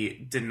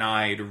basically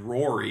denied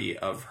Rory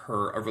of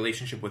a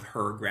relationship with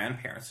her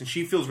grandparents. And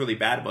she feels really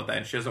bad about that.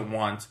 And she doesn't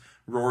want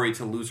Rory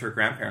to lose her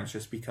grandparents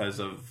just because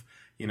of,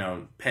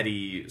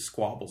 petty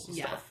squabbles and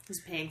stuff. Who's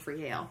paying for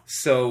Yale.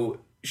 So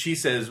she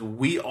says,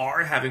 we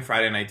are having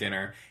Friday night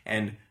dinner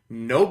and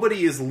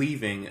nobody is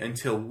leaving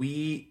until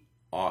we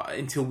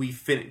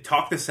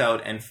talk this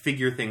out and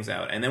figure things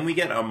out. And then we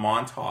get a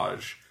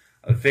montage,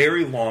 a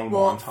very long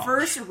montage.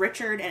 First,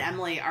 Richard and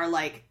Emily are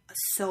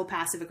so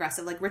passive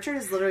aggressive. Richard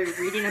is literally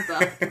reading a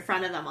book in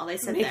front of them while they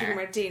sit Making there.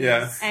 martinis.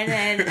 Yeah. And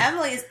then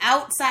Emily is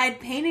outside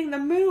painting the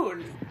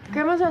moon.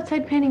 Grandma's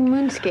outside painting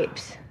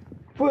moonscapes.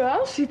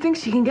 Well, she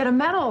thinks she can get a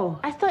medal.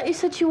 I thought you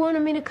said she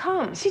wanted me to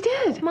come. She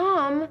did.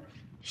 Mom,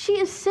 she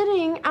is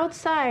sitting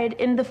outside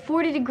in the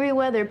 40-degree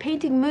weather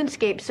painting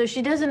moonscapes so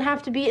she doesn't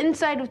have to be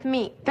inside with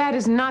me. That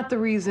is not the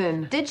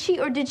reason. Did she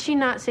or did she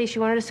not say she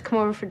wanted us to come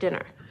over for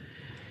dinner?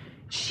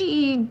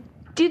 She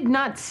did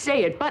not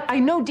say it, but I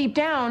know deep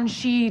down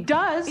she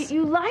does.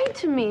 You lied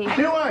to me.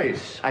 Blue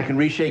ice. I can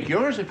reshake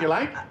yours if you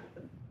like.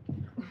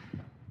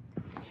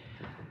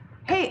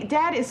 Hey,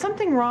 Dad, is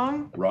something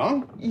wrong?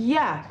 Wrong?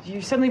 Yeah,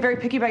 you're suddenly very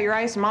picky about your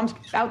ice. Mom's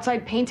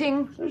outside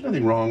painting. There's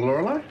nothing wrong,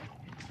 Lorelai.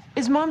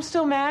 Is Mom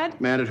still mad?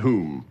 Mad at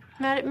whom?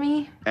 Mad at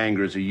me?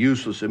 Anger is a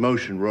useless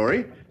emotion,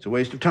 Rory. It's a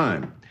waste of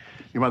time.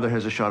 Your mother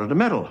has a shot at a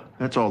medal.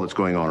 That's all that's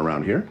going on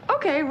around here.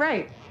 Okay,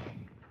 right.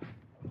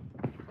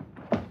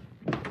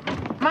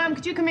 Mom,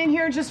 could you come in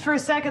here just for a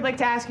sec? I'd like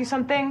to ask you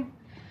something.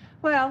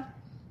 Well,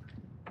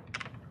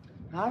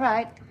 all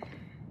right.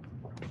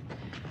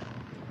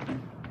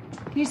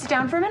 Can you sit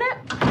down for a minute?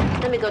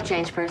 Let me go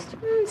change first.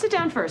 Sit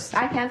down first.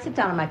 I can't sit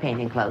down in my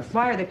painting clothes.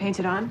 Why are they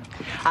painted on?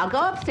 I'll go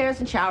upstairs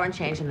and shower and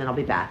change, and then I'll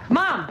be back.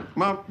 Mom!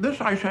 Mom,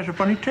 this ice has a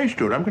funny taste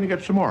to it. I'm going to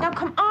get some more. Now,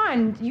 come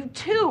on, you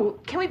two.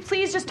 Can we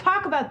please just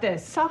talk about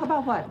this? Talk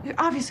about what? You're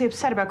obviously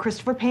upset about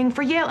Christopher paying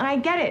for Yale, and I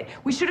get it.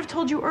 We should have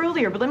told you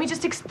earlier, but let me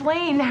just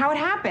explain how it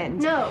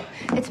happened. No,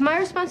 it's my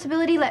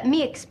responsibility. Let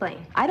me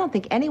explain. I don't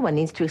think anyone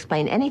needs to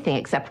explain anything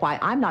except why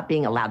I'm not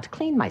being allowed to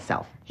clean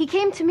myself. He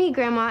came to me,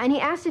 Grandma, and he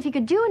asked if he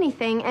could do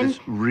anything, and This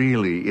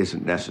really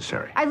isn't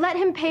necessary. I let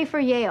him pay for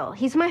Yale.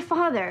 He's my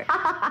father.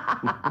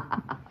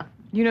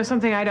 You know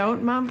something I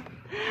don't, Mom?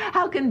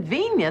 How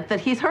convenient that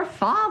he's her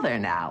father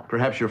now.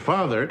 Perhaps your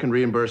father can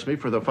reimburse me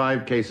for the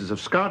 5 cases of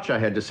scotch I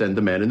had to send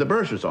the men in the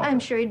bursar's office. I'm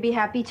sure he'd be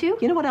happy to.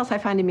 You know what else I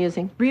find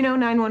amusing? Reno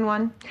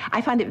 911. I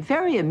find it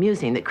very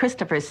amusing that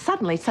Christopher is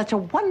suddenly such a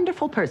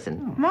wonderful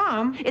person.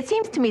 Mom? It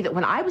seems to me that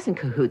when I was in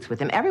cahoots with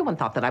him, everyone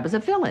thought that I was a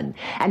villain.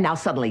 And now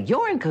suddenly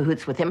you're in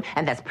cahoots with him,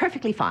 and that's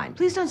perfectly fine.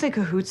 Please don't say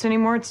cahoots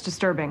anymore. It's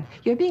disturbing.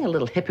 You're being a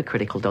little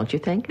hypocritical, don't you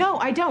think? No,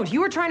 I don't.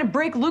 You were trying to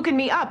break Luke and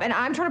me up, and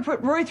I'm trying to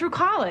put Rory through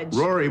college.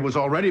 Rory was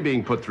already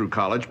being put through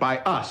college by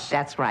us.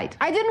 That's right.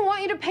 I didn't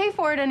want you to pay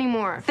for it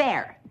anymore.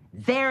 There.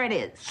 There it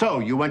is. So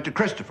you went to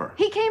Christopher?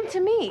 He came to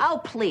me.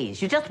 Oh,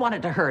 please. You just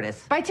wanted to hurt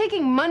us. By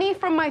taking money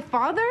from my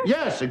father?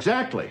 Yes,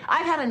 exactly.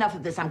 I've had enough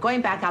of this. I'm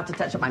going back out to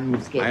touch up my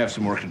moonscape. I have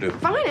some work to do.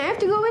 Fine, I have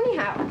to go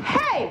anyhow.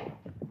 Hey!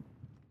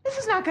 This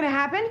is not going to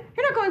happen.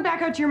 You're not going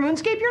back out to your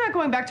moonscape. You're not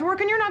going back to work,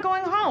 and you're not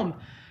going home.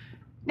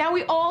 Now,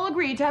 we all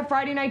agreed to have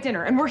Friday night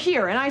dinner, and we're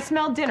here, and I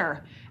smelled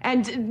dinner.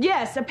 And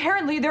yes,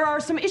 apparently there are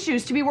some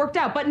issues to be worked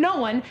out, but no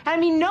one, and I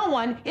mean no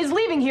one, is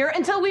leaving here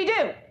until we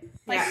do.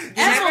 Like, you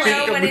never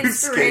know when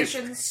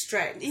inspiration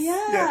strikes.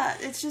 Yeah,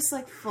 it's just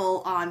like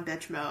full on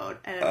bitch mode.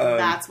 And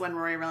that's when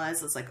Rory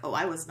realizes, like, oh,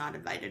 I was not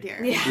invited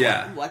here.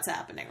 Yeah. What's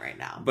happening right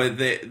now?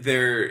 But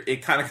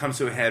it kind of comes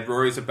to a head.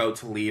 Rory's about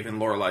to leave,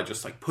 and Lorelai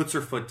just like puts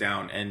her foot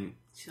down and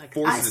She's like,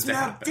 forces it to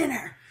I happen. smell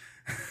dinner.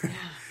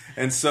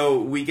 And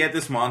so we get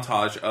this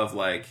montage of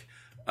like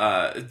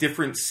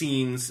different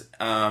scenes,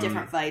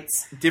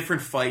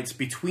 different fights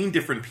between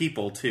different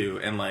people too,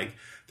 and like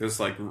there's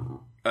like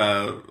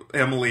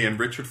Emily and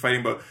Richard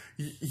fighting about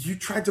you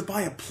tried to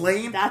buy a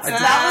plane. That was the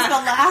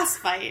last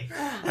fight.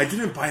 I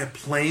didn't buy a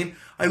plane.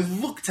 I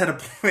looked at a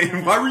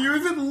plane. Why were you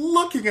even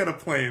looking at a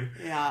plane?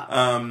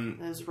 Yeah.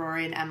 There's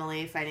Rory and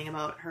Emily fighting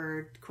about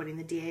her quitting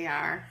the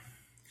DAR.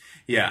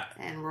 Yeah.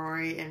 And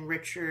Rory and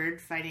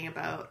Richard fighting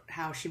about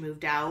how she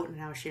moved out and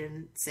how she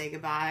didn't say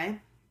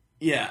goodbye.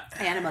 Yeah.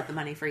 And about the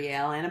money for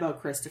Yale and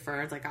about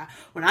Christopher. It's like,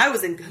 when I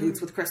was in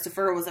cahoots with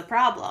Christopher, it was a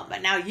problem.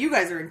 But now you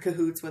guys are in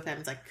cahoots with him.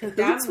 It's like,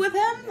 cahoots with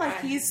him? Like,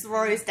 he's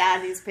Rory's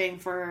dad and he's paying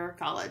for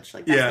college.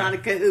 Like, that's not a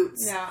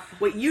cahoots. Yeah.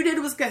 What you did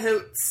was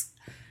cahoots.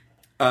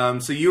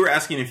 So you were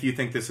asking if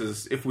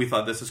we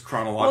thought this is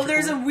chronological. Well,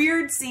 there's a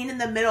weird scene in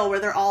the middle where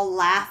they're all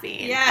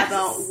laughing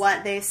about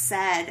what they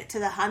said to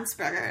the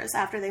Huntsbergers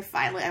after they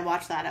finally, I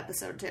watched that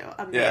episode too.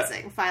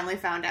 Amazing. Yeah. Finally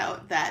found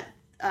out that,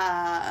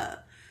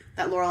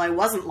 that Lorelai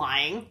wasn't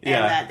lying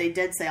and that they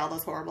did say all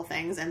those horrible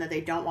things and that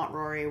they don't want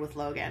Rory with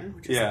Logan,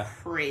 which is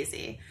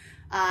crazy.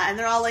 And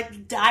they're all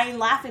like dying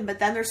laughing, but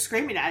then they're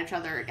screaming at each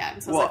other again.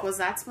 So it's like, was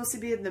that supposed to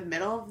be in the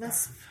middle of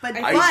this? But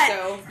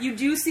you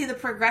do see the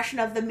progression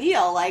of the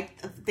meal.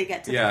 Like, they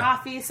get to the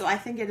coffee, so I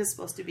think it is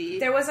supposed to be.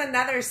 There was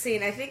another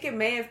scene, I think it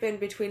may have been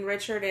between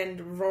Richard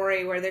and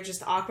Rory, where they're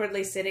just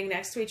awkwardly sitting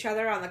next to each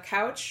other on the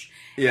couch.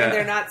 Yeah. And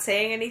they're not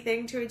saying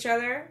anything to each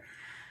other.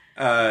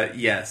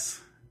 Yes.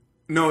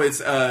 No,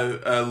 it's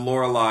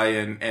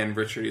Lorelai and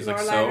Richard. He's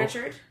Lorelai like, and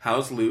Richard?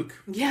 How's Luke?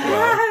 Yeah.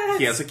 Well,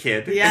 he has a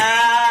kid.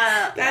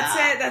 Yeah. That's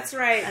it. That's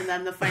right. And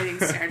then the fighting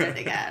started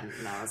again.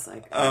 And I was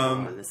like,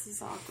 this is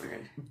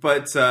awkward.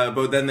 But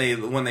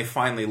then when they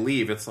finally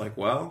leave, it's like,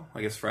 well,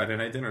 I guess Friday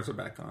night dinners are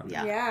back on.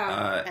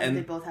 Yeah. And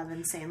they both have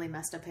insanely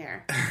messed up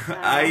hair. I don't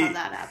know how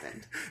that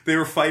happened. They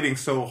were fighting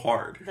so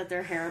hard. That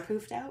their hair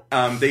poofed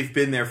out? They've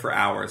been there for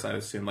hours, I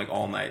assume, like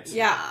all night.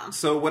 Yeah.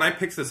 So when I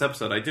picked this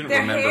episode, I didn't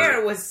Their remember. Their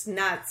hair was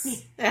nuts.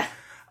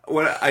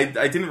 I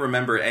didn't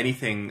remember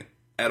anything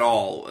at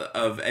all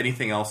of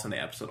anything else in the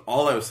episode.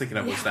 All I was thinking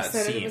of was that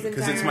scene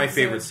because it's my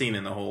favorite scene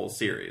in the whole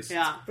series.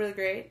 Yeah, really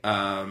great.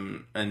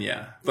 And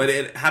but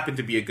it happened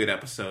to be a good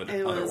episode.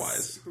 It otherwise,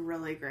 was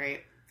really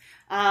great.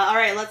 All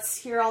right, let's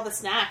hear all the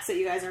snacks that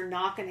you guys are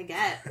not going to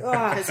get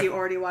because you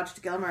already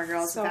watched Gilmore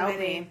Girls without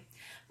me.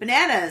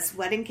 Bananas,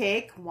 wedding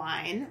cake,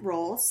 wine,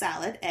 rolls,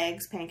 salad,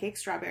 eggs,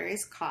 pancakes,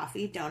 strawberries,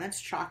 coffee, donuts,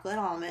 chocolate,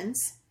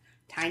 almonds,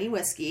 tiny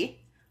whiskey.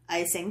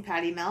 Icing,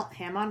 patty melt,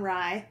 ham on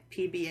rye,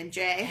 PB&J.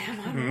 Ham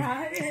on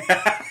rye?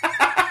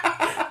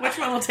 Which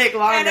one will take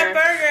longer? And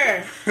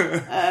a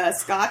burger.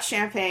 Scotch,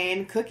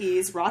 champagne,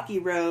 cookies, Rocky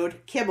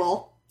Road,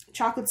 kibble,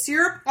 chocolate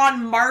syrup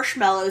on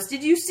marshmallows.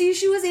 Did you see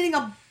she was eating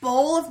a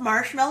bowl of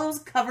marshmallows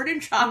covered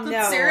in chocolate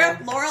syrup?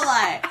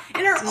 Lorelai.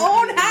 In her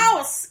own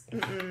house.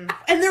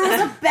 And there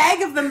was a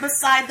bag of them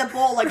beside the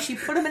bowl. Like, she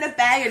put them in a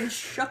bag and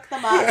shook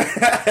them up.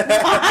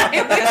 Why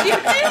would you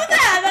do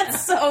that?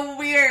 That's so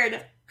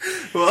weird.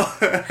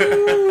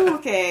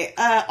 Okay,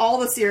 all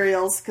the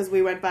cereals, because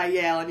we went by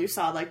Yale and you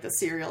saw like the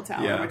cereal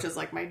tower, which is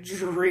like my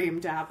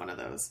dream to have one of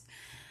those.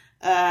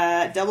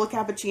 Double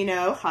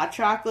cappuccino, hot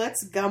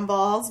chocolates,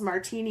 gumballs,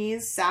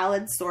 martinis,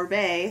 salad,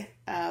 sorbet,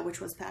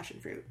 which was passion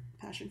fruit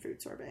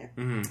sorbet.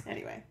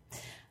 Anyway,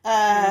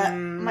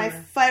 my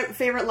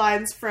favorite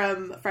lines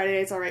from Friday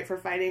Night's All Right for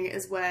Fighting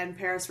is when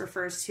Paris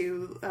refers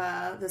to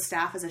the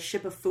staff as a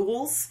ship of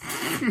fools.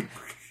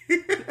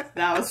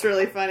 That was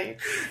really funny.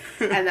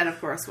 And then, of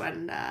course,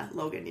 when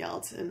Logan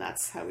yelled, and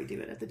that's how we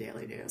do it at the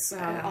Daily News.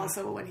 And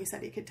also when he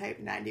said he could type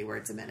 90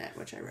 words a minute,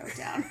 which I wrote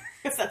down,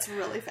 because that's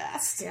really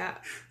fast. Yeah.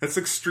 That's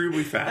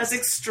extremely fast. That's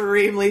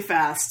extremely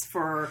fast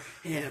for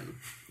him.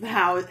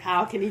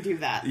 How can he do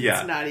that? Yeah.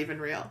 It's not even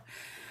real.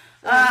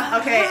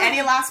 Okay,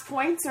 any last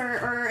points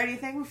or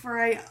anything before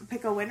I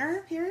pick a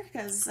winner here?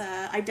 Because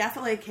I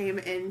definitely came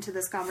into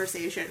this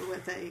conversation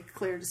with a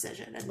clear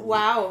decision. And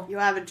wow. You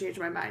haven't changed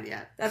my mind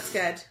yet. That's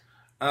good.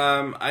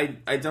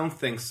 I don't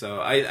think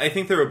so. I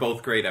think they were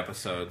both great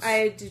episodes.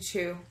 I do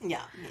too.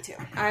 Yeah, me too.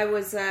 I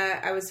was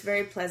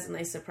very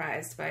pleasantly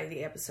surprised by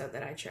the episode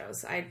that I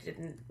chose. I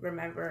didn't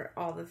remember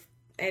a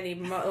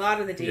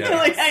lot of the details.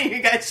 Like how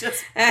you guys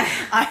just...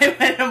 I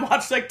went and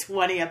watched like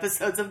 20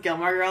 episodes of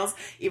Gilmore Girls,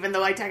 even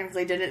though I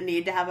technically didn't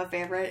need to have a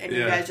favorite, and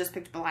you guys just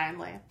picked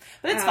blindly.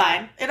 But it's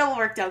fine. It all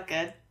worked out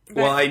good.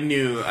 Well, I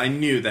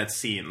knew that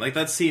scene. Like,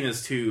 that scene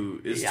is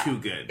too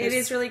good. It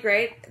is really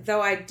great,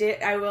 though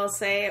I will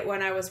say,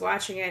 when I was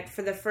watching it,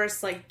 for the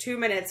first, 2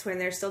 minutes when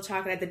they're still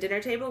talking at the dinner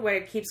table, where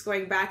it keeps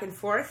going back and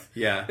forth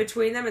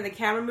between them and the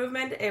camera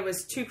movement, it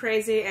was too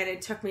crazy, and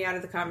it took me out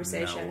of the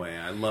conversation. No way.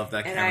 I love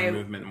that camera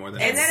movement more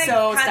than and then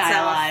so it cuts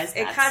stylized. off.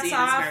 It cuts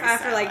off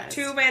after, stylized.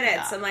 2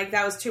 minutes, and,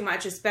 that was too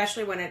much,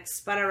 especially when it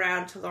spun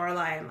around to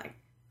Lorelai. I'm like,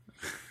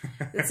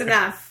 it's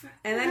enough.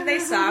 And then they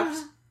stopped.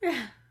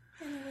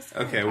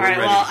 Okay, all right.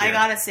 Well, I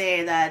gotta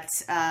say that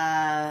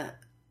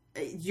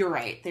you're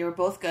right. They were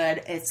both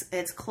good.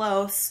 It's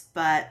close,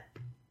 but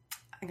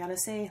I gotta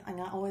say I'm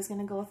not always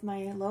gonna go with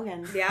my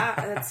Logan. Yeah,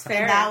 that's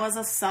fair. And that was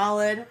a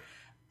solid,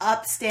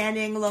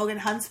 upstanding Logan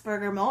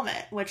Huntsberger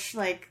moment, which,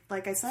 like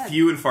I said,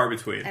 few and far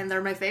between, and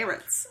they're my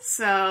favorites.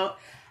 So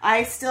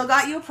I still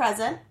got you a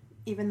present,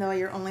 even though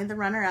you're only the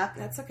runner-up.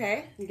 That's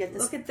okay. You get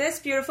this. Look at this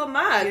beautiful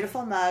mug.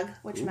 Beautiful mug,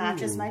 which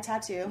matches my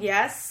tattoo.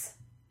 Yes,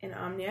 in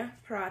Omnia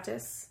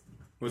Paratus.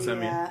 What's that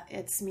mean?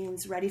 It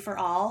means ready for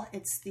all.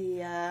 It's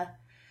the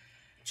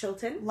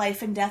Chilton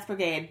Life and Death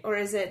Brigade, or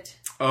is it?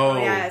 Oh,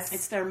 yes,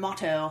 it's their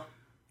motto.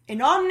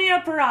 In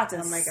Omnia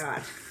Paratus. Oh my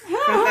god,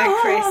 that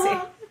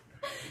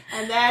crazy!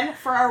 And then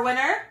for our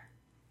winner,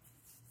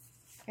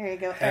 here you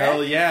go.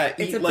 Hell yeah!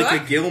 It's Eat Like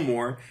a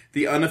Gilmore,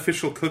 the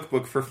unofficial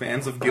cookbook for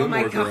fans of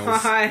Gilmore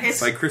Girls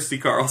by Christy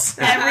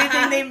Carlson.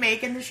 Everything they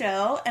make in the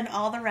show and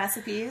all the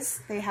recipes.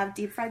 They have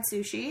deep fried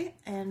sushi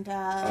and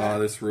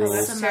this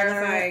rules. some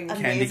terrifying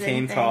Candy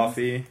cane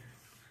coffee,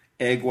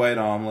 egg white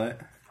omelet,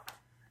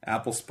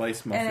 apple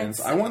spice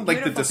muffins. I want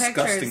the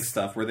disgusting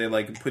stuff where they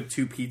put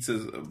two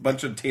pizzas, a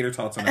bunch of tater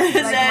tots on it.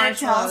 And then it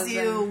tells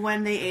you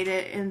when they ate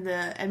it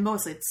and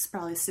mostly it's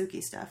probably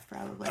Suki stuff,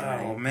 probably. Oh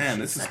right? man,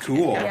 this is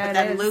cool. Yeah, but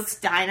then Luke's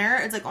Diner,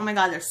 it's like, oh my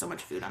god, there's so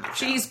much food on that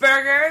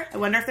cheeseburger. I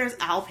wonder if there's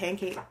Al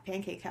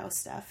Pancake House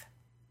stuff.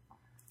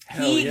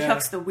 Hell he yeah.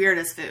 cooks the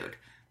weirdest food.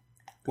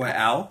 What,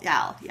 Al?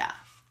 Al, yeah.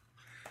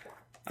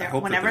 I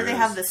hope whenever they is.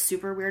 have the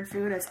super weird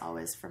food, it's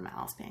always from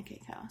Al's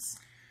Pancake House.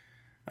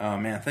 Oh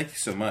man, thank you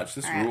so much.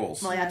 This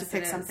rules. Well, you have to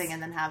pick something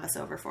and then have us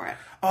over for it.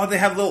 Oh, they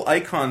have little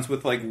icons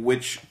with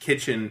which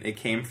kitchen it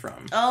came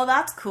from. Oh,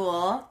 that's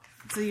cool.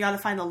 So you got to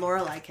find the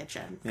Lorelai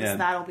kitchen because Yeah.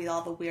 that'll be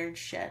all the weird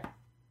shit.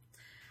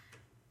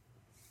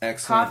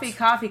 Excellent.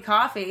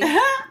 Coffee.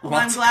 Well,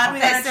 I'm glad we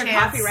got a Their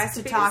chance coffee to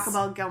recipes. talk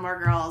about Gilmore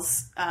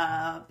Girls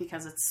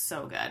because it's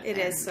so good. It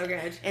is so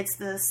good. It's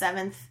the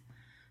 7th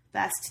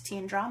best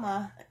teen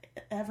drama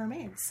ever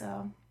made.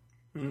 So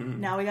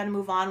now we got to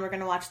move on. We're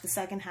going to watch the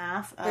second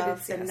half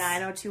of the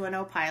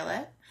 90210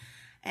 pilot.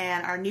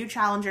 And our new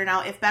challenger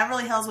now, if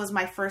Beverly Hills was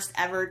my first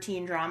ever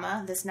teen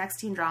drama, this next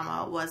teen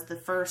drama was the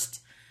first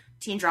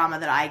teen drama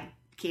that I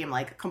became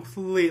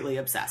completely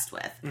obsessed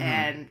with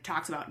and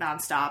talked about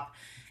nonstop.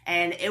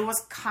 And it was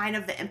kind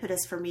of the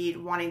impetus for me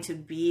wanting to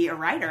be a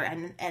writer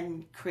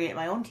and create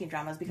my own teen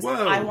dramas because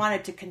I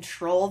wanted to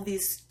control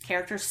these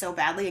characters so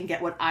badly and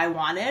get what I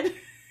wanted.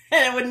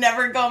 And it would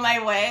never go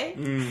my way.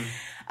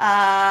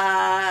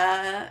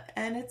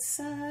 And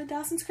it's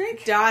Dawson's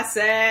Creek.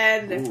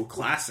 Dawson. Ooh,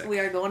 classic. We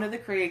are going to the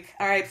creek.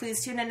 All right,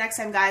 please tune in next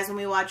time, guys, when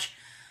we watch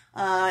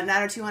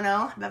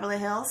 90210 Beverly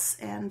Hills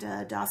and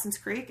Dawson's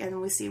Creek,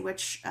 and we see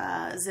which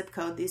zip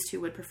code these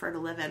two would prefer to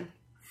live in.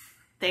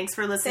 Thanks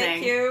for listening.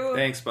 Thank you.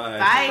 Thanks, bye.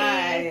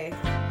 Bye.